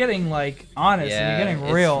because you're getting like honest and you're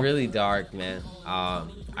getting real. It's really dark, man.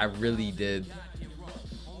 I really did.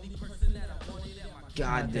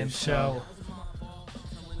 Goddamn show.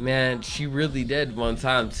 Man, she really did one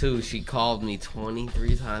time too. She called me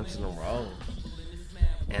 23 times in a row.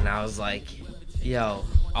 And I was like, yo,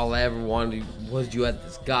 all I ever wanted was you at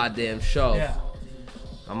this goddamn show. Yeah.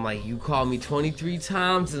 I'm like, you called me 23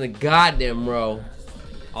 times in a goddamn row.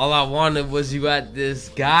 All I wanted was you at this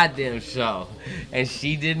goddamn show. And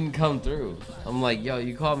she didn't come through. I'm like, yo,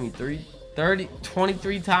 you called me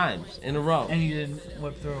 23 times in a row. And you didn't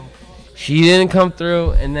whip through. She didn't come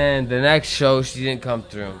through, and then the next show, she didn't come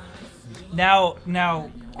through. Now.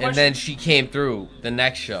 And then she came through the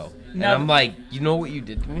next show. And Now- I'm like, you know what you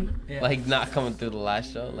did to me? Yeah. Like, not coming through the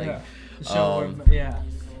last show? Like, Yeah. The show where- yeah.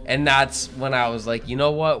 And that's when I was like, you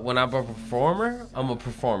know what? When I'm a performer, I'm a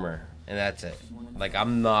performer. And that's it. Like,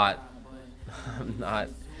 I'm not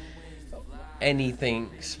anything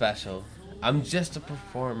special. I'm just a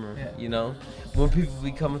performer, Yeah. you know? When people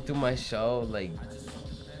be coming through my show, like,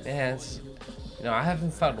 man, it's, you know, I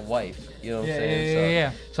haven't found a wife, you know what I'm saying?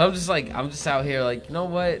 Yeah. So I'm just out here like, you know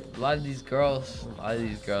what? A lot of these girls,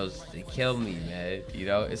 they kill me, man. You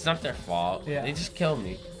know, it's not their fault. Yeah. They just kill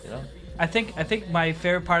me, you know? I think my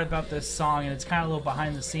favorite part about this song, and it's kind of a little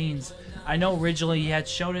behind the scenes. I know originally you had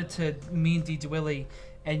showed it to me and D. DeWilly,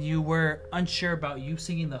 and you were unsure about you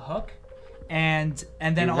singing the hook, and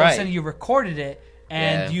then You're all of a right. sudden you recorded it,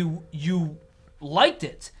 and Yeah. you liked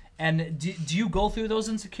it. And do you go through those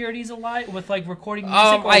insecurities a lot with like recording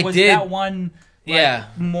music, or I was did. that one Yeah.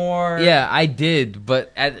 More. Yeah, I did,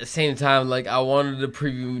 but at the same time, like I wanted to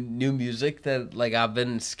preview new music that like I've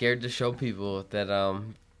been scared to show people that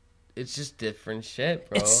it's just different shit,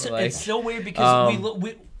 bro. It's so weird because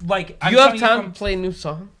we like. Do you have time to play a new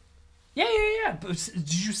song? Yeah. But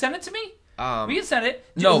did you send it to me? We can send it.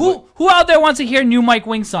 No. Who out there wants to hear new Mike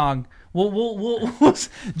Wing song? We'll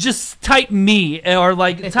just type me or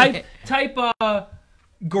like type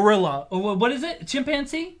gorilla or what is it?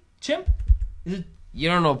 Chimpanzee? Chimp? Is it? You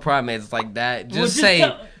don't know primates like that. Just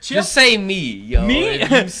Well, say me, yo. Me?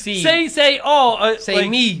 If you see. say Say like,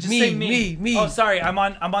 me, just me, say me. Oh, sorry, I'm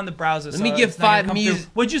on the browser. Let me get 5 me's.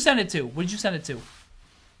 What'd you send it to?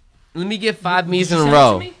 Let me get 5 me's Did in you a send it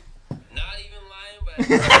row. to me? Not even lying,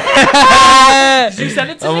 but Did you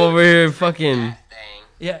send it to I'm me? over here fucking.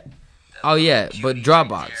 Yeah. Oh yeah, but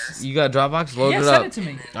Dropbox. You got Dropbox? Load it up. Send it to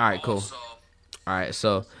me. All right, cool. All right,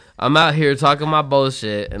 so I'm out here talking my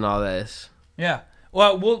bullshit and all this. Yeah.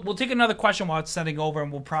 Well, we'll take another question while it's sending over,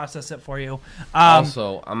 and we'll process it for you.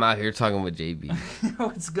 Also, I'm out here talking with JB.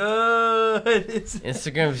 It's good.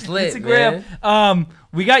 Instagram's lit, Instagram. man.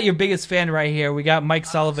 We got your biggest fan right here. We got Mike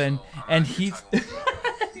Sullivan, and he's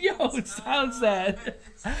yo, it sounds sad.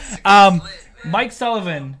 Mike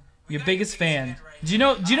Sullivan, your biggest fan. Do you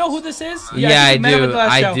know who this is? Yeah, I met him at the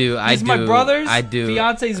last I show. do. He's my brother's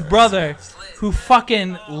fiance's brother, who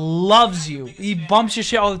fucking loves you. He bumps your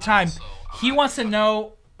shit all the time. He wants to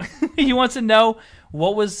know. He wants to know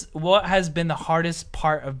what has been the hardest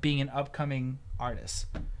part of being an upcoming artist.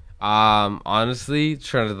 Honestly,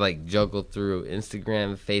 trying to like juggle through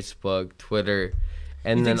Instagram, Facebook, Twitter,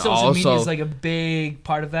 and you then think social also media is like a big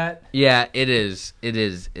part of that. Yeah, it is. It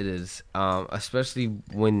is. Especially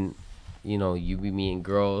when you be meeting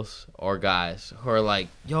girls or guys who are like,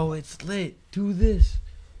 "Yo, it's lit. Do this."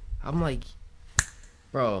 I'm like,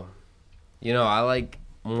 bro, I like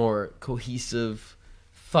more cohesive,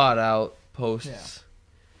 thought out posts.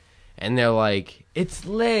 Yeah. And they're like, "It's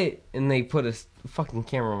lit," and they put a fucking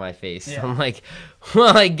camera in my face. Yeah. I'm like,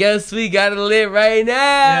 "Well, I guess we got it lit right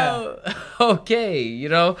now." Yeah. Okay,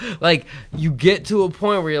 like you get to a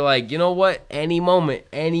point where you're like, you know what? Any moment,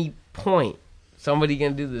 any point, somebody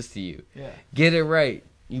gonna do this to you. Yeah. Get it right.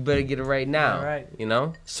 You better get it right now. All right.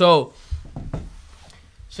 So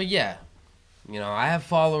yeah, I have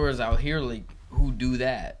followers out here like who do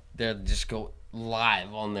that. They'll just go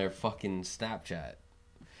live on their fucking Snapchat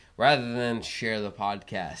rather than share the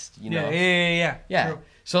podcast. Yeah. True.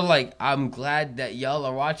 So like, I'm glad that y'all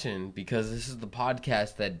are watching because this is the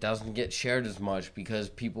podcast that doesn't get shared as much because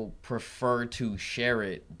people prefer to share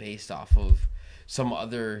it based off of some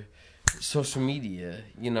other social media.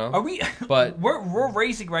 Are we? But we're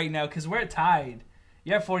racing right now because we're tied.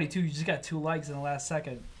 You're at 42. You just got 2 likes in the last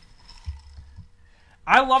second.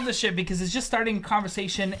 I love this shit because it's just starting a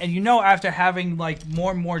conversation, and after having like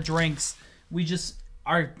more and more drinks,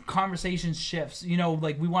 our conversation shifts.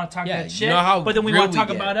 Like we want to talk that shit, but then we want to talk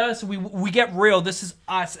about us. We get real. This is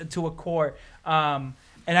us to a core. And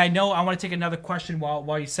I know I want to take another question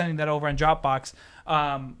while you're sending that over on Dropbox.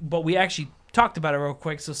 But we actually talked about it real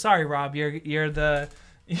quick. So sorry, Rob. You're the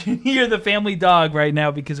you're the family dog right now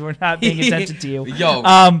because we're not paying attention to you.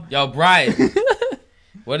 Yo, Brian.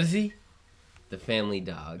 What is he? The family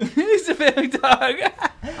dog. He's the family dog.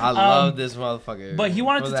 I love this motherfucker. But he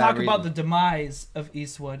wanted to talk about the demise of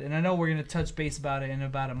Eastwood, and I know we're gonna touch base about it in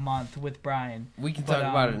about a month with Brian. We can talk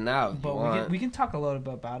about it now. But we can talk a little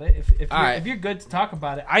bit about it if you're good to talk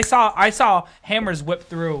about it. I saw hammers whip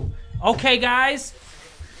through. Okay, guys,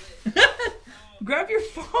 grab your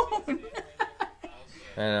phone.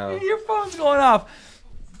 I know your phone's going off.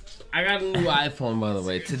 I got a new iPhone, by the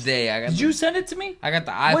way. Today, Did you send it to me? I got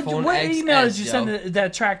the iPhone What XS, email did you send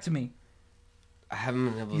that track to me? I haven't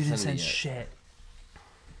been able to You didn't send send it yet. shit.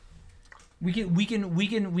 We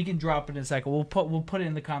can drop it in a second. We'll put it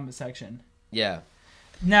in the comment section. Yeah.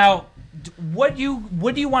 Now, what do you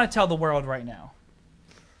want to tell the world right now?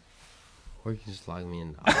 Or you can just log me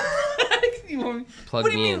in. Plug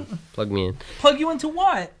me in. Plug me in. Plug you into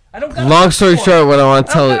what? I don't got. Long story short, what I want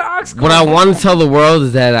to tell the world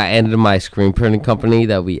is that I ended my screen printing company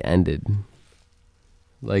that we ended.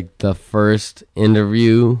 Like the first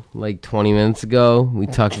interview, like 20 minutes ago, we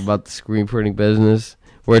talked about the screen printing business.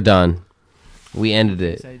 We're done. We ended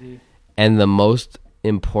it. And the most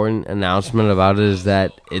important announcement about it is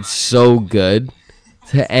that it's so good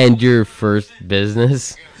to end your first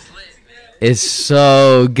business. It's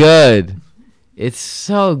so good. It's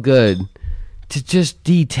so good to just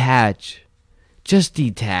detach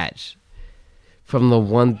from the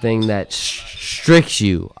one thing that restricts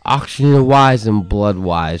you, oxygen-wise and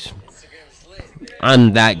blood-wise.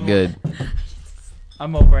 I'm that good.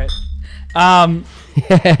 I'm over it.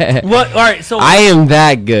 What? All right. So I am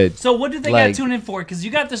that good. So what did they Like- gotta tune in for? Because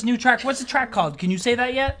you got this new track. What's the track called? Can you say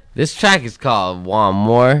that yet? This track is called Want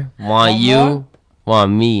More, Want Want You, More?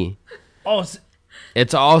 Want Me. Oh,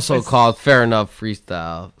 It's also called Fair Enough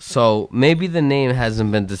Freestyle. So maybe the name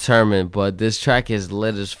hasn't been determined, but this track is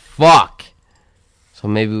lit as fuck. So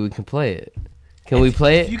maybe we can play it. Can we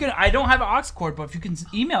play if it? you can. I don't have an aux cord, but if you can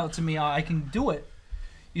email it to me, I can do it.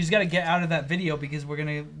 You just gotta get out of that video because we're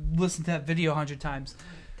gonna listen to that video 100 times.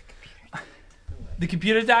 The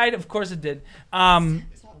computer died. Of course it did.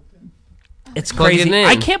 It's Plug it crazy. in.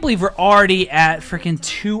 I can't believe we're already at freaking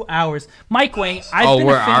 2 hours. Mike Wayne, I've been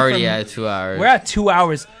We're a fan already from- at 2 hours. We're at 2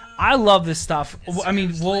 hours. I love this stuff. I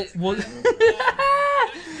mean, we'll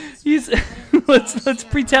let's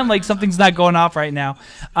pretend like something's not going off right now.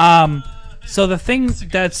 So the thing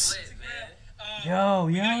that's yo,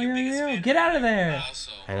 get out of there.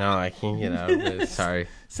 I know, I can't get out of it. Sorry.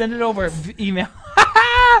 Send it over email.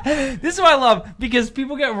 This is what I love because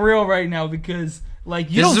people get real right now because like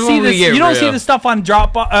you This don't is see when we this. get You don't see real. the stuff on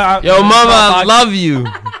Dropbox. Yo, mama, I Dropbox. love you.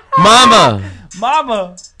 Mama.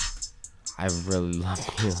 Mama. I really love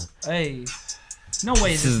you. Hey. No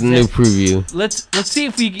way. This is the new preview. Let's see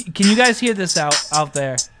if we can. You guys hear this out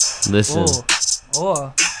there? Listen.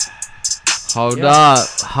 Oh. Hold Yeah. up.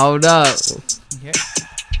 Hold up. Yeah.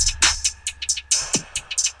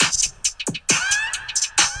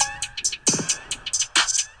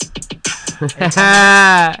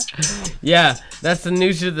 Yeah, that's the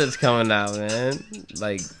new shit that's coming out, man.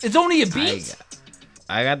 Like, it's only a beat.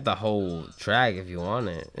 I got the whole track if you want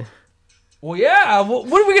it. Well, yeah. What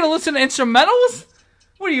are we gonna listen to instrumentals?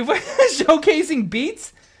 What are you showcasing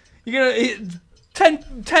beats? You're gonna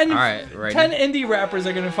 10 All right, ready? 10 indie rappers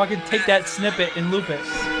are gonna fucking take that snippet and loop it.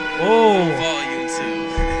 Oh.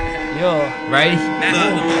 Yo. Ready?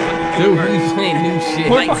 Dude, we playing new shit.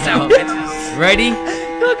 We're Lights fucking- out. Ready?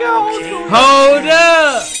 Look how old school. Hold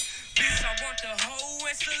up.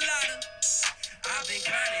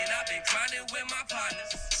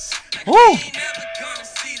 Woo.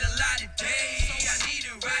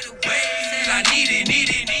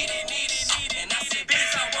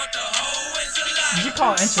 You should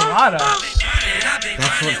call it enchilada.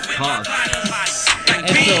 That's what it's called.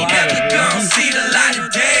 Enchilada.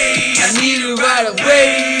 I need it right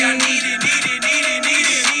away.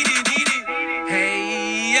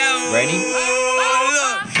 Ready?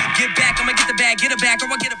 Get back, I'ma get the bag, get it back,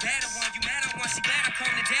 I'ma get a bad one. You mad I want, she glad I come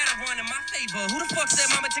to dad, I run in my favor. Who the fuck said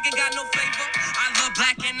mama chicken got no flavor? I love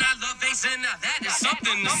black and I love Ace, and now that is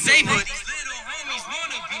something to savor. These little homies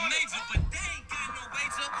wanna be major, but they ain't got no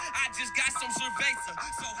wager. I just got some cerveza,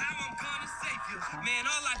 so how I'm gonna save you? Man,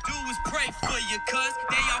 all I do is pray for you, cuz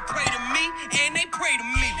they all pray to me, and they pray to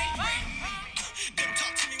me. Don't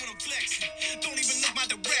talk to me when I'm flexing. Don't even look my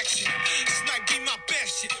direction. This might be my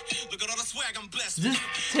best shit. Look at all the swag I'm blessed with.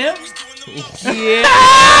 Tim?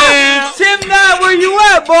 Yeah. Tim, Knott, where you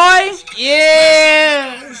at, boy?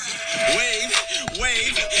 Yeah.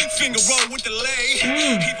 Wave, finger roll with the lay.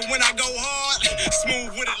 Even when I go hard,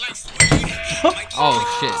 smooth with it like suede. Oh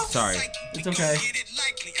shit, sorry. It's okay.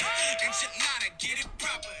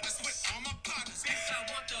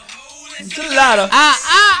 Enchilada.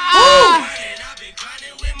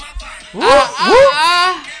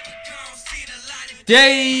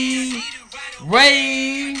 Day,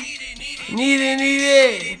 Ray, need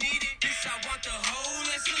it.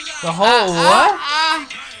 The whole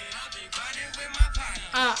what?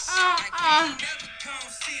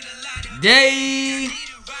 Day,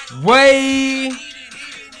 Ray.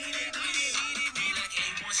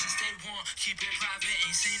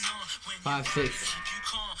 Five, six.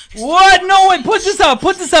 What? No way. Put this up.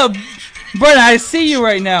 Put this up. Brother, I see you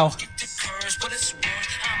right now.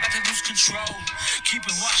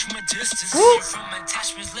 Keeping watch from a distance. From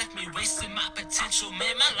attachments left me wasting my potential.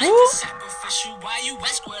 Man, my life is sacrificial. Why you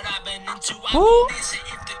ask what I've been into? I won't answer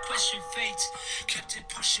if the question fades. Kept it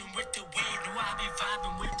pushing with the wave. Now I be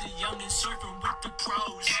vibing with the young and surfing with the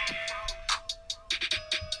pros.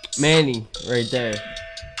 Manny, right there.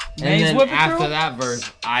 Manny's And then whipping after through? that verse,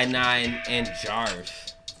 I9 and Jarv.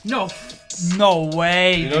 No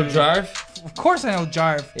way. You know dude. Jarv? Of course I know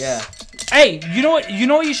Jarv. Yeah. Hey, you know what? You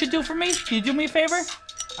know what you should do for me? Can you do me a favor?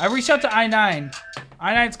 I reached out to I9.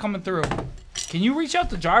 I9's coming through. Can you reach out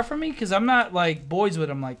to Jar for me? Cause I'm not like boys with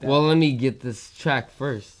him like that. Well, let me get this track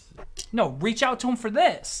first. No, reach out to him for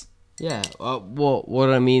this. Yeah. Well, what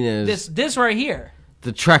I mean is This right here.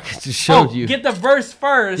 the track I just showed you. Get the verse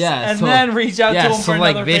first, Yeah, and so- then reach out to him for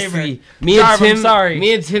like another basically, favor. me and Jarv, Tim. I'm sorry.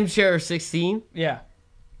 Me and Tim share 16. Yeah.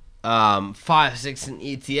 5, 6, and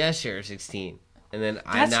ETS share 16, and then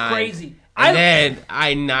That's I9. crazy. And then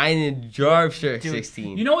I9 and Jarvshire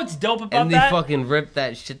 16. You know what's dope about and they that? fucking ripped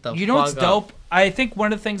that shit the fuck up. You know what's dope? I think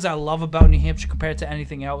one of the things I love about New Hampshire compared to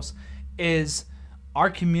anything else is our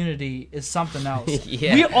community is something else.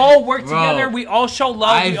 Yeah. We all work Bro, together. We all show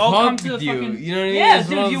love. We all come to the you. fucking. You know what I mean? Yeah, It's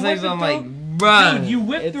one dude, of you those whip things it I'm through. like, bruh, Dude, you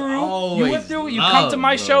whip it's through. You always whip through. You love, come to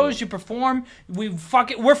my bro. shows. You perform. We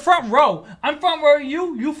fucking. We're front row. I'm front row.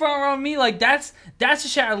 You front row. Me. Like that's the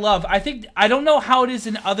shit I love. I don't know how it is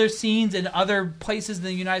in other scenes and other places in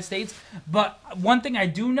the United States, but one thing I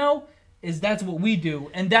do know is that's what we do,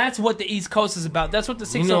 and that's what the East Coast is about. That's what the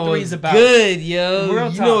 603 is about. Good, yo.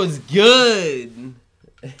 Real you talk. know it's good.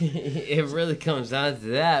 It really comes down to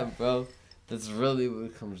that, bro. That's really what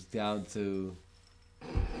it comes down to.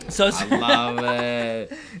 So I love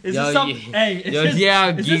it. Is Yo, this something? you- Hey, is yo, this, yeah,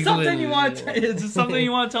 I'm is this something giggling. you want? Is this something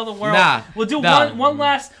you want to tell the world? Nah, we'll do nah. one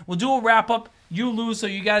last. We'll do a wrap up. You lose, so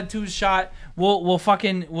you got a 2 shot.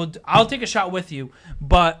 I'll take a shot with you,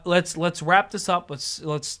 but let's wrap this up.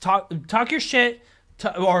 Let's talk your shit,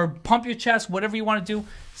 or pump your chest, whatever you want to do.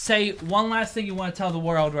 Say one last thing you want to tell the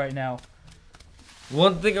world right now.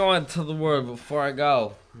 One thing I want to tell the world before I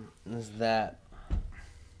go is that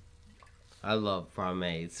I love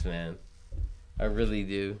primates, man. I really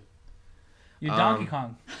do. You're Donkey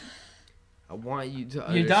Kong. I want you to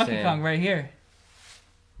understand. You're Donkey Kong right here.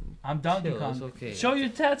 I'm Donkey Chill, Kong. it's okay. Show your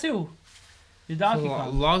tattoo. You're Donkey So,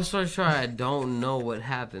 Kong. long story short, I don't know what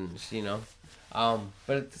happens, you know.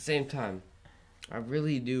 But at the same time, I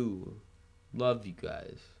really do love you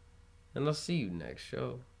guys, and I'll see you next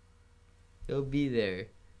show. You'll be there.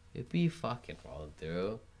 You'll be fucking rolled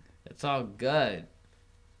through. It's all good.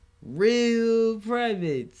 Real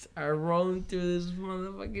privates are rolling through this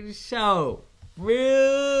motherfucking show.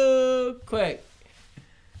 Real quick.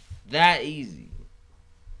 That easy.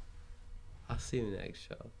 I'll see you next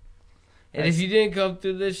show. And if you didn't come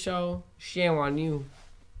through this show, shame on you.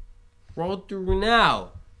 Roll through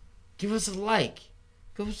now. Give us a like.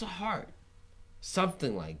 Give us a heart.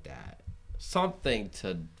 Something like that. Something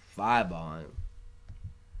to vibe on.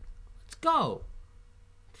 Let's go.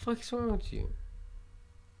 What the fuck's wrong with you?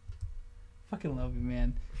 Fucking love you,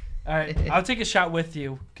 man. All right, I'll take a shot with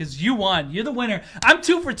you because you won. You're the winner. I'm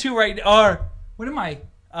 2 for 2 right now. Or what am I?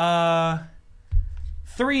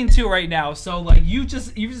 3 and 2 right now. So like you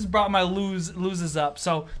just brought my loses up.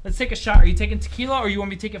 So let's take a shot. Are you taking tequila or you want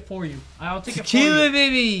me to take it for you? I'll take Tequila, it for you.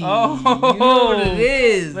 baby. Oh, you know what it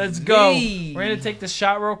is. Let's go. baby. We're gonna take this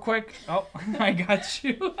shot real quick. Oh, I got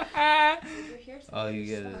you. Oh, you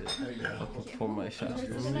get it. Fucking pour my shot.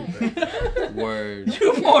 Word.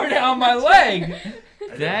 You poured it on my leg.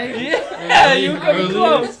 Dang. Yeah, you come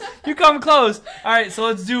close. You come close. All right, so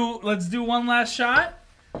let's do one last shot.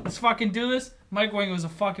 Let's fucking do this. Mike Wing, it was a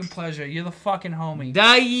fucking pleasure. You're the fucking homie.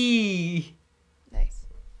 Daggy. Nice.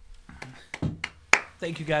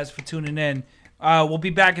 Thank you guys for tuning in. We'll be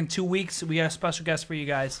back in 2 weeks. We got a special guest for you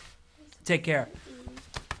guys. Take care.